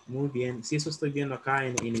 Muy bien. Sí, eso estoy viendo acá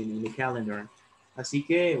en el calendar. Así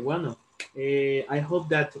que, bueno, I hope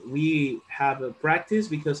that we have a practice,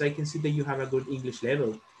 because I can see that you have a good English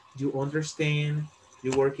level. You understand,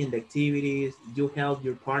 you work in the activities, you help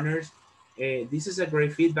your partners. This is a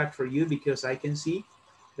great feedback for you, because I can see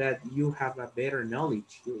that you have a better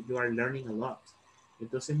knowledge. You are learning a lot.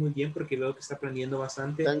 Entonces, muy bien, porque veo que está aprendiendo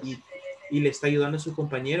bastante y le está ayudando a sus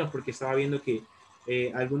compañeros, porque estaba viendo que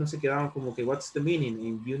algunos se quedaban como que, what's the meaning?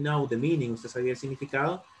 And you know the meaning, usted sabía el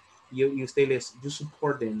significado, y usted you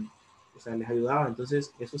support them, o sea, les ayudaba.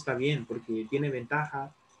 Entonces, eso está bien, porque tiene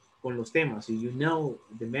ventaja con los temas. So you know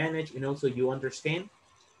the manage, and also you understand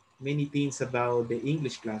many things about the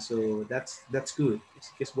English class, so that's good.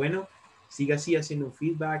 Así que es bueno, siga así haciendo un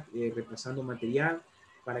feedback, repasando material,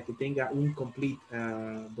 para que tenga un complete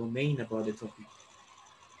domain about the topic.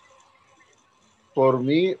 For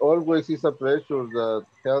me, always is a pleasure that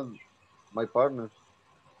help my partners.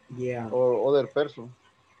 Yeah. Or other person.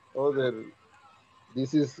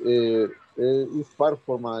 This is part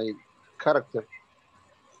for my character.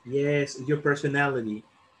 Yes, your personality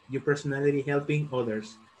helping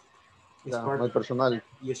others. My personality.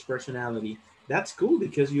 Yes, personality. That's cool,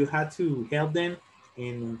 because you had to help them,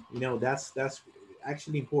 and you know that's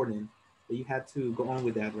actually important that you had to go on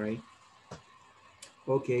with that, right?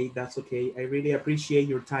 Okay, that's okay. I really appreciate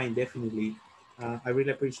your time, definitely. I really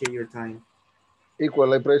appreciate your time.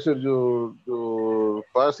 Equal, I appreciate your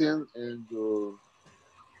patience and your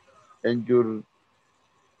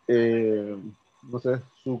no sé,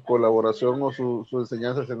 su colaboración o su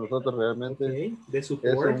enseñanza hacia nosotros realmente. Okay, the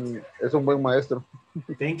support. Es un buen maestro.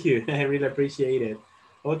 Thank you. I really appreciate it.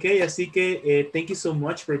 Okay, así que thank you so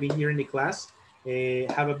much for being here in the class.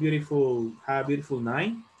 Have a beautiful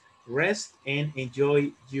night. Rest and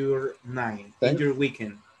enjoy your night and your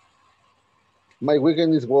weekend. My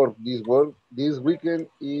weekend is work. This weekend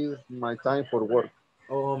is my time for work.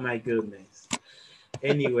 Oh my goodness.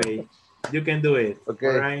 Anyway, you can do it. Okay.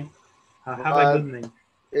 All right. Have a good night.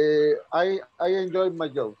 I enjoy my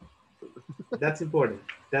job. That's important.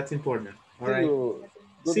 That's important. All right.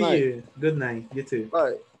 See you. You. Good night. You too.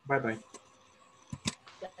 Bye. Bye.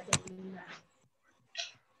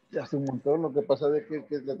 Ya hace un montón. Lo que pasa es que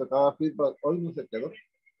le tocaba feedback. Hoy no se quedó.